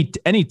 Any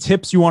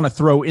tips you want to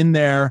throw in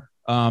there?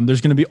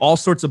 There's going to be all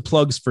sorts of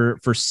plugs for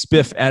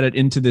Spiff added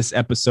into this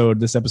episode.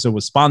 This episode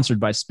was sponsored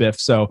by Spiff,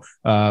 so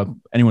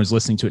anyone who's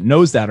listening to it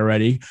knows that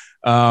already.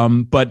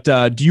 But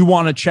do you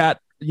want to chat,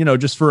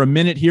 just for a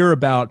minute here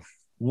about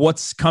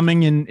what's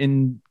coming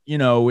in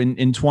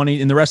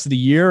the rest of the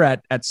year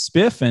at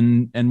Spiff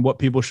and what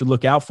people should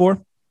look out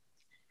for?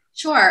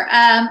 Sure.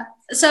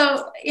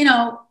 So,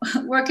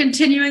 we're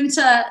continuing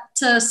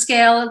to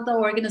scale the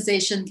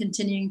organization,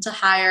 continuing to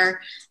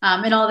hire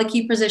in all the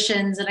key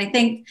positions. And I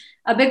think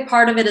a big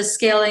part of it is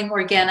scaling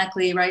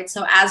organically, right?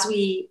 So as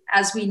we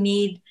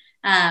need,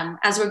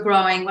 as we're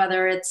growing,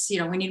 whether it's,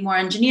 we need more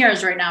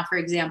engineers right now, for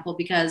example,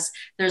 because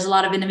there's a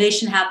lot of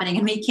innovation happening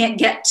and we can't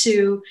get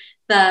to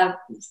the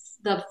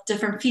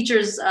different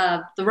features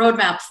of the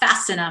roadmap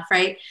fast enough,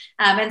 right?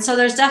 And so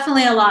there's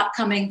definitely a lot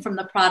coming from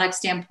the product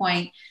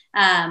standpoint.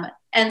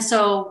 And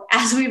so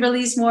as we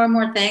release more and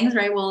more things,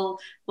 right, we'll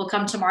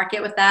come to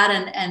market with that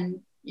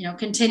and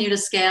continue to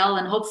scale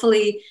and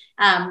hopefully,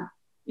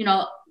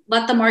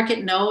 let the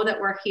market know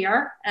that we're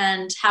here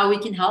and how we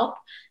can help.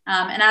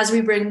 And as we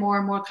bring more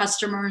and more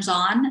customers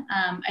on,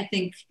 I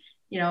think,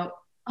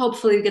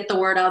 hopefully get the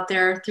word out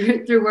there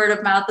through word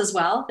of mouth as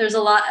well. There's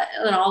a lot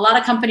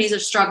of companies are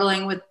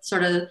struggling with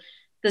sort of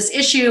this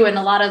issue. And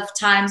a lot of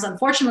times,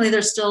 unfortunately,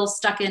 they're still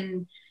stuck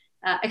in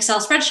Excel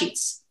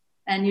spreadsheets.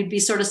 And you'd be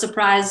sort of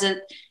surprised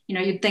that,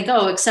 you'd think,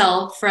 oh,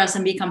 Excel for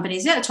SMB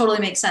companies. Yeah, it totally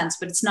makes sense.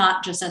 But it's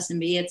not just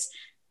SMB. It's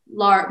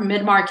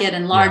mid-market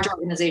and large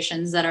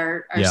organizations that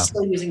are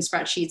still using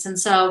spreadsheets. And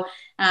so,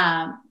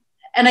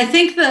 and I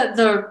think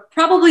that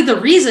probably the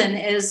reason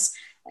is,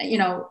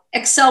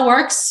 Excel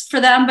works for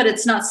them, but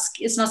it's not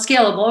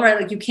scalable, right?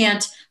 Like you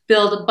can't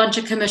build a bunch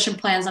of commission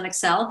plans on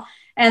Excel.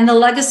 And the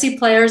legacy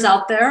players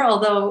out there,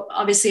 although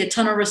obviously a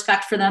ton of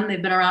respect for them,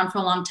 they've been around for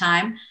a long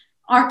time,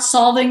 aren't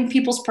solving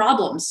people's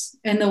problems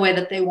in the way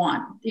that they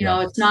want.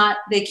 It's not,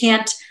 they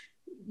can't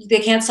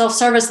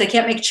self-service. They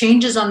can't make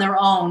changes on their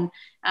own.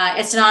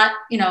 It's not,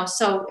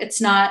 so it's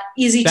not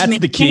easy to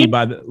make. That's the key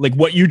like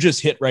what you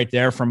just hit right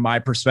there from my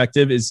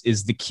perspective is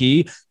the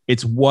key.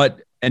 It's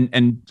what,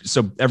 and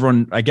so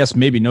everyone, I guess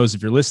maybe knows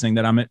if you're listening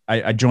that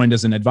I joined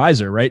as an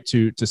advisor, right,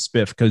 to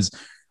Spiff, because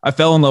I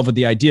fell in love with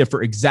the idea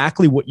for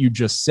exactly what you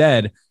just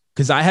said.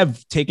 Because I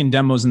have taken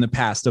demos in the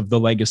past of the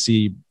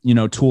legacy,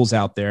 tools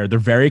out there. They're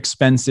very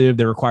expensive.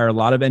 They require a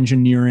lot of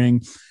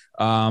engineering.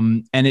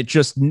 And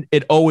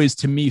it always,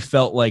 to me,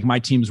 felt like my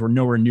teams were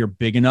nowhere near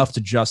big enough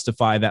to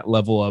justify that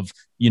level of,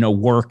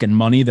 work and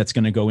money that's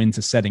going to go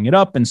into setting it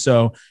up. And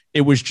so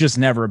it was just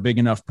never a big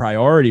enough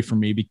priority for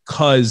me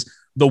because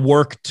the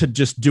work to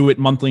just do it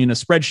monthly in a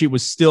spreadsheet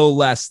was still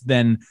less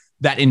than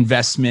that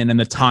investment and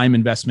the time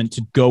investment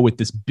to go with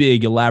this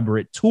big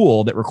elaborate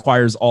tool that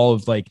requires all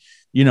of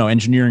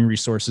engineering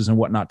resources and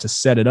whatnot to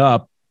set it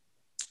up.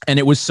 And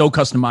it was so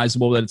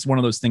customizable that it's one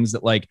of those things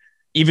that like,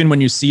 even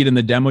when you see it in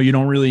the demo, you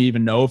don't really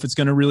even know if it's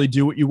going to really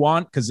do what you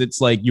want. Cause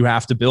it's like, you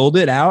have to build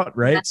it out.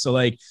 Right. So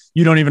like,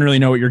 you don't even really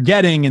know what you're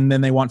getting. And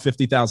then they want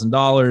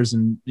 $50,000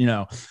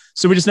 and,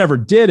 so we just never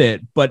did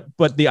it. But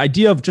the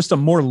idea of just a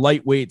more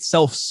lightweight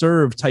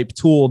self-serve type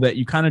tool that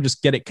you kind of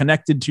just get it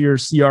connected to your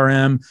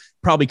CRM,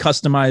 probably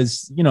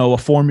customize, a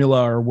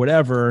formula or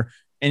whatever.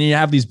 And you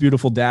have these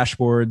beautiful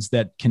dashboards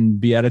that can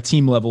be at a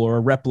team level or a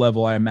rep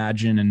level, I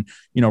imagine. And,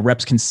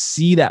 reps can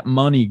see that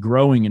money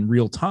growing in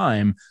real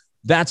time.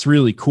 That's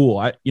really cool.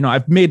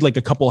 I've made like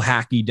a couple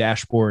hacky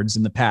dashboards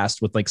in the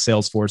past with like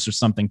Salesforce or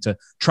something to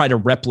try to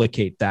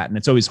replicate that. And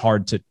it's always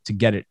hard to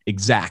get it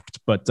exact,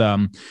 but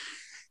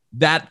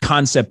that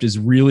concept is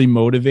really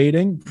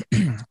motivating.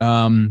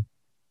 And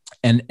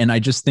I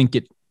just think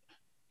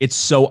it's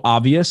so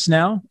obvious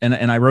now.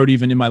 And I wrote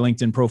even in my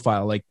LinkedIn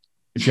profile, like,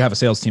 if you have a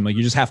sales team, like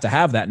you just have to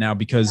have that now,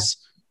 because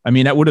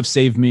that would have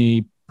saved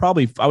me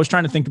probably. I was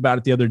trying to think about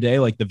it the other day,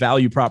 like the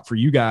value prop for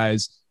you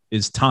guys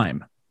is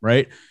time,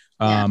 right?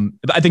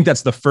 I think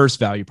that's the first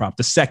value prop.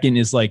 The second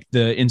is like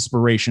the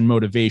inspiration,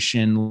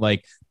 motivation,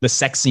 like the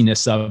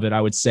sexiness of it, I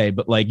would say.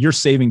 But like you're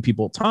saving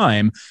people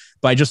time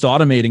by just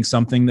automating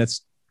something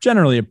that's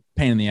generally a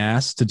pain in the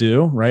ass to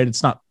do, right?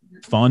 It's not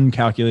fun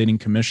calculating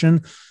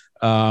commission.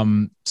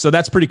 So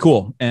that's pretty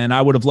cool. And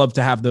I would have loved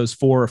to have those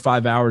 4 or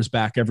 5 hours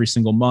back every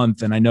single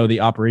month. And I know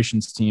the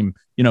operations team,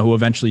 who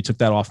eventually took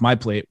that off my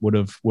plate would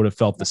have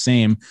felt the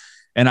same.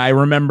 And I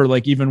remember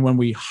like, even when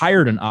we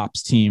hired an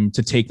ops team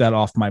to take that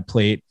off my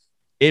plate,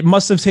 it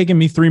must have taken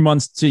me 3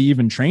 months to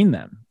even train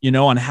them,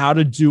 on how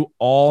to do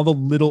all the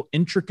little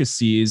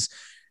intricacies.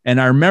 And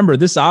I remember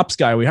this ops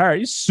guy we hired,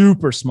 he's a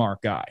super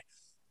smart guy.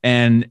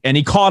 And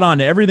he caught on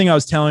to everything I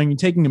was telling,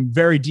 taking him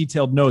very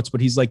detailed notes, but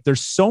he's like,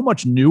 there's so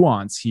much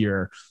nuance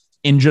here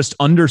in just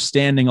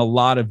understanding a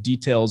lot of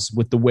details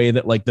with the way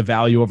that like the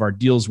value of our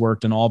deals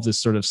worked and all of this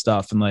sort of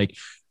stuff. And like,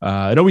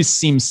 it always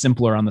seems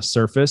simpler on the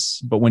surface,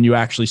 but when you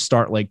actually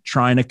start like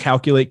trying to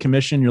calculate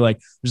commission, you're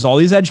like, there's all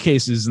these edge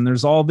cases and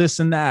there's all this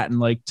and that. And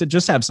like to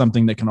just have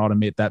something that can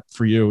automate that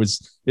for you is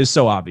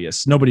so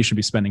obvious. Nobody should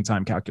be spending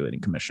time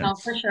calculating commission. Oh,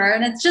 for sure.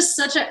 And it's just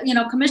such a,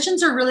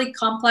 commissions are really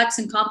complex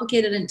and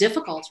complicated and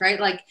difficult, right?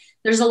 Like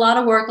there's a lot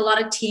of work, a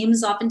lot of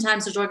teams.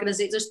 Oftentimes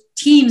there's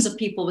teams of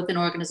people within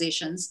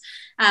organizations.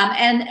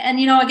 And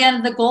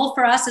again, the goal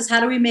for us is how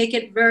do we make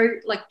it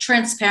very like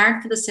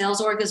transparent for the sales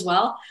org as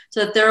well,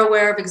 so that they're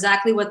aware of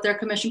exactly what their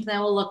commission plan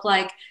will look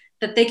like,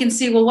 that they can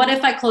see, well, what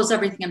if I close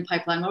everything in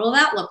pipeline? What will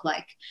that look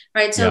like?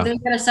 Right. So they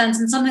get a sense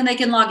and something they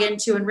can log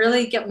into and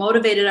really get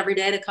motivated every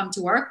day to come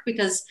to work,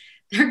 because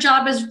their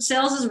job is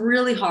sales is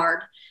really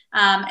hard.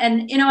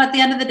 And at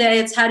the end of the day,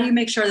 it's how do you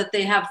make sure that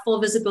they have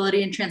full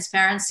visibility and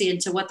transparency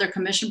into what their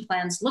commission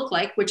plans look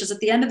like, which is at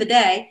the end of the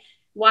day,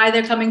 why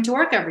they're coming to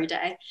work every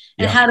day.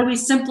 And how do we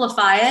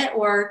simplify it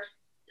or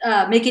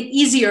make it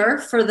easier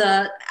for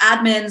the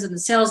admins and the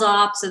sales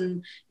ops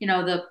and,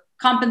 the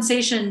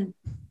compensation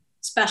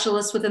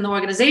specialists within the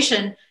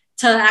organization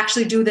to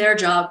actually do their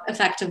job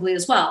effectively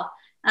as well.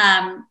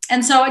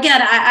 And so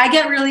again, I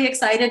get really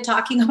excited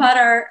talking about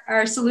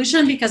our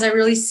solution, because I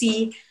really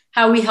see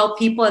how we help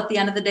people at the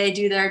end of the day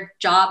do their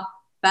job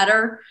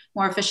better,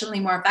 more efficiently,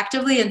 more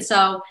effectively. And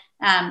so,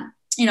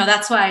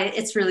 that's why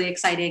it's really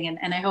exciting.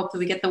 And I hope that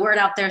we get the word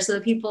out there so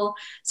that people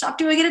stop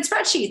doing it in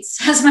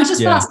spreadsheets as much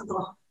as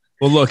possible.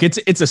 Well, look,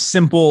 it's a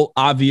simple,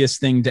 obvious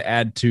thing to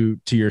add to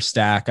your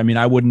stack. I mean,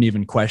 I wouldn't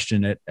even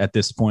question it at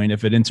this point.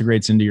 If it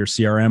integrates into your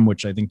CRM,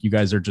 which I think you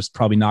guys are just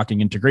probably knocking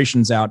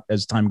integrations out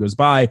as time goes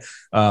by,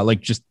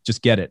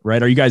 just get it,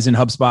 right? Are you guys in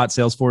HubSpot,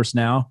 Salesforce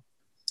now?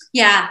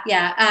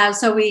 Yeah.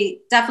 So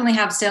we definitely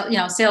have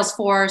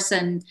Salesforce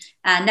and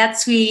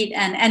NetSuite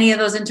and any of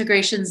those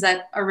integrations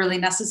that are really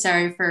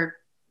necessary for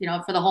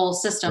the whole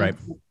system, right.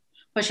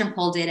 Push and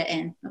pull data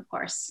in, of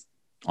course.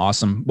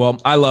 Awesome.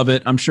 Well, I love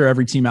it. I'm sure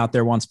every team out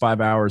there wants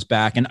 5 hours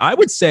back. And I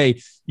would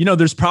say,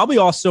 there's probably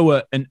also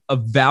a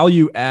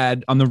value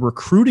add on the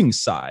recruiting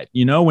side.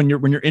 When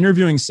you're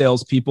interviewing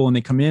salespeople and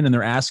they come in and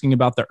they're asking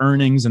about the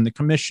earnings and the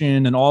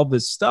commission and all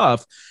this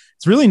stuff,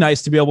 it's really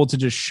nice to be able to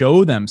just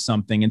show them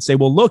something and say,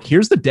 well, look,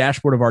 here's the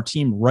dashboard of our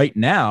team right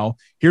now.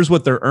 Here's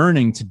what they're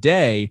earning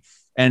today.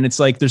 And it's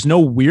like, there's no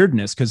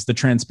weirdness because the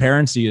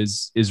transparency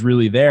is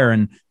really there.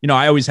 And,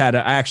 I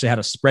actually had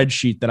a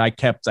spreadsheet that I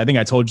kept. I think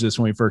I told you this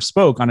when we first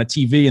spoke, on a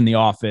TV in the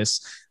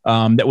office.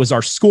 That was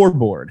our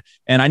scoreboard.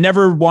 And I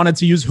never wanted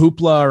to use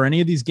Hoopla or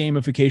any of these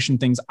gamification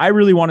things. I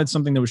really wanted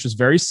something that was just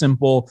very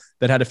simple,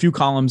 that had a few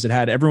columns, that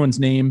had everyone's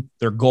name,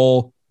 their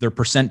goal, their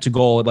percent to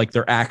goal, like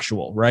their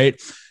actual, right?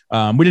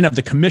 We didn't have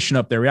the commission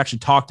up there. We actually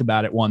talked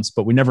about it once,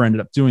 but we never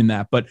ended up doing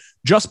that. But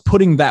just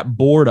putting that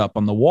board up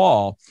on the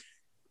wall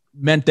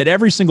meant that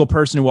every single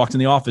person who walked in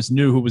the office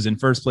knew who was in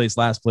first place,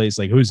 last place,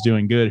 like who's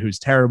doing good, who's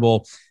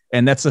terrible.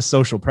 And that's a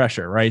social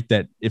pressure, right?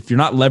 That if you're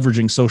not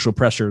leveraging social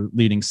pressure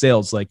leading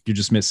sales, like you're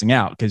just missing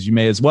out, because you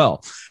may as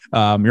well.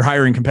 You're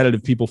hiring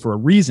competitive people for a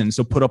reason.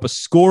 So put up a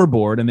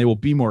scoreboard and they will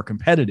be more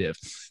competitive.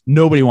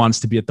 Nobody wants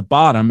to be at the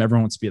bottom.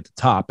 Everyone wants to be at the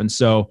top. And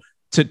so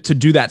to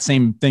do that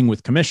same thing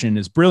with commission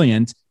is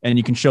brilliant. And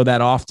you can show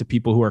that off to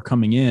people who are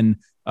coming in,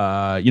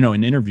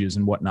 in interviews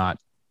and whatnot.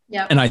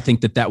 Yeah. And I think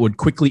that would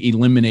quickly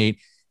eliminate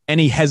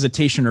any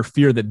hesitation or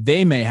fear that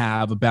they may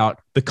have about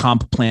the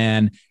comp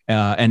plan.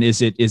 And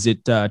is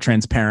it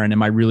transparent?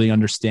 Am I really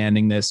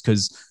understanding this?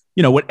 Because,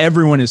 what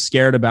everyone is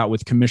scared about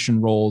with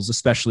commission roles,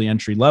 especially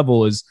entry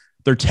level, is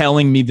they're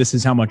telling me this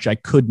is how much I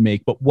could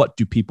make, but what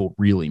do people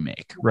really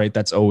make? Right.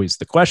 That's always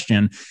the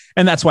question.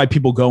 And that's why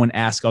people go and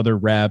ask other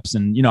reps.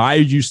 And, I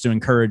used to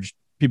encourage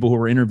people who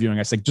were interviewing.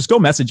 I said, just go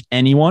message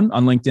anyone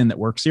on LinkedIn that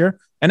works here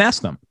and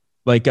ask them.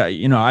 Like,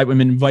 I'm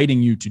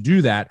inviting you to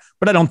do that,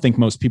 but I don't think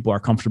most people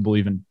are comfortable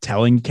even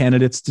telling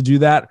candidates to do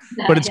that,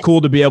 but it's cool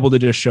to be able to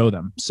just show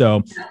them.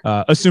 So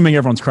assuming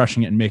everyone's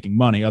crushing it and making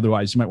money,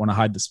 otherwise you might want to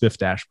hide the Spiff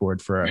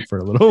dashboard for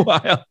a little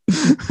while.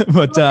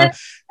 But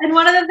and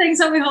one of the things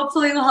that we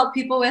hopefully will help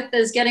people with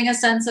is getting a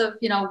sense of,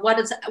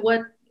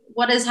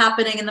 what is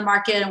happening in the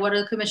market and what do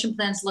the commission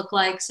plans look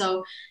like.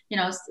 So,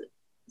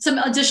 some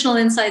additional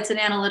insights and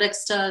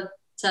analytics to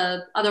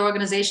to other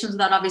organizations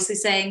without obviously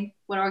saying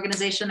what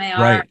organization they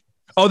are. Right.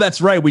 Oh,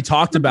 that's right. We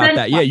talked about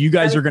that. Yeah. You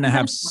guys are going to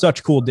have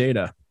such cool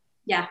data.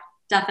 Yeah,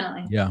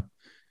 definitely. Yeah.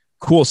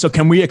 Cool. So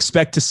can we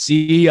expect to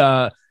see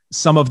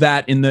some of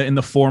that in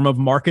the form of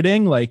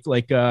marketing, like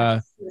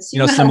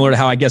similar to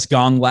how I guess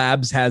Gong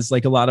Labs has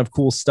like a lot of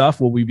cool stuff?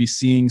 Will we be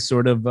seeing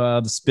sort of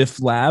the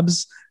Spiff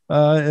Labs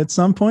at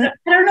some point?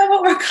 I don't know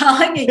what we're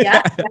calling it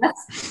yet,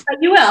 yes, but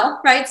you will,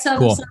 right? So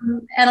cool.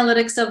 Some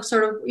analytics of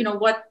sort of,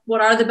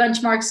 what are the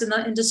benchmarks in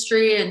the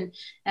industry, and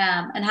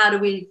how do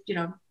we,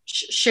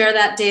 share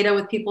that data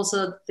with people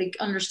so that they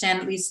understand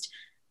at least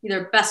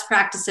either best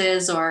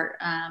practices or,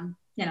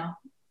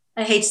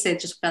 I hate to say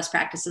just best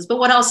practices, but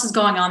what else is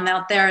going on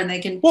out there, and they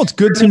can. Well, it's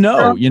good to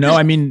know,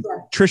 I mean,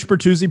 Trish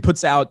Bertuzzi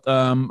puts out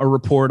a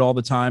report all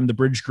the time, the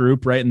Bridge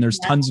Group, right? And there's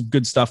tons of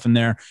good stuff in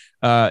there.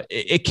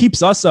 It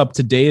keeps us up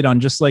to date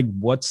on just like,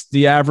 what's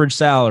the average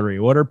salary?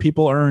 What are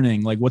people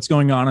earning? Like what's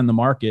going on in the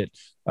market?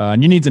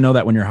 And you need to know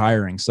that when you're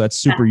hiring. So that's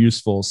super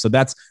useful. So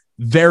that's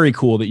very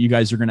cool that you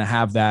guys are going to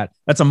have that.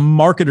 That's a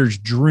marketer's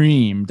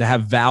dream, to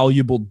have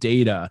valuable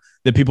data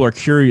that people are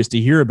curious to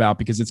hear about,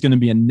 because it's going to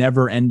be a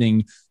never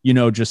ending,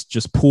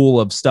 just pool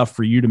of stuff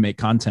for you to make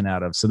content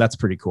out of. So that's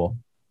pretty cool.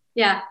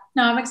 Yeah,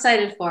 no, I'm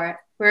excited for it.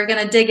 We're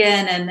going to dig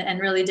in and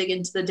really dig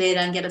into the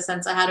data and get a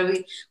sense of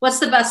what's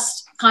the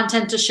best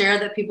content to share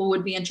that people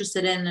would be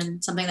interested in,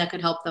 and something that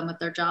could help them with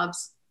their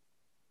jobs.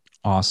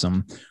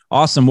 Awesome.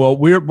 Well,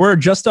 we're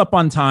just up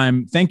on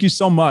time. Thank you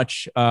so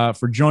much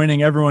for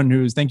joining,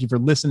 everyone thank you for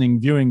listening,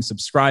 viewing,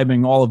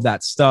 subscribing, all of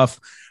that stuff.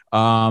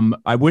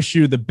 I wish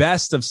you the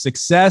best of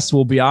success.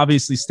 We'll be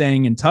obviously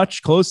staying in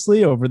touch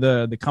closely over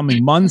the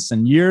coming months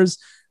and years.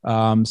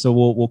 So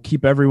we'll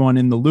keep everyone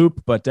in the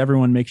loop, but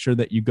everyone make sure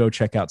that you go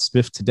check out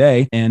Spiff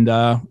today, and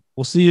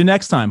we'll see you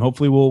next time.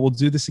 Hopefully we'll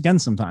do this again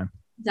sometime.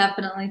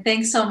 Definitely.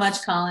 Thanks so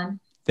much, Colin.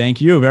 Thank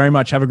you very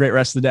much. Have a great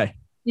rest of the day.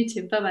 You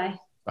too. Bye-bye.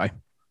 Bye.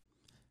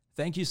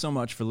 Thank you so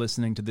much for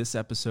listening to this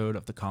episode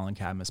of the Colin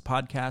Cadmus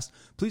podcast.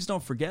 Please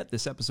don't forget,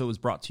 this episode was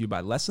brought to you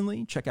by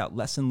Lessonly. Check out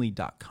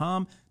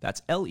lessonly.com. That's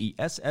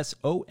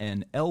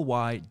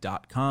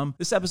lessonly.com.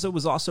 This episode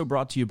was also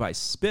brought to you by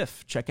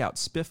Spiff. Check out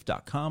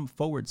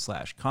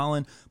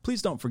spiff.com/Colin.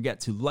 Please don't forget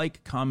to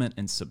like, comment,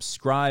 and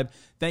subscribe.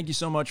 Thank you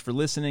so much for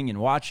listening and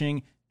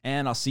watching,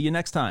 and I'll see you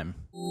next time.